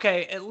like,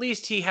 okay, at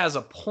least he has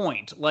a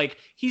point. Like,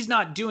 he's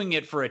not doing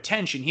it for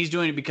attention. He's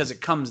doing it because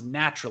it comes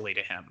naturally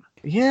to him.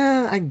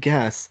 Yeah, I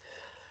guess.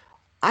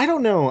 I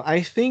don't know.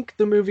 I think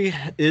the movie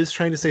is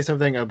trying to say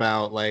something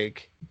about,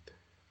 like,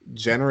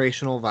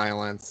 generational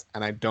violence,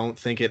 and I don't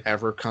think it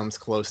ever comes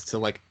close to,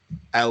 like,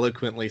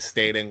 eloquently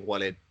stating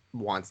what it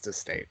wants to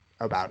state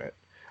about it.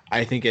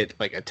 I think it,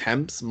 like,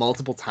 attempts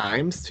multiple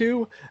times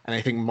to, and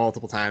I think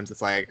multiple times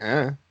it's like,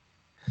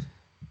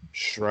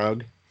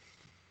 shrug.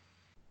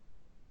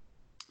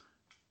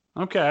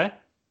 Okay,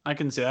 I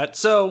can see that.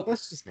 So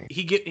that's just me.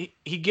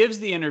 He gives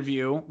the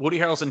interview. Woody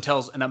Harrelson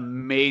tells an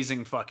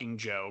amazing fucking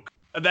joke.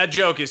 That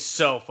joke is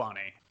so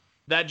funny.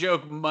 That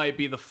joke might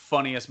be the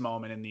funniest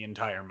moment in the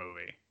entire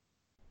movie.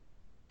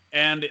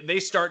 And they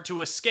start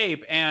to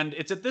escape, and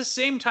it's at this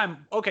same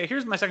time. Okay,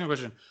 here's my second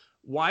question.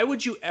 Why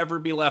would you ever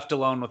be left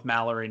alone with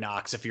Mallory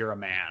Knox if you're a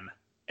man?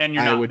 And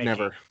you're not I would Mickey?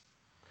 never.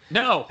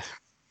 No.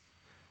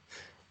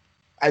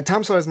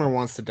 Tom Sizemore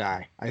wants to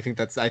die. I think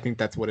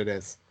that's what it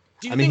is.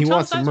 Do you I mean, think he Tom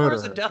wants to Sizemore murder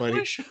is a her, death but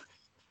wish?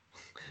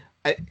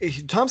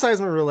 Tom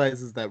Sizemore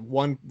realizes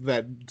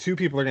that two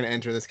people are going to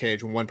enter this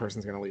cage and one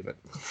person's going to leave it.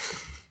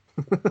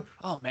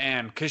 Oh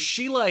man, because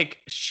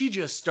she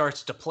just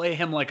starts to play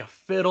him like a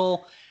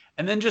fiddle,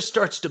 and then just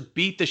starts to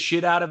beat the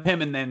shit out of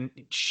him, and then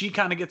she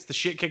kind of gets the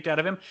shit kicked out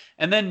of him,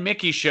 and then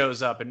Mickey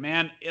shows up, and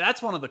man,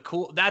 that's another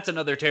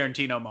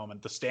Tarantino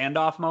moment, the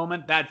standoff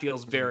moment. That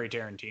feels very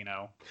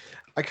Tarantino.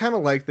 I kind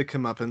of like the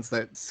comeuppance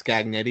that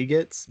Scagnetti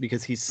gets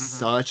because he's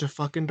such a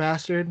fucking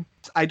bastard.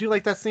 I do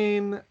like that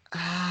scene.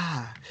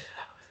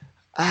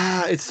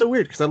 It's so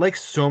weird because I like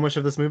so much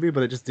of this movie,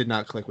 but it just did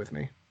not click with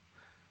me.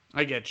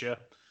 I get you.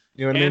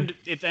 You know what I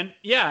mean?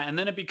 And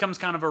then it becomes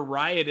kind of a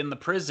riot in the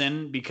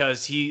prison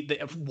because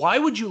why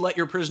would you let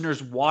your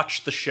prisoners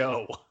watch the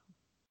show?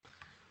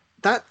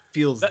 That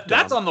feels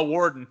that's on the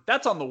warden.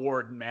 That's on the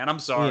warden, man. I'm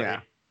sorry. Yeah.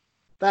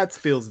 That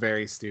feels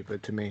very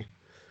stupid to me.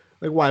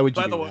 Like, why would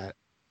you do that?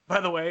 By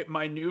the way,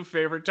 my new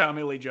favorite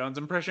Tommy Lee Jones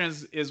impression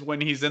is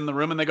when he's in the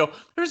room and they go,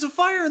 "There's a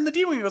fire in the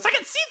D-wing." He goes, "I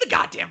can see the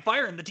goddamn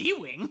fire in the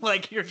D-wing."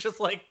 Like, you're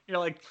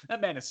like,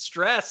 that man is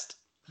stressed.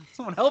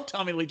 Someone help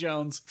Tommy Lee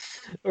Jones.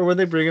 Or when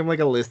they bring him like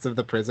a list of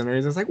the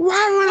prisoners, it's like, why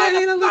would I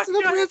need a list of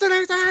the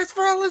prisoners? I asked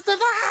for a list of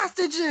the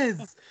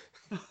hostages.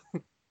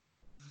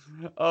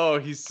 Oh,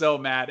 he's so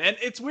mad. And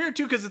it's weird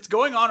too, because it's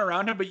going on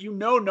around him, but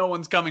no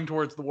one's coming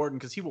towards the warden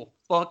because he will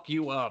fuck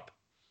you up.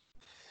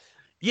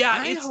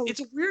 Yeah,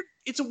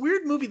 it's a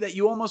weird movie that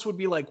you almost would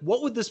be like,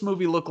 what would this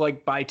movie look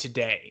like by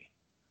today?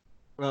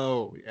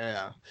 Oh,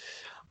 yeah.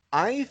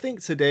 I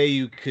think today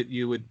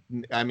you would,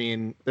 I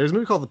mean, there's a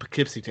movie called The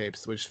Poughkeepsie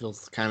Tapes, which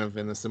feels kind of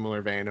in the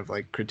similar vein of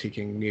like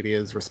critiquing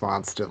media's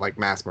response to like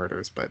mass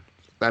murders, but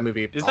that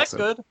movie is also,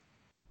 that good?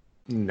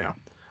 No.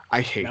 I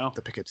hate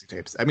The Poughkeepsie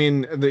Tapes. I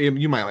mean,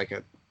 you might like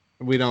it.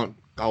 We don't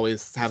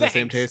always have the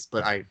same taste,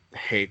 but I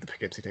hate The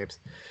Poughkeepsie Tapes.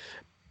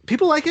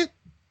 People like it.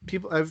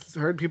 I've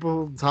heard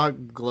people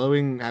give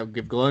glowing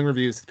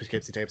reviews to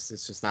Poughkeepsie Tapes.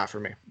 It's just not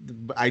for me.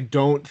 I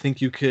don't think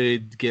you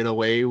could get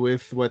away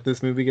with what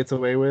this movie gets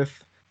away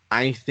with.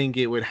 I think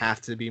it would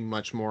have to be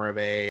much more of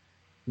a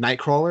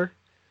Nightcrawler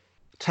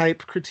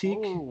type critique.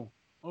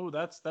 Oh,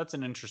 that's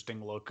an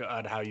interesting look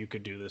at how you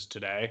could do this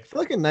today. I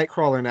feel like a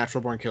Nightcrawler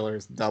Natural Born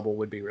Killers double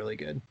would be really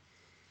good.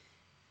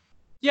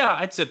 Yeah,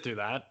 I'd sit through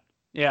that.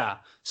 Yeah.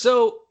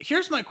 So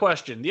here's my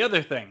question. The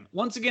other thing.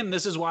 Once again,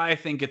 this is why I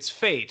think it's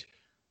fate.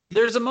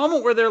 There's a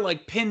moment where they're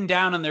like pinned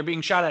down and they're being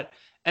shot at,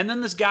 and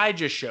then this guy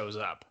just shows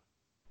up.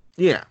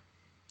 Yeah.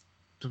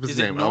 What's his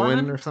name?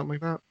 Owen or something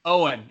like that?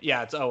 Owen.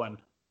 Yeah, it's Owen.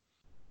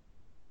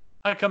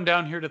 I come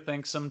down here to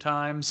think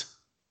sometimes.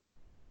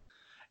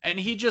 And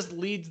he just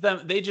leads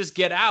them. They just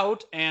get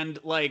out and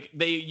like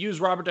they use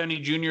Robert Downey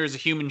Jr. as a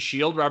human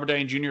shield. Robert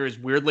Downey Jr. is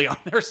weirdly on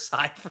their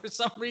side for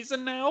some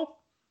reason now.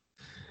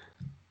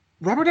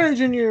 Robert Downey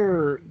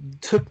Jr.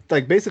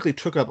 basically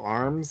took up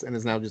arms and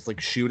is now just like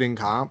shooting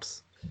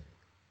cops.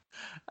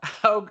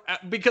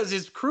 Because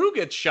his crew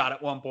gets shot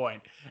at one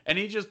point and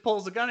he just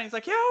pulls a gun and he's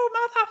like, "Yo,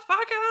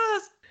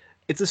 motherfuckers!"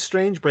 It's a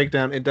strange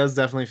breakdown. It does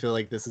definitely feel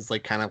like this is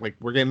like kind of like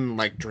we're getting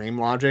like Dream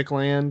Logic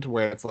land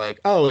where it's like,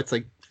 oh, it's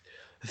like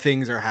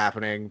things are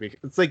happening.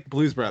 It's like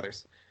Blues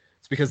Brothers.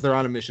 It's because they're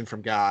on a mission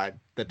from God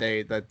that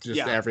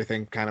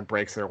everything kind of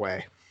breaks their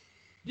way.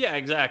 Yeah,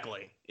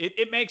 exactly.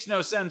 It makes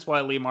no sense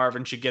why Lee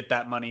Marvin should get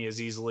that money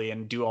as easily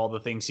and do all the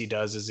things he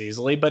does as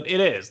easily, but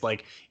it is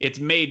like it's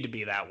made to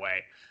be that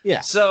way. Yeah.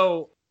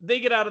 So they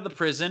get out of the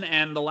prison,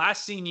 and the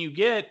last scene you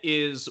get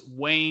is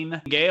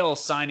Wayne Gale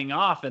signing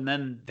off, and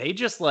then they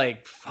just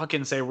like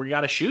fucking say, "We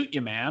gotta shoot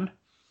you, man."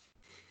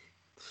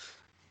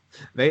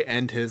 They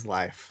end his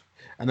life,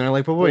 and they're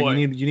like, "But boy,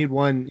 you need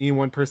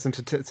one person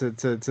to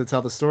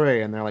tell the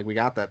story," and they're like, "We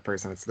got that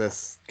person. It's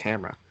this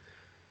camera."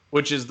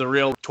 which is the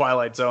real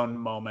Twilight Zone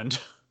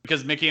moment.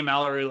 Because Mickey and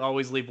Mallory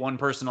always leave one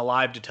person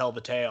alive to tell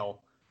the tale.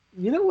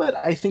 You know what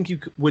I think you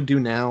would do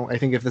now? I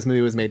think if this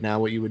movie was made now,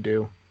 what you would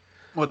do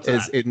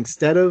is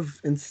instead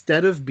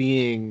of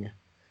being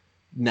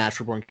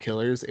Natural Born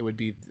Killers, it would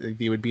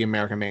be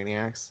American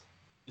Maniacs.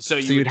 So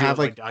you'd have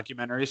like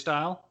documentary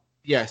style?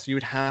 Yes, you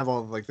would have all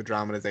of, like, the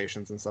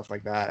dramatizations and stuff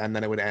like that, and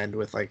then it would end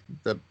with, like,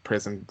 the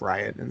prison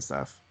riot and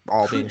stuff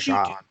all being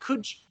shot.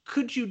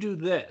 Could you do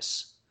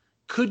this?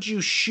 Could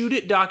you shoot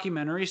it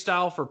documentary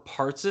style for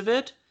parts of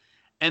it?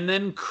 And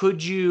then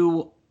could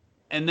you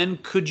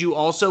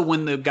also,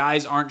 when the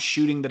guys aren't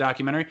shooting the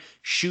documentary,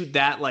 shoot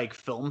that like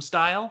film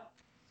style?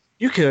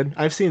 You could.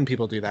 I've seen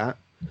people do that.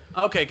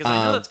 Okay, because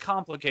I know that's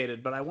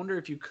complicated, but I wonder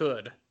if you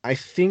could. I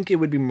think it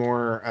would be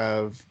more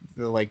of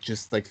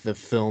the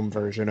film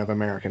version of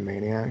American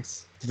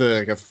Maniacs,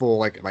 a full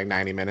like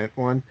 90-minute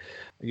one.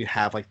 You'd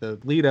have like the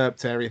lead up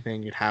to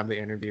everything. You'd have the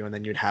interview, and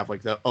then you'd have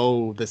like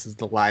this is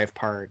the live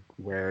part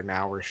where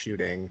now we're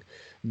shooting.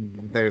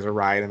 There's a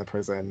riot in the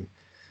prison,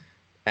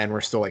 and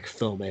we're still like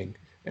filming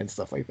and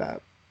stuff like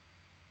that.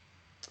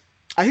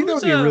 I think that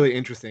would be a really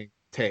interesting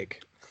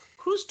take.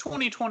 Who's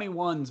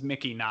 2021's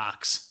Mickey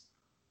Knox?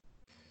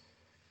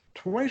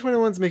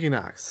 2021's Mickey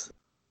Knox.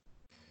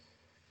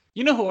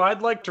 You know who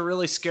I'd like to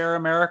really scare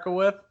America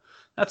with?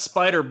 That's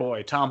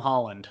Spider-Boy, Tom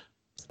Holland.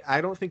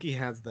 I don't think he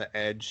has the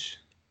edge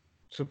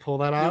to pull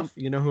that off.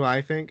 You know who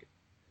I think?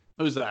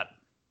 Who's that?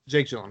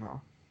 Jake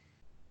Gyllenhaal.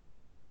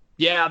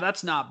 Yeah,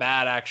 that's not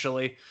bad,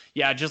 actually.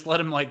 Yeah, just let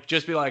him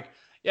just be like,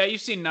 yeah,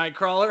 you've seen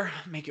Nightcrawler.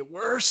 Make it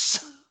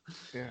worse.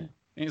 Yeah. And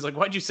he's like,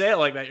 why'd you say it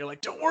like that? You're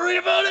like, don't worry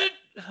about it.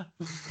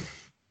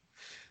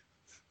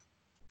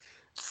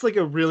 Just like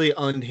a really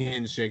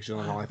unhinged Jake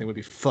Gyllenhaal, I think would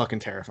be fucking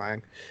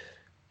terrifying.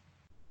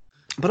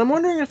 But I'm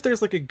wondering if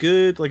there's like a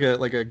good, kind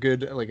of like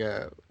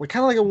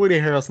a Woody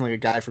Harrelson, like a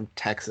guy from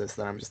Texas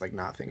that I'm just like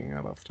not thinking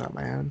of off the top of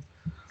my head.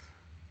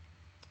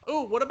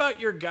 Oh, what about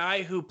your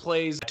guy who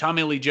plays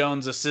Tommy Lee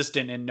Jones'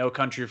 assistant in No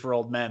Country for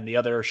Old Men, the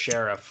other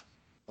sheriff?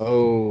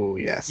 Oh,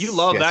 yes. You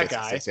love that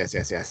guy. Yes.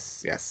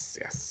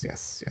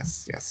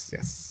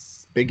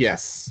 Big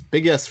yes.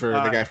 Big yes for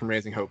the guy from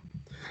Raising Hope.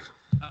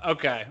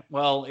 Okay.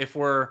 Well, if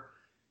we're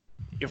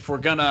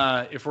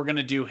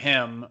gonna do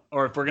him,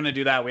 or if we're gonna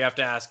do that, we have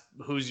to ask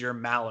who's your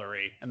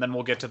Mallory, and then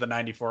we'll get to the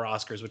 '94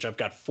 Oscars, which I've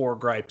got 4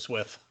 gripes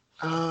with.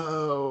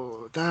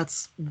 Oh,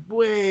 that's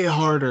way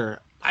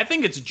harder. I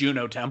think it's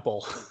Juno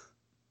Temple.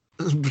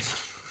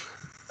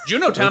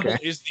 Juno Temple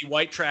is the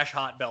white trash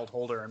hot belt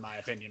holder, in my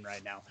opinion,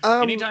 right now.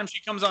 Anytime she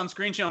comes on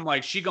screen, I'm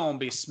like, she gonna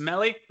be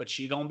smelly, but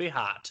she gonna be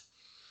hot.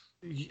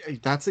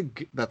 That's a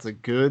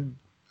good.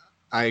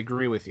 I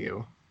agree with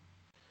you.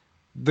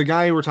 The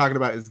guy we're talking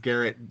about is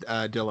Garrett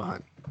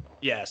Dillahunt.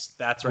 Yes,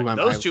 that's right.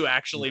 Those two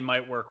actually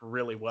might work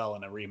really well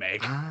in a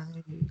remake. I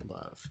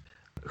love.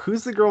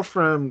 Who's the girl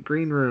from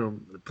Green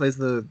Room that plays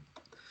the?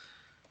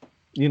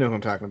 You know who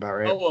I'm talking about,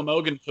 right? Oh,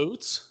 Imogen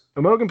Poots.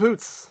 Imogen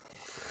Poots.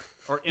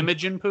 Or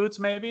Imogen Poots,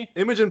 maybe?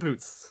 Imogen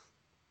Poots.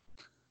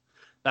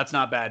 That's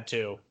not bad,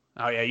 too.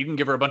 Oh, yeah, you can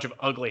give her a bunch of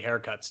ugly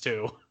haircuts,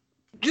 too.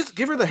 Just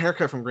give her the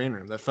haircut from Green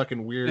Room. That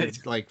fucking weird,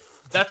 that's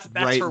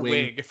her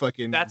wig.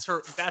 Fucking. That's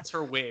her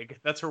wig.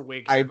 That's her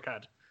wig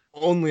haircut.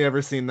 I've only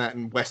ever seen that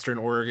in Western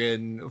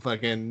Oregon,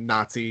 fucking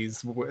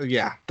Nazis.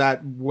 Yeah,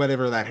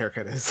 whatever that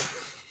haircut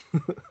is.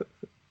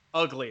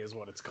 Ugly is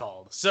what it's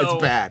called. So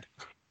it's bad.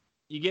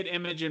 You get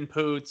Imogen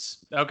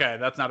Poots. Okay,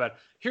 that's not bad.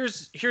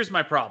 Here's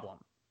my problem.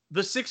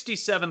 The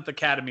 67th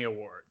Academy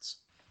Awards.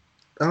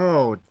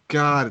 Oh,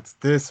 God, it's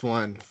this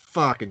one.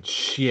 Fucking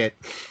shit.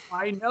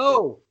 I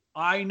know.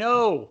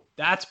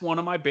 That's one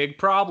of my big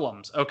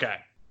problems. Okay.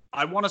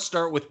 I want to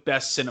start with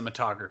best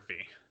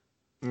cinematography.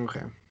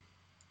 Okay.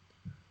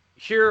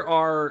 Here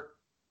are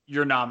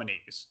your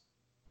nominees.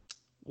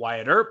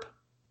 Wyatt Earp,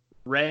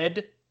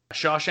 Red,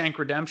 Shawshank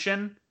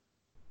Redemption,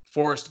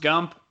 Forrest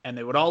Gump, and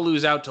they would all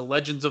lose out to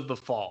Legends of the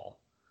Fall,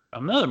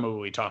 another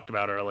movie we talked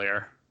about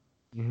earlier.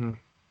 Mm-hmm.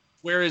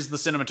 Where is the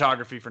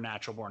cinematography for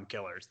Natural Born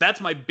Killers? That's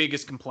my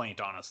biggest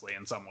complaint, honestly,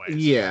 in some ways.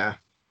 Yeah.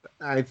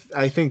 I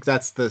think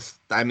that's that's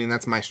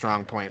my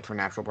strong point for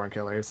Natural Born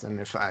Killers, and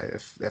if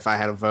I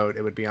had a vote,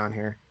 it would be on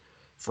here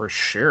for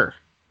sure.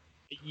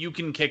 You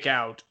can kick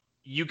out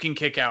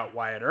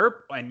Wyatt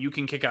Earp, and you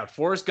can kick out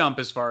Forrest Gump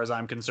as far as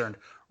I'm concerned.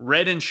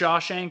 Red and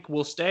Shawshank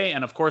will stay,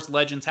 and of course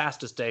Legends has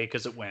to stay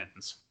because it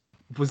wins.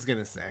 Was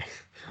gonna say,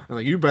 I'm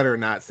like, you better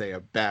not say a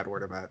bad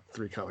word about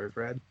Three Colors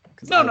Red.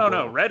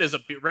 No. Red is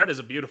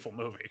a beautiful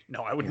movie.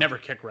 No, I would never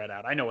kick Red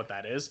out. I know what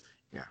that is.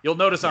 Yeah. You'll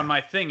notice on my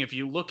thing, if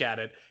you look at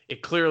it,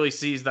 it clearly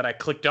sees that I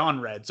clicked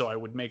on Red, so I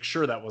would make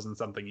sure that wasn't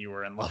something you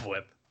were in love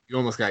with. You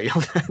almost got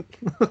yelled at.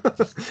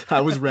 I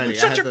was ready.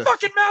 Shut your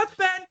fucking mouth,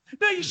 Ben!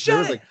 No, you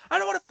shut it! I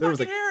don't want to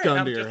fucking hear it!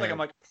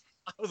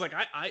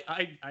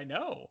 I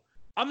know.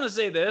 I'm going to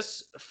say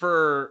this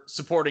for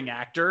supporting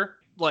actor.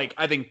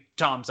 I think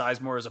Tom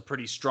Sizemore is a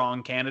pretty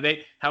strong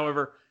candidate.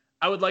 However,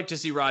 I would like to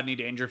see Rodney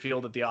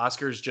Dangerfield at the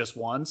Oscars just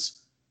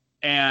once.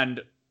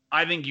 And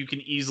I think you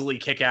can easily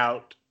kick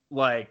out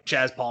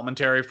Chaz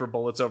Palminteri for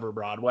Bullets Over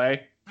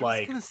Broadway. I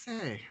was gonna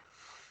say.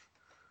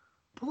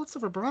 Bullets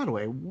Over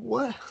Broadway.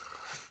 What?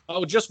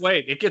 Oh, just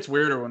wait. It gets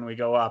weirder when we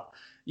go up.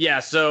 Yeah,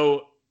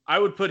 so I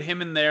would put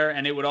him in there,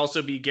 and it would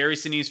also be Gary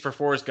Sinise for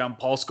Forrest Gump,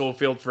 Paul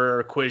Scofield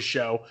for Quiz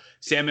Show,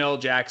 Samuel L.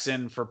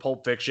 Jackson for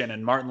Pulp Fiction,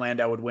 and Martin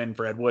Landau would win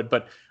for Ed Wood.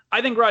 But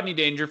I think Rodney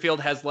Dangerfield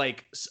has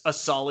like a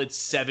solid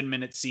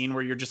 7-minute scene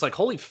where you're just like,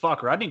 holy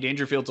fuck, Rodney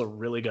Dangerfield's a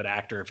really good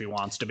actor if he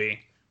wants to be.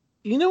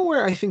 You know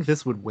where I think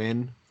this would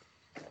win?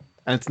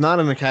 And it's not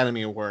an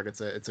Academy Award,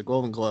 it's a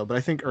Golden Globe, but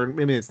I think, or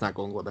maybe it's not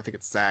Golden Globe, I think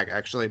it's SAG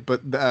actually,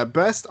 but the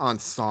Best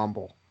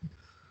Ensemble.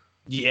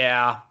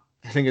 Yeah.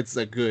 I think it's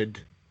a good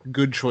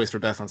choice for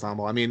Best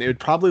Ensemble. I mean, it would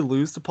probably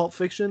lose to Pulp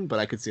Fiction, but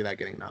I could see that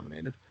getting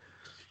nominated.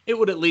 It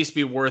would at least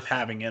be worth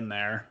having in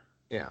there.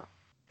 Yeah.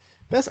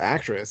 Best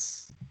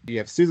Actress. You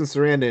have Susan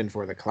Sarandon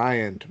for The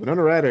Client,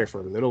 Winona Ryder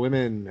for Little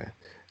Women,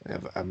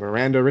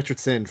 Miranda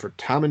Richardson for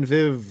Tom and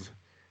Viv,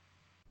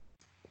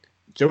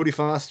 Jodie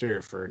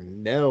Foster for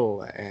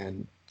Nell,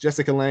 and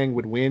Jessica Lange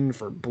would win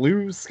for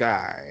Blue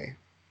Sky.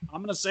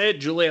 I'm going to say it.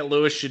 Juliette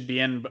Lewis should be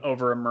in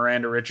over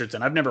Miranda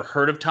Richardson. I've never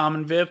heard of Tom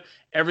and Viv.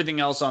 Everything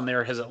else on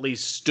there has at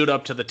least stood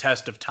up to the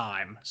test of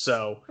time.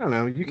 So I don't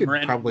know. You could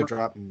probably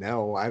drop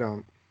Nell. I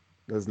don't.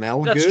 Is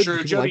Nell That's good?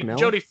 True.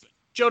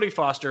 Jodie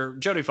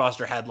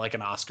Foster had like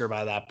an Oscar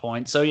by that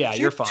point. So yeah,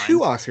 you're fine. 2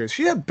 Oscars.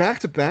 She had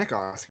back-to-back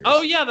Oscars.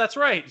 Oh yeah, that's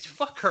right.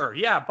 Fuck her.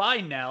 Yeah, bye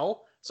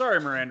Nell.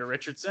 Sorry, Miranda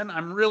Richardson.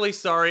 I'm really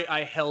sorry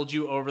I held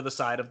you over the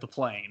side of the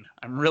plane.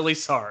 I'm really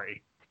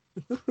sorry.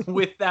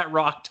 With that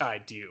rock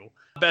tied to you.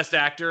 Best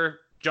Actor,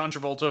 John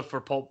Travolta for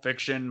Pulp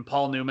Fiction,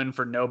 Paul Newman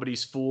for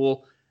Nobody's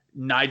Fool,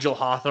 Nigel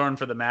Hawthorne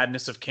for The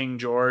Madness of King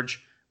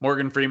George,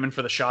 Morgan Freeman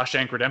for The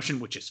Shawshank Redemption,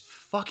 which is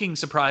fucking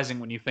surprising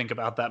when you think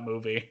about that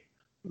movie.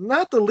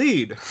 Not the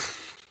lead.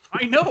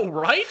 I know,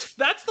 right?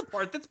 That's the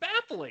part that's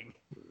baffling.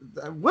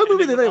 What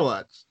movie did they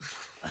watch?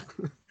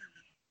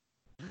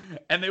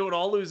 And they would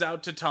all lose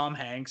out to Tom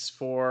Hanks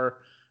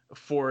for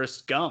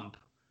Forrest Gump.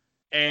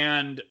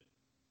 And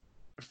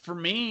for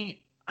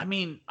me, I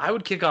mean, I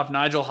would kick off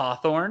Nigel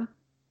Hawthorne,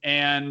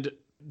 and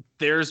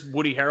there's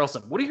Woody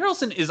Harrelson. Woody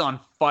Harrelson is on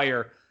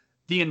fire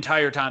the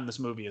entire time this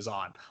movie is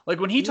on.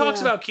 Like, when he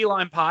talks about key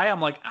lime pie, I'm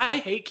like, I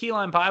hate key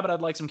lime pie, but I'd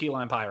like some key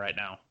lime pie right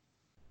now.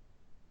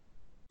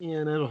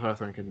 Yeah, Nigel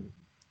Hawthorne can...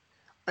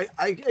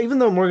 I even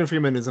though Morgan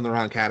Freeman is in the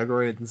wrong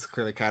category, it's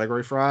clearly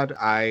category fraud,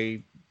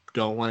 I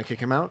don't want to kick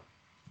him out.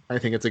 I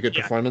think it's a good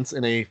performance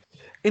in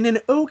an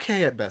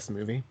okay at best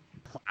movie.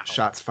 Wow.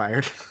 Shots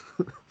fired.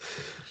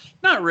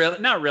 Not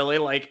really.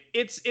 Like,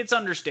 it's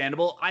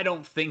understandable. I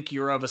don't think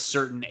you're of a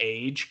certain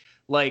age.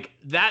 Like,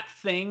 that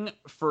thing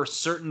for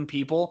certain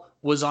people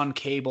was on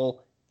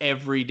cable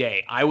every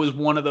day. I was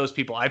one of those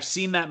people. I've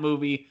seen that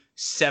movie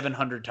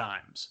 700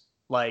 times.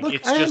 Like,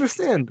 look, I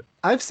understand.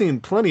 I've seen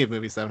plenty of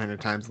movies 700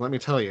 times. Let me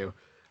tell you,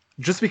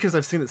 just because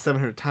I've seen it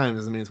 700 times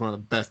doesn't mean it's one of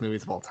the best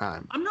movies of all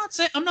time. I'm not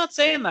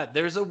saying that.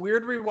 There's a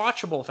weird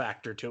rewatchable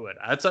factor to it.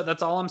 That's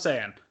all I'm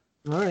saying.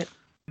 All right.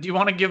 Do you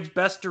want to give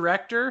Best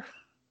Director?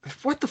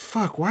 What the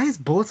fuck? Why is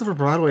Bullets Over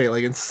Broadway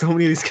like in so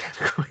many of these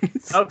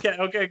categories?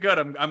 Okay, good.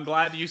 I'm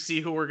glad you see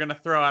who we're gonna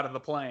throw out of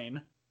the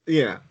plane.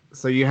 Yeah.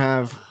 So you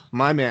have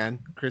my man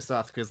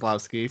Krzysztof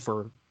Kieslowski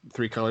for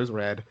Three Colors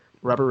Red,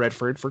 Robert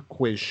Redford for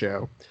Quiz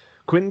Show,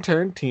 Quentin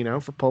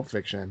Tarantino for Pulp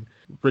Fiction,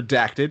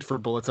 Redacted for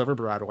Bullets Over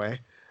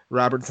Broadway,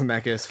 Robert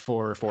Zemeckis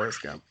for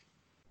Forrest Gump.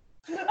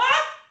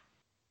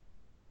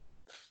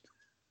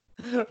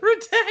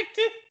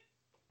 Redacted.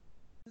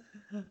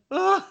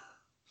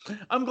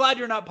 I'm glad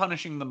you're not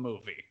punishing the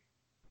movie.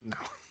 No.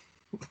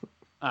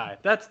 All right,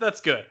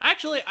 that's good.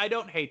 Actually, I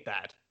don't hate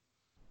that.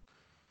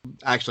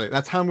 Actually,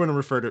 that's how I'm going to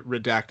refer to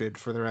Redacted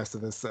for the rest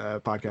of this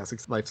podcast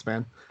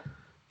lifespan.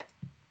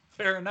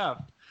 Fair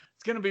enough.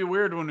 It's going to be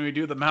weird when we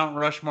do the Mount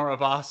Rushmore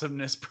of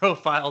Awesomeness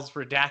Profiles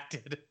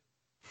Redacted.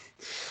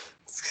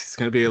 It's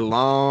going to be a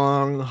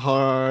long,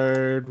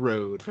 hard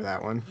road for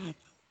that one.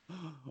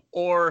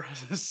 Or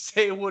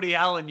say Woody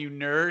Allen, you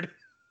nerd.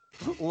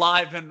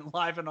 Live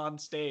and on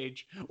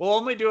stage. We'll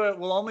only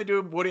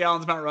do Woody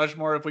Allen's Mount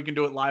Rushmore if we can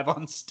do it live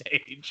on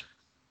stage.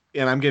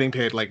 And I'm getting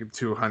paid like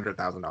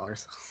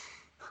 $200,000.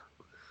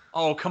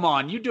 Oh, come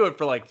on. You do it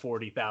for like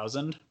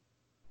 $40,000.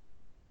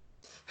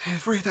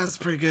 $40,000 is a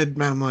pretty good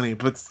amount of money,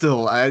 but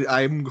still,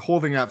 I'm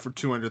holding out for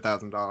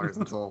 $200,000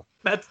 until...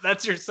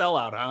 That's your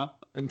sellout, huh?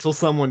 Until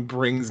someone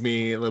brings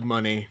me the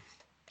money.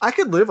 I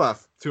could live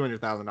off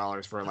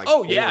 $200,000 for like...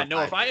 Oh, yeah. No,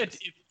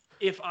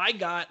 if I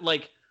got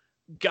like...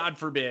 God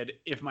forbid,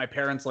 if my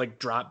parents like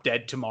drop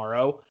dead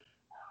tomorrow,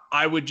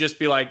 I would just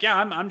be like, yeah,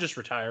 I'm just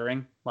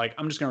retiring. Like,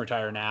 I'm just gonna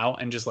retire now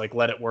and just like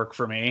let it work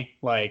for me.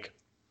 Like,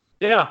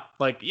 yeah,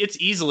 like it's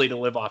easily to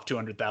live off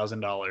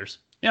 $200,000.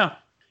 Yeah,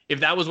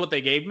 if that was what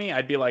they gave me,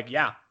 I'd be like,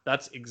 yeah,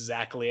 that's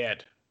exactly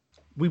it.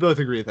 We both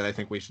agree that I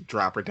think we should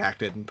drop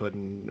Redacted and put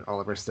in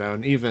Oliver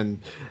Stone. Even,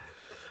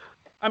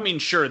 I mean,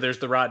 sure, there's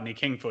the Rodney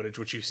King footage,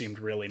 which you seemed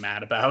really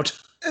mad about.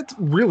 It's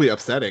really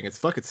upsetting. It's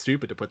fucking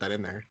stupid to put that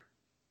in there.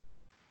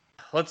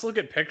 Let's look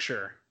at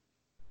picture.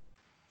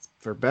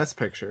 For Best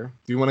Picture,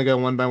 do you want to go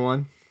one by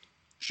one?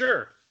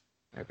 Sure.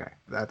 Okay.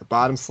 At the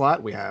bottom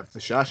slot, we have The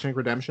Shawshank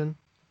Redemption,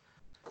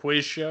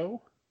 Quiz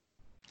Show,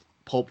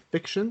 Pulp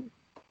Fiction.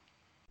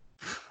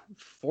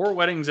 4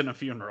 Weddings and a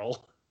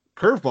Funeral.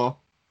 Curveball.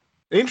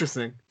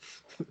 Interesting.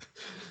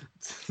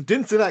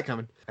 Didn't see that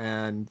coming.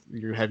 And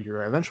you have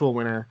your eventual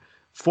winner,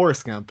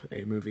 Forrest Gump,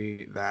 a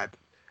movie that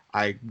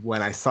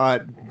when I saw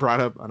it brought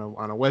up on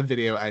a web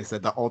video, I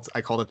said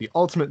I called it the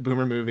ultimate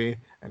boomer movie,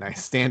 and I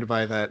stand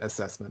by that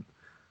assessment.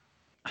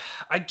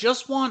 I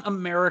just want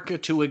America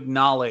to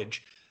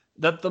acknowledge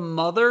that the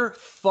mother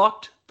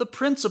fucked the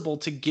principal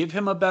to give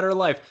him a better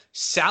life.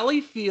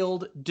 Sally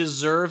Field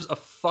deserves a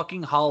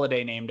fucking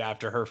holiday named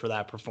after her for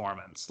that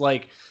performance.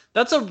 Like,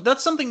 that's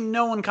something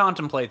no one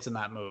contemplates in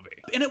that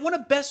movie. And it won a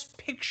Best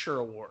Picture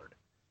award.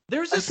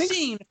 There's a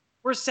scene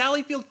where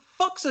Sally Field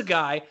fucks a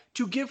guy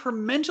to give her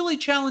mentally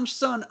challenged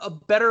son a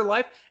better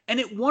life, and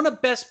it won a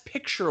Best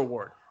Picture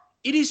award.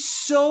 It is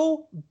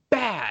so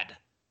bad,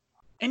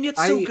 and yet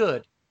so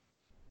good.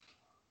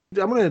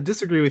 I'm going to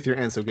disagree with your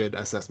and so good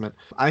assessment.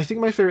 I think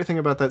my favorite thing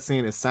about that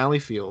scene is Sally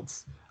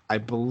Fields, I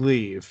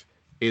believe,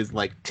 is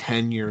like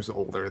 10 years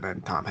older than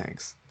Tom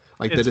Hanks.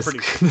 Like the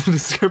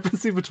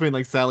discrepancy between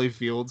like Sally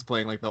Fields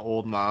playing like the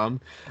old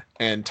mom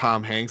and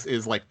Tom Hanks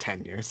is like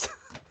 10 years.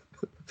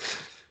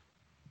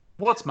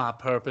 What's my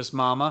purpose,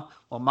 Mama?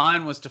 Well,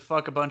 mine was to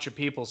fuck a bunch of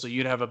people so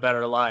you'd have a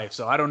better life.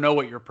 So I don't know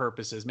what your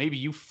purpose is. Maybe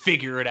you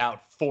figure it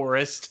out,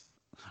 Forrest.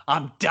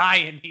 I'm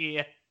dying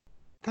here.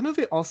 That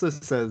movie also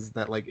says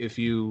that, like, if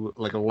you,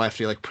 like, a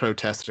lefty, like,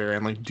 protester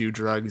and, like, do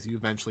drugs, you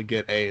eventually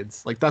get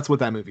AIDS. Like, that's what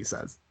that movie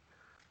says.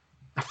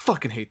 I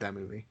fucking hate that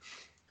movie.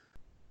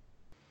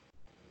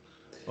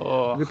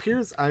 Oh. It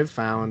appears I've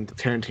found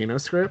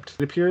Tarantino's script.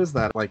 It appears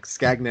that, like,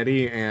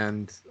 Scagnetti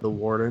and the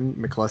warden,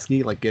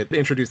 McCluskey, like, get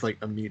introduced, like,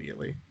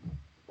 immediately.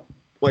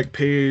 Like,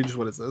 page,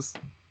 what is this?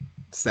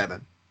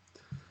 7.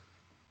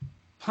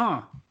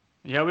 Huh.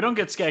 Yeah, we don't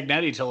get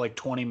Scagnetti till, like,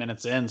 20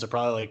 minutes in, so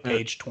probably, like,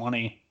 page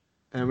 20.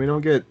 And we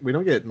don't get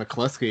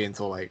McCluskey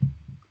until like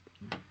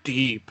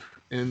deep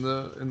in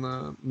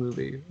the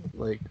movie,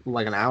 like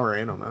an hour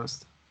in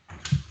almost.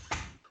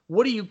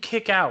 What do you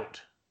kick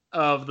out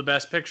of the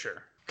Best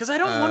Picture? Because I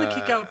don't want to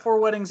kick out 4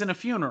 Weddings and a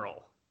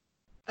Funeral.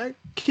 I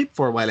keep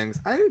 4 Weddings.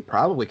 I'd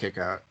probably kick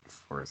out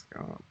Forrest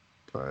Gump,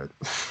 but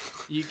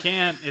you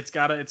can't. It's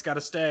gotta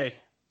stay.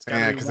 It's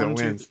gotta because it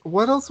wins.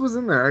 What else was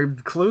in there?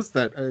 I closed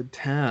that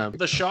tab.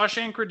 The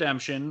Shawshank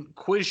Redemption,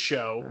 Quiz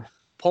Show,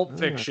 Pulp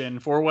Fiction,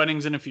 4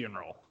 Weddings and a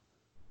Funeral.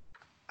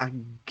 I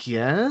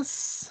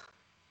guess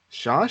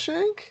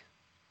Shawshank?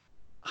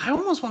 I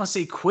almost want to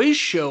say Quiz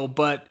Show,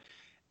 but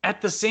at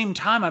the same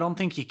time, I don't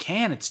think you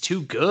can. It's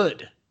too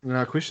good.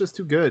 No, Quiz Show's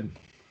too good.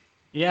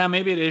 Yeah,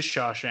 maybe it is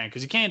Shawshank,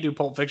 because you can't do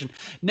Pulp Fiction.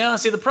 No,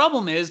 see, the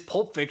problem is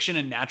Pulp Fiction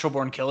and Natural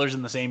Born Killers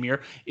in the same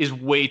year is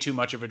way too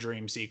much of a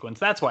dream sequence.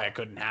 That's why it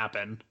couldn't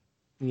happen.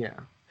 Yeah.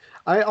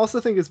 I also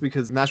think it's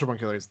because Natural Born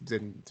Killers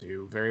didn't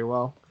do very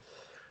well.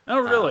 Oh,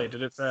 really?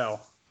 Did it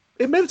fail?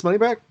 It made its money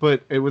back,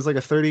 but it was like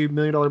a $30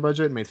 million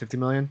budget and made $50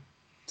 million.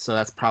 So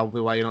that's probably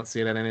why you don't see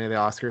it at any of the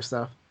Oscar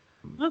stuff.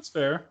 That's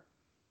fair.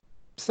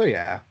 So,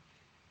 yeah.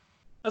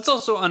 That's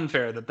also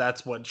unfair that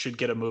that's what should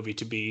get a movie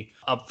to be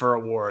up for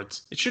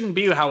awards. It shouldn't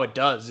be how it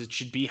does. It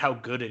should be how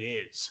good it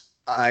is.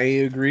 I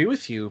agree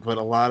with you, but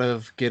a lot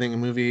of getting a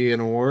movie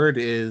an award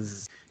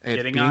is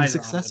getting being eyes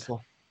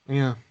successful. On it.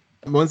 Yeah.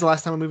 When's the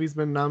last time a movie's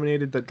been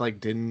nominated that like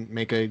didn't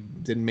make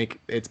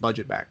its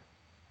budget back?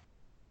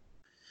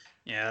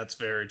 Yeah, that's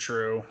very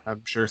true.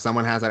 I'm sure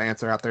someone has that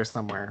answer out there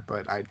somewhere,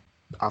 but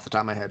off the top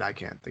of my head, I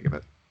can't think of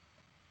it.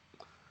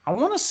 I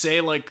want to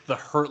say like The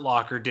Hurt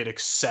Locker did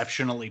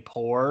exceptionally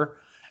poor,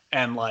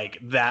 and like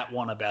that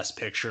won a Best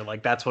Picture.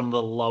 Like that's one of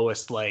the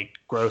lowest like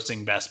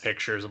grossing Best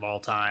Pictures of all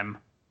time.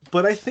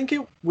 But I think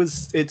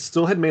it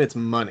still had made its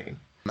money.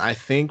 I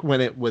think when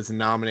it was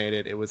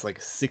nominated, it was like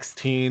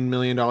 $16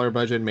 million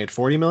budget, made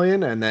 $40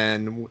 million, and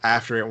then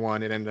after it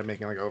won, it ended up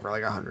making like over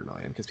like $100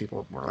 million because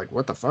people were like,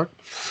 "What the fuck?"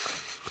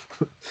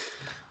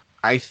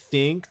 I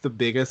think the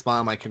biggest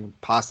bomb I can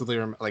possibly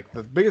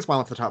the biggest bomb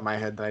off the top of my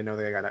head that I know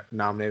that I got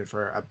nominated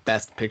for a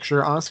Best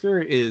Picture Oscar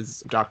is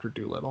Dr.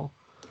 Dolittle,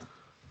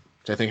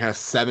 which I think has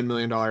 $7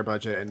 million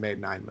budget and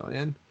made $9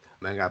 million,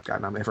 and got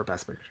nominated for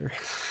Best Picture.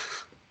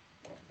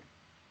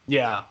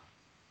 Yeah,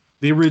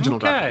 the original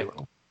Dr.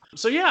 Dolittle.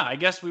 So yeah, I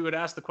guess we would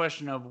ask the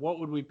question of what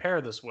would we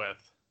pair this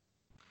with?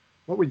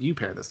 What would you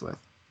pair this with?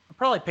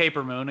 Probably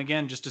Paper Moon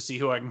again, just to see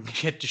who I can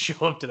get to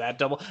show up to that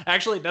double.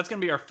 Actually, that's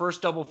going to be our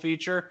first double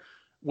feature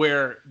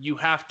where you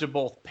have to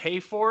both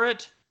pay for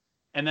it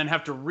and then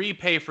have to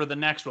repay for the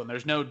next one.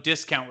 There's no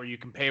discount where you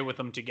can pay with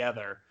them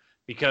together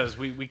because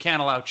we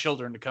can't allow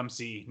children to come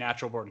see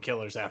Natural Born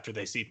Killers after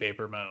they see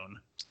Paper Moon.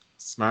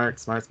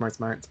 Smart. Yeah,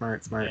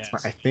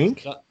 I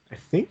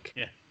think.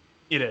 Yeah,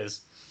 it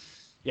is.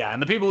 Yeah,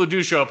 and the people who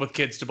do show up with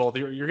kids to both,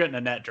 you're getting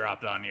a net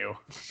dropped on you.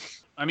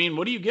 I mean,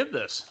 what do you give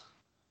this?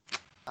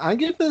 I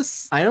give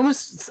this, I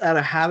almost, out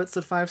of habit,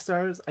 said 5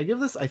 stars. I give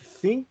this, I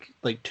think,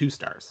 like 2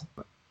 stars.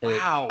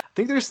 Wow. I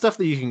think there's stuff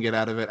that you can get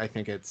out of it. I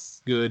think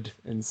it's good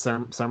in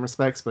some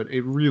respects, but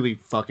it really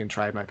fucking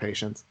tried my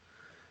patience.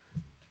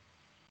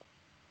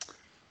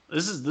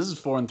 This is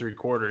 4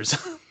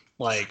 3/4.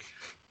 Like,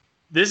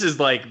 This is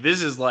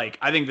like,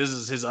 I think this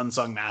is his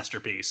unsung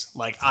masterpiece.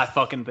 Like, I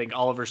fucking think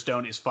Oliver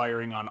Stone is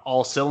firing on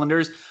all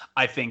cylinders.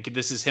 I think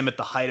this is him at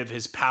the height of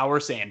his power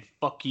saying,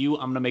 fuck you,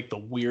 I'm going to make the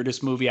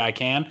weirdest movie I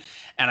can.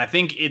 And I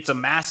think it's a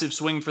massive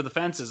swing for the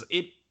fences.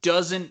 It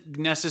doesn't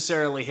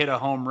necessarily hit a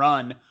home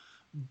run,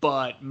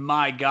 but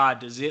my God,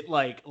 does it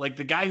like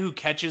the guy who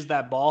catches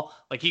that ball,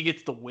 like he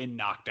gets the wind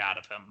knocked out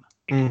of him.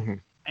 Mm-hmm.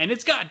 And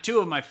it's got two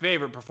of my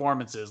favorite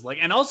performances. Like,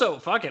 and also,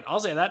 fuck it, I'll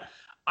say that.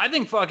 I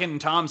think fucking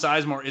Tom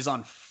Sizemore is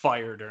on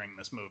fire during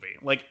this movie.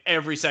 Like,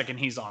 every second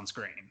he's on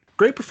screen.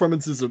 Great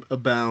performances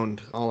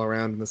abound all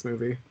around in this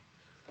movie.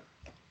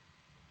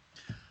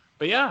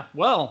 But yeah,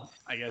 well,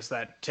 I guess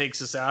that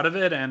takes us out of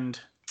it. And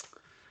I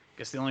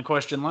guess the only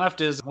question left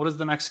is, what does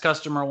the next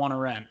customer want to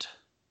rent?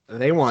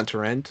 They want to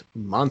rent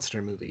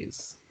monster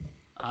movies.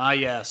 Ah,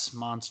 yes,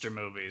 monster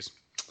movies.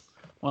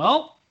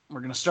 Well,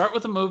 we're going to start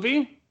with a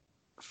movie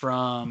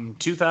from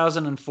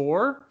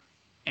 2004.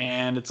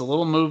 And it's a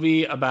little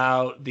movie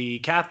about the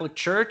Catholic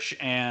Church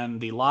and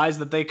the lies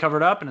that they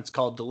covered up, and it's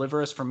called Deliver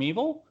Us from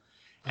Evil.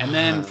 And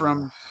then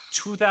from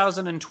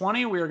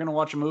 2020, we are going to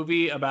watch a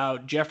movie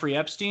about Jeffrey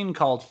Epstein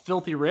called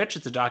Filthy Rich.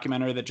 It's a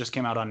documentary that just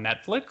came out on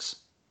Netflix.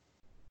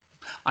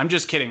 I'm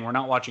just kidding. We're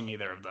not watching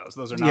either of those.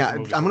 Those are not the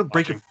movies I'm going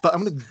to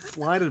I'm going to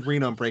fly to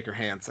Reno and break your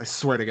hands. I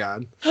swear to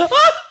God.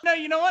 No,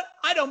 you know what?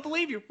 I don't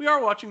believe you. We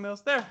are watching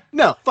those. There.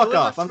 No, fuck Deliver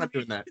off. Us I'm from not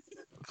doing that.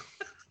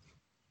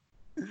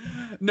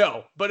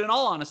 No, but in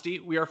all honesty,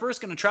 we are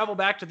first going to travel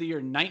back to the year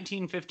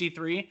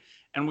 1953,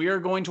 and we are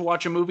going to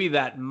watch a movie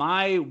that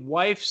my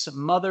wife's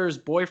mother's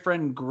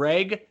boyfriend,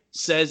 Greg,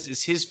 says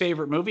is his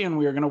favorite movie, and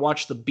we are going to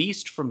watch The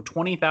Beast from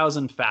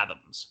 20,000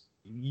 Fathoms.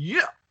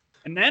 Yeah.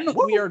 And then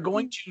we are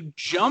going to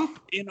jump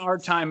in our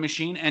time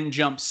machine and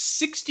jump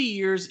 60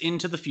 years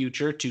into the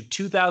future to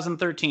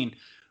 2013,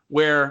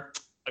 where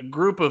a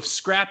group of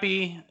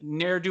scrappy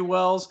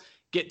ne'er-do-wells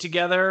get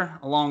together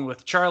along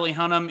with Charlie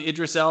Hunnam,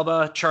 Idris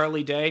Elba,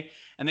 Charlie Day,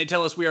 and they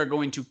tell us we are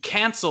going to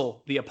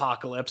cancel the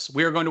apocalypse.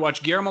 We are going to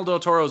watch Guillermo del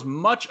Toro's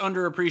much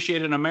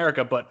underappreciated in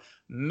America, but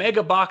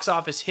mega box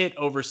office hit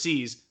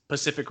overseas,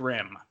 Pacific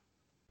Rim.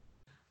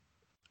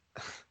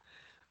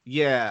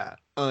 Yeah.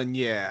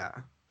 Yeah.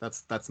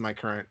 That's my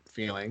current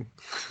feeling.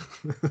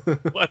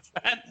 What's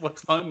that?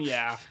 What's fun?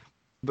 Yeah.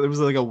 There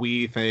was like a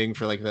Wii thing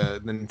for like the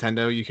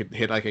Nintendo. You could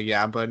hit like a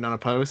yeah button on a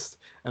post,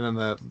 and then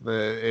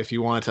the if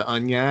you wanted to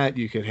un-yeah it,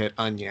 you could hit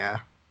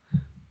un-yeah.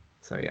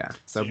 So yeah.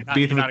 So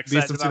Beast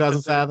of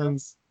 2000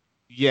 Fathoms.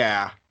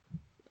 Yeah.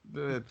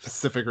 The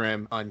Pacific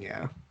Rim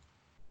un-yeah.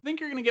 I think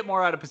you're gonna get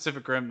more out of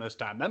Pacific Rim this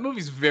time. That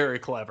movie's very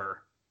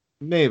clever.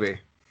 Maybe.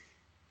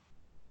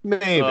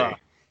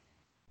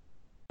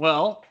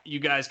 Well, you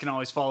guys can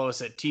always follow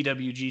us at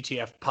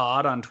TWGTF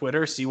Pod on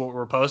Twitter, see what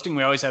we're posting.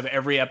 We always have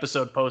every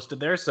episode posted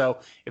there, so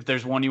if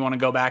there's one you want to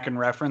go back and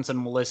reference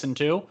and we'll listen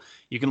to,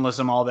 you can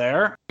listen them all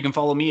there. You can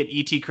follow me at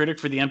ET Critic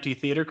for the Empty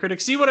Theater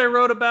Critic. See what I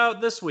wrote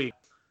about this week.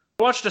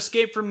 I watched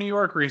Escape from New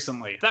York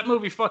recently. That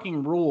movie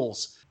fucking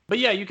rules. But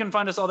yeah, you can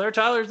find us all there.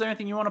 Tyler, is there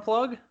anything you want to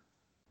plug?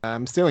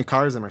 I'm stealing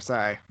cars in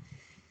Marseille.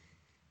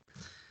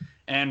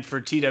 And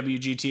for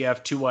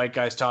TWGTF, Two White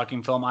Guys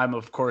Talking Film, I've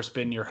of course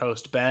been your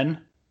host,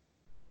 Ben.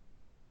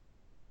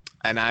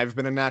 And I've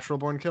been a natural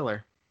born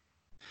killer.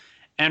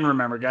 And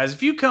remember, guys,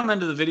 if you come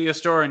into the video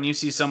store and you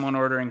see someone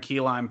ordering key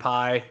lime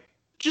pie,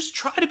 just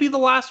try to be the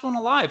last one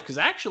alive, because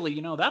actually,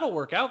 you know, that'll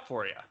work out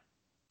for you.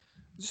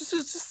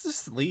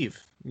 Just leave.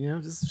 You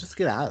know, just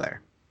get out of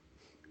there.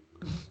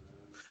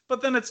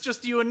 But then it's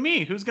just you and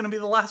me. Who's going to be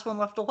the last one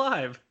left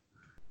alive?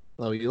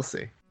 Well, you'll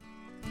see.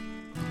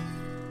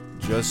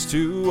 Just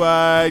two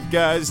white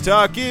guys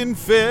talking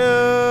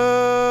film.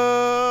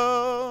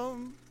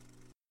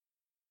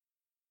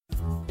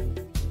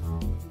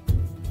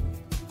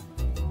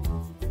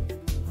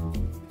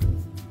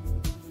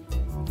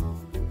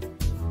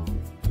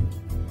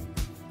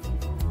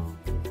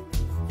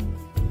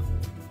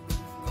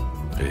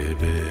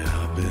 Baby,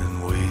 I've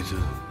been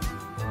waiting.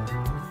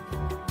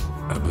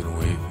 I've been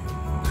waiting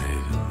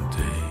night and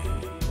day.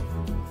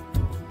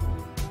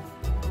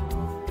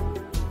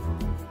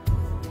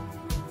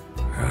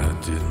 I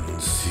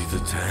didn't see the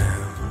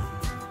time.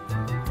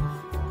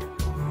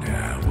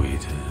 I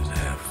waited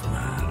half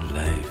my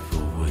life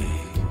away.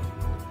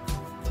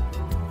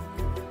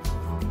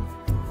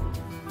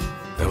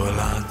 There were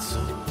lots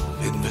of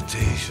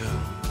invitations.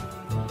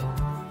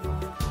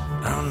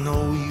 I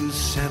know you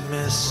sent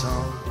me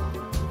some.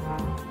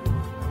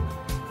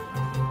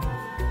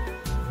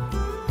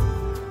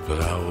 But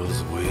I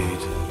was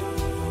waiting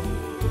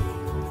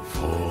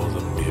for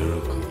the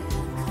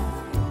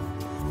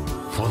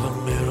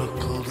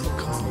miracle to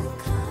come.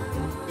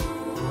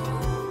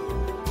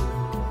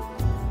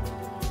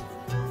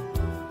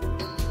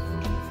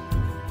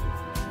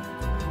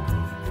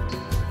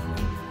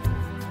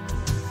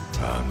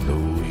 I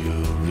know you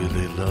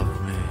really love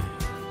me,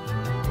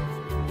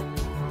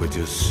 but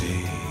you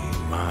see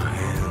my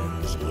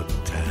hands were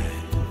tied.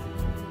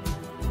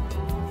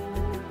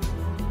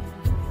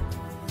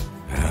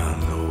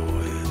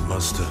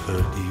 Must have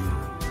hurt you.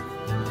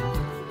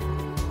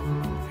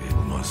 It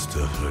must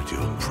must have hurt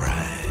your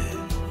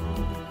pride.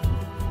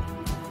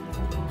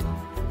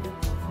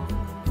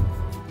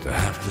 To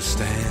have to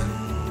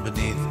stand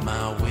beneath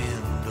my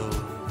window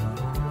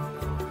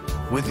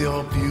with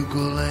your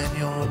bugle and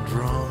your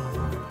drum.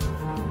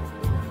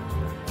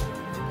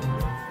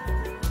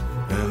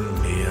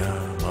 And me,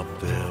 I'm up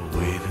there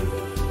waiting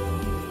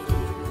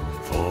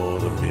for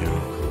the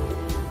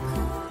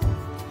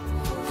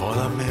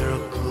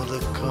miracle to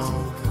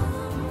come.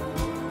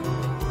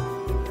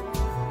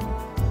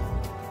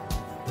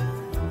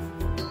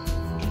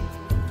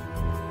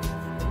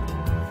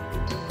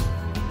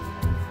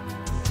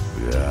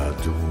 I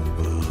don't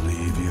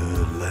believe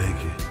you'd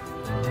like it.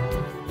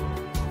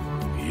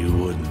 You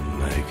wouldn't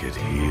like it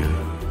here.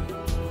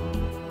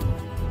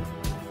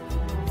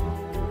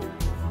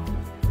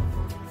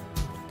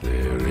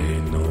 There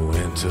ain't no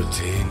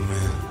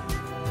entertainment,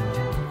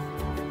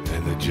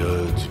 and the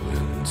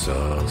judgments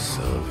are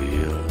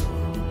severe.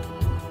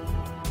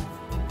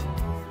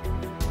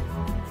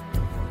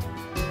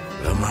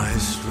 The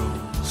maestro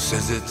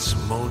says it's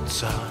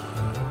Mozart,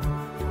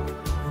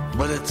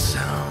 but it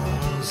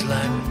sounds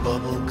like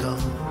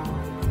bubblegum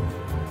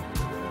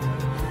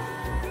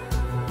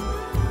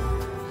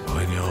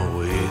when you're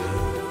waiting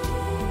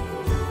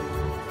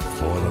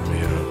for the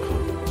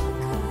miracle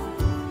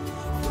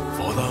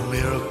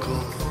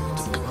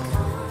to come.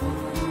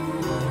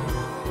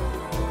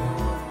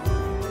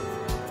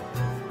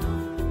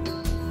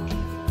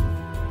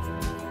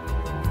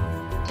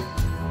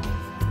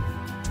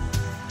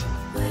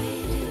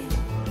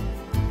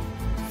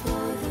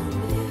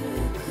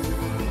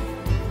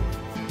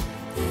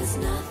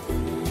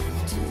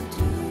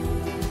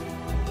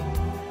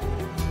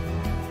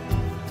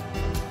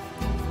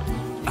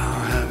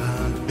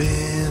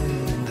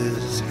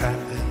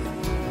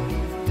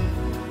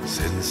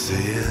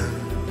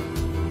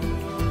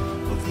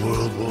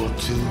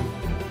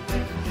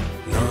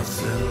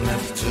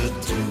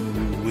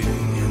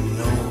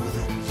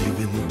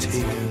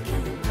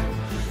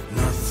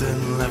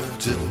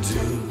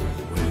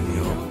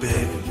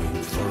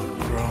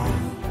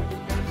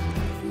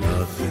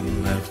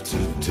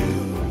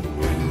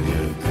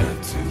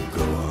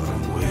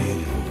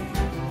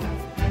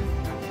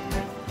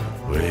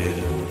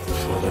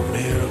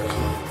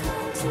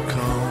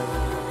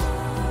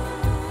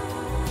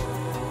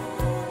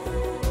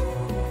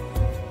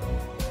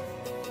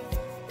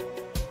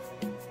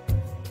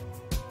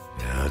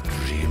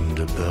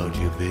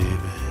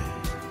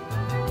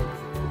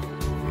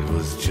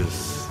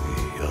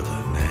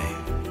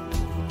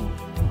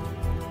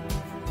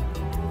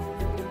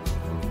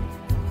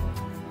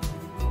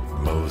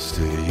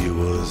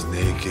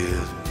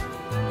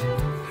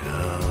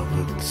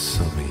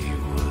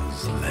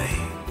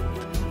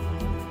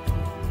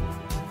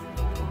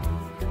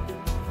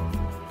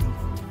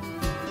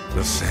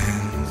 The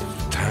sands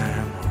of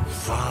time are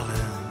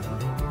falling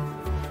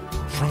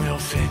from your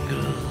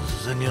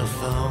fingers and your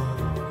thumb,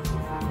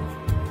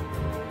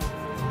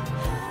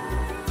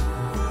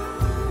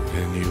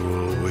 and you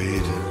were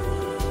waiting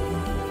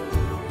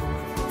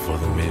for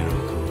the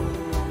miracle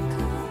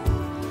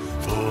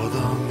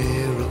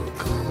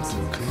to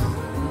come.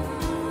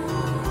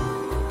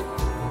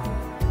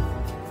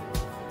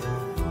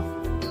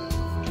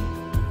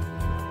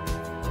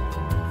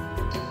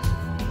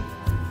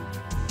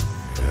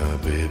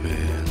 Baby,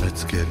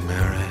 let's get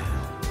married.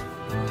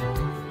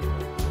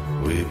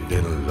 We've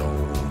been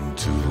alone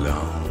too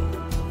long.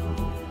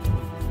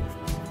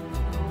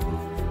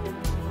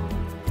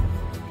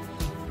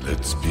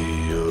 Let's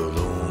be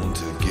alone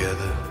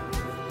together.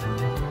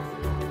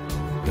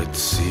 Let's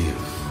see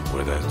if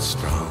we're that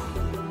strong.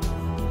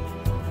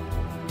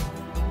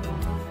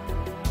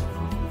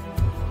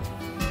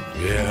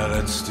 Yeah,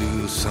 let's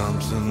do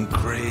something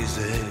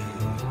crazy,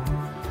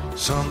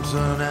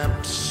 something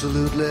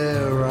absolutely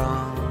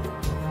wrong.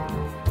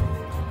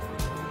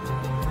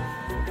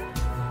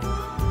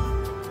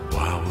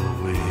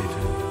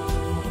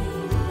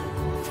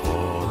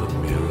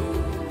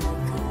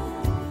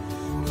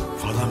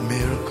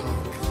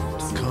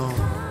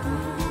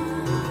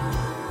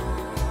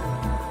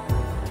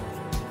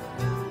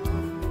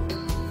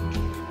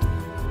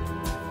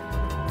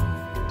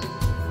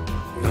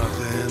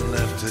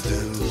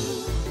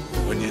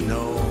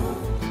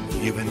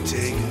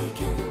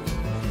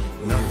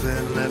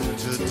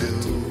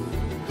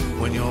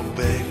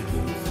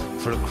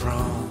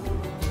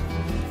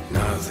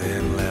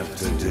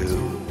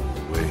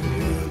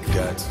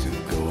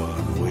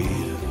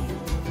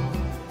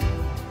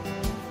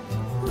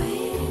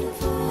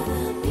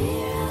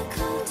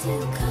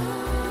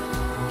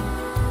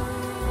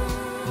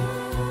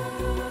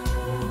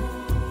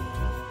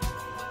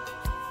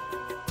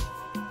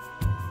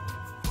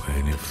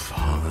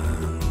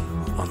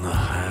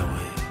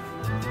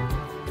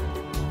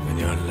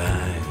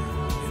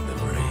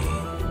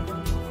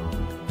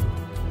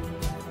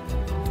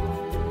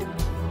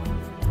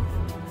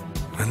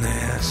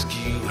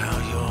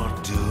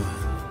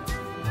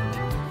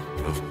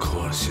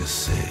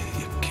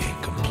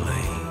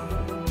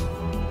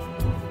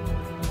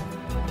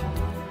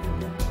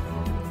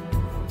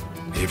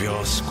 If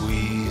you're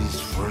squeezed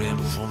for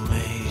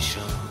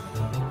information,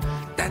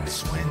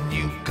 that's when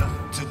you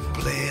got to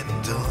play it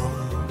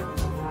dumb.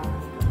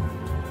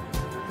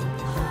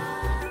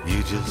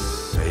 You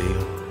just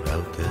sail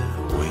out there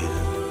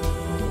waiting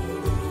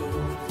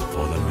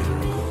for the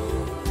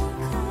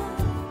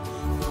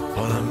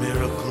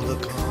miracle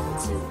to come.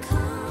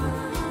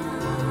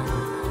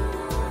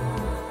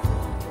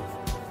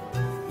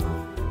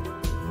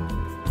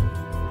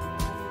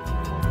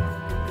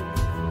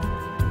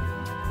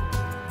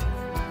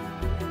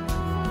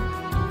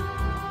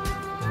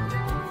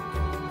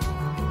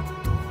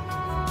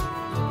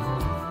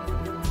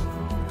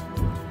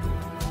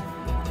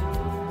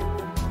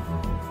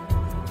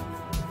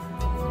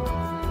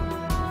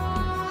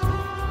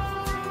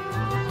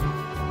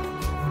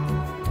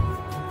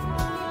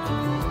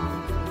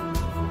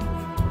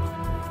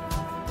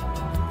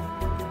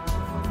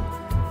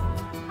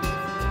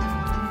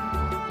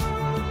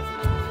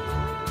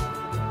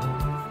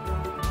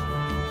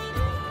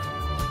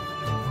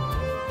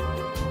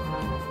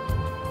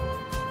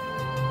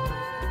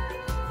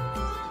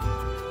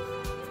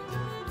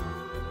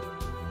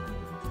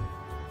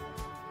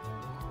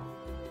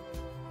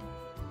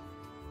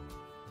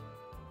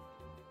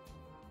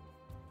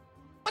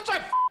 What's so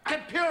f***ing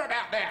pure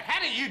about that?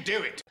 How do you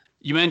do it?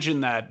 You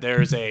mentioned that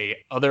there's a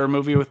other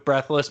movie with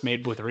Breathless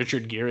made with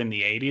Richard Gere in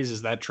the 80s.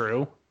 Is that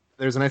true?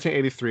 There's a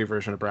 1983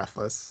 version of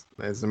Breathless.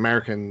 It's an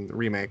American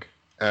remake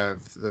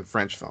of the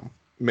French film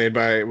made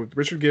with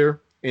Richard Gere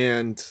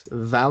and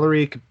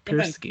Valerie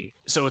Kapierski.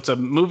 So it's a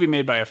movie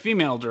made by a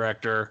female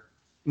director,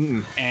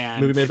 and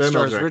movie made by a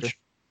male stars director.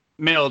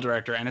 male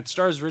director, and it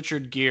stars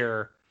Richard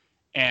Gere,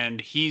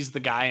 and he's the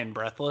guy in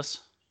Breathless.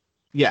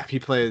 Yeah, he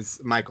plays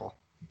Michael.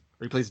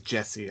 Or he plays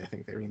Jesse. I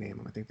think they rename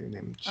him. I think they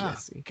rename him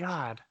Jesse. Oh,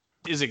 God.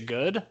 Is it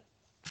good?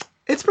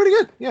 It's pretty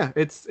good. Yeah,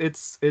 it's.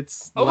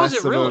 Oh, was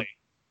it really?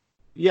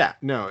 Yeah,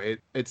 no.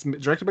 It's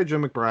directed by Joe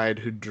McBride,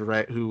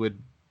 who would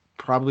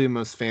probably be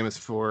most famous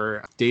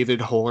for David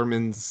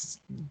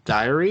Hollerman's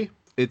Diary.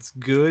 It's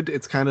good.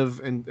 It's kind of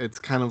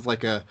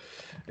like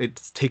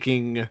it's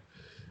taking,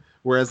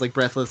 whereas like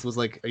Breathless was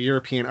like a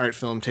European art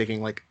film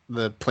taking like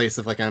the place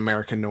of like an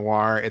American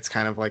noir. It's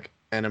kind of like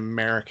an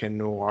American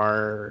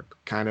noir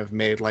kind of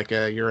made like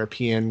a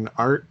European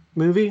art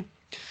movie.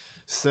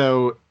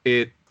 So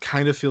it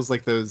kind of feels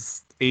like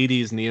those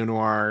 80s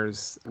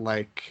neo-noirs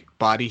like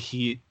Body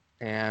Heat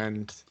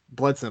and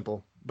Blood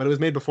Simple, but it was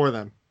made before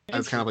them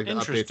as kind of like the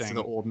updates to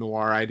the old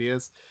noir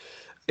ideas.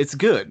 It's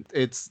good.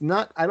 It's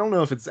not, I don't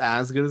know if it's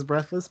as good as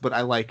Breathless, but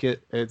I like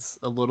it. It's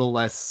a little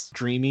less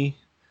dreamy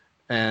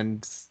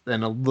and a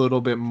little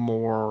bit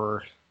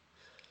more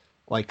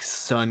like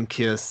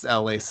sun-kissed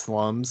LA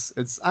slums.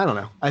 I don't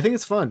know. I think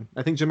it's fun.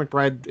 I think Jim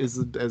McBride is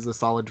a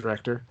solid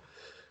director.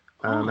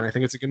 And I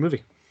think it's a good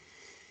movie.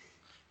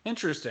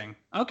 Interesting.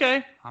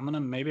 Okay. I'm going to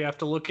maybe have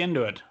to look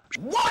into it.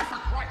 What for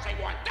Christ's sake,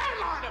 what?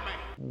 Don't lie to me!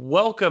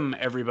 Welcome,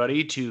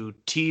 everybody, to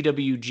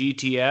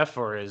TWGTF,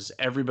 or as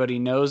everybody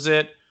knows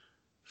it,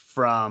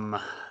 from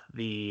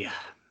the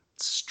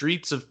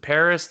streets of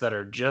Paris that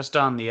are just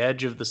on the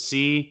edge of the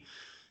sea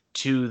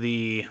to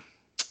the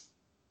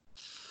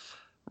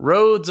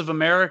roads of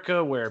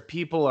America where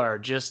people are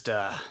just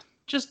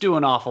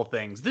doing awful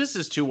things. This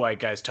is Two White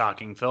Guys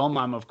Talking Film.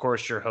 I'm, of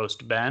course, your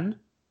host, Ben.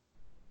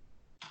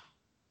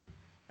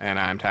 And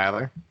I'm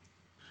Tyler.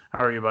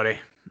 How are you, buddy?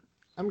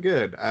 I'm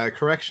good.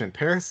 Correction,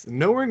 Paris,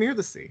 nowhere near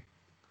the sea.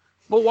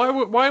 Well,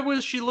 why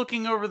was she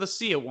looking over the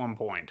sea at one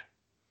point?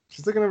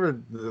 She's looking over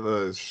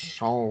the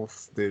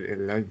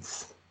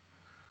Champs-Élysées.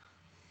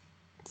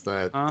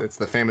 It's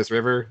the famous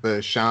river, the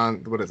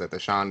Champs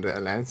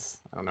d'Élysées.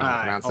 I don't know how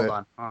to pronounce it.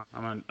 Hold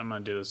on. I'm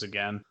gonna do this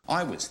again.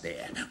 I was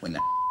there when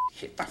the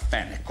hit the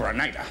fan at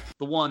Grenada.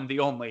 The one, the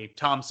only,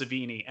 Tom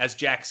Savini as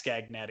Jack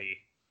Scagnetti.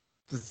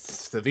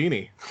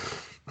 Savini.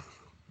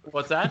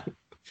 What's that?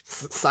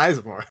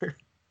 Sizemore.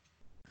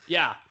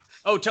 Yeah.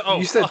 You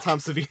said Tom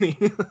Savini.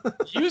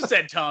 You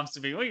said Tom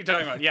Savini. What are you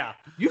talking about? Yeah.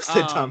 You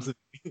said Tom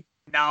Savini.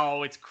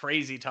 No, it's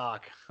crazy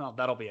talk. Oh,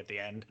 that'll be at the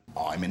end.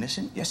 I'm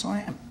innocent. Yes,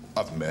 I am.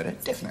 Of murder,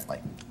 definitely.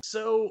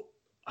 So,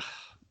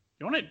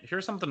 you want to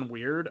hear something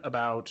weird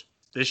about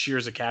this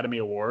year's Academy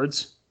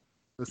Awards?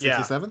 The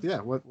 67th? Yeah.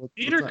 What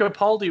Peter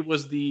Capaldi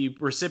was the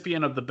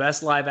recipient of the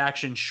Best Live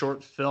Action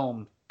Short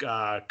Film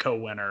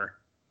co-winner.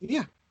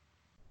 Yeah.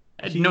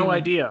 I had no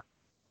idea.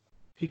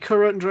 He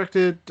co-wrote and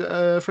directed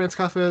Franz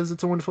Kafka's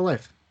It's a Wonderful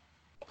Life.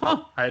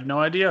 Huh. I had no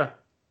idea.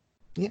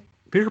 Yeah.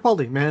 Peter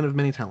Capaldi, man of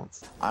many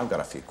talents. I've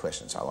got a few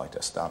questions I'd like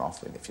to start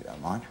off with, if you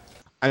don't mind.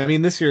 I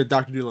mean, this year,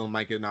 Dr. Dolittle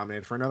might get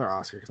nominated for another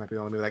Oscar because it might be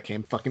the only movie that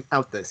came fucking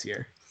out this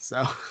year.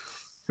 So,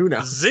 who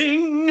knows?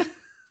 Zing!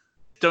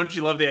 Don't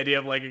you love the idea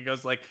of like it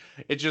goes like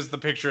it's just the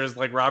picture is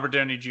like Robert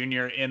Downey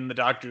Jr. in the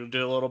Dr.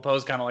 Dolittle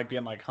pose, kind of like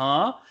being like,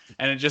 huh?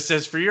 And it just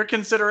says for your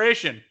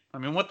consideration. I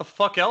mean, what the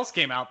fuck else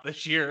came out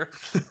this year?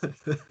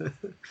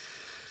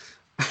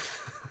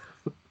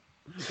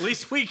 At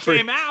least we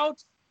came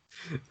out.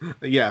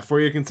 Yeah, for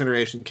your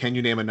consideration, can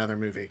you name another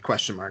movie?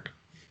 Question mark.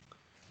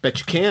 Bet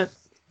you can't.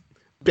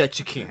 Bet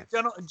you can't.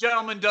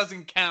 Gentleman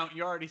doesn't count.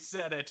 You already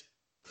said it.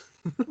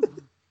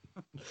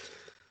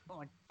 I'm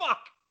like,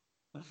 fuck.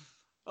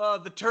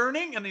 The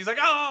turning, and he's like,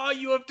 oh,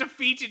 you have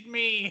defeated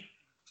me.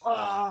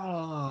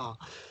 Oh.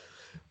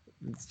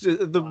 It's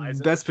just, the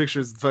best picture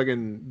is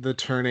fucking the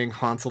turning,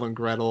 Hansel and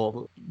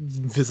Gretel,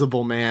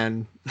 Invisible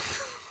Man.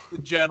 The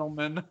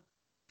gentleman.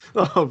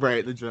 Oh,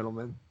 right, the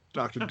gentleman.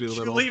 Dr. Dolittle.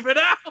 Dolittle. Leave it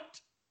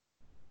out.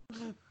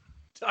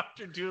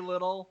 Dr.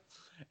 Dolittle.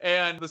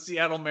 And the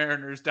Seattle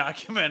Mariners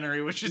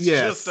documentary, which is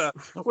just a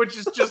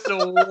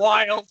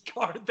wild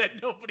card that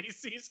nobody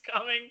sees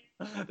coming.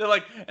 They're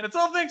like, and it's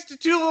all thanks to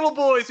two little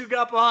boys who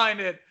got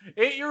behind it.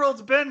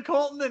 8-year-olds Ben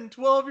Colton and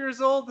 12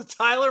 years old the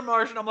Tyler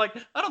Marsh. And I'm like,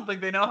 I don't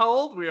think they know how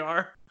old we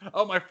are.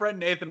 Oh, my friend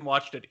Nathan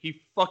watched it.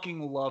 He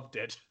fucking loved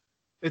it.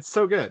 It's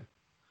so good.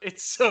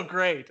 It's so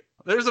great.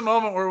 There's a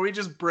moment where we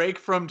just break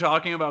from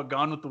talking about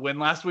Gone with the Wind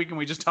last week and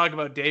we just talk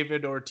about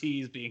David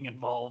Ortiz being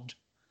involved.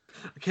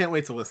 I can't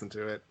wait to listen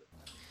to it.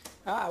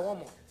 All right, one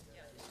more.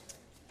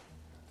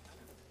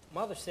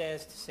 Mother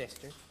says to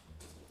sister,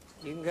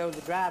 you can go to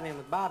the drive-in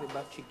with Bobby,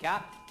 but you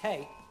got to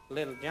take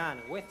little Johnny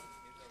with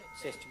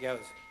you. Sister goes,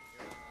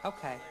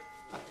 okay.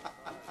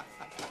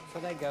 So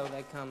they go,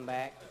 they come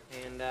back,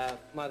 and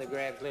Mother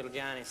grabs little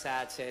Johnny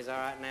aside, says, all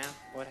right now,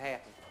 what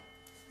happened?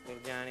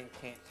 Little Johnny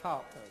can't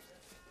talk.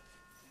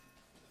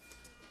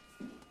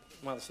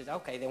 Mother says,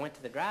 okay, they went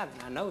to the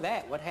drive-in. I know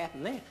that. What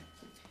happened then?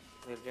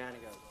 Little Johnny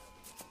goes,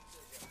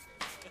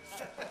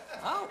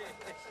 oh,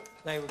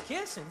 they were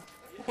kissing.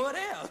 What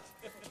else?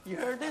 You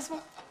heard this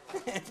one?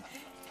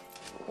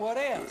 What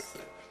else?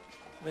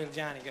 Little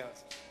Johnny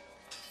goes.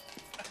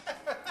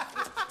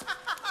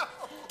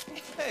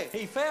 Hey.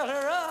 He felt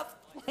her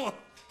up.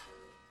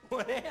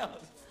 What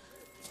else?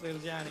 Little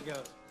Johnny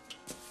goes.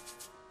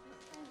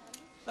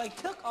 They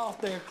took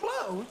off their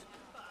clothes.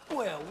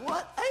 Well,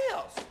 what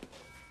else?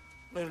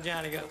 Little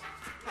Johnny goes.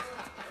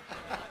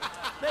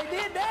 They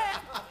did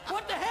that.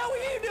 What the hell were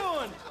you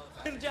doing?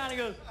 Little Johnny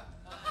goes.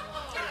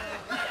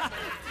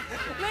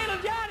 Little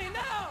Johnny!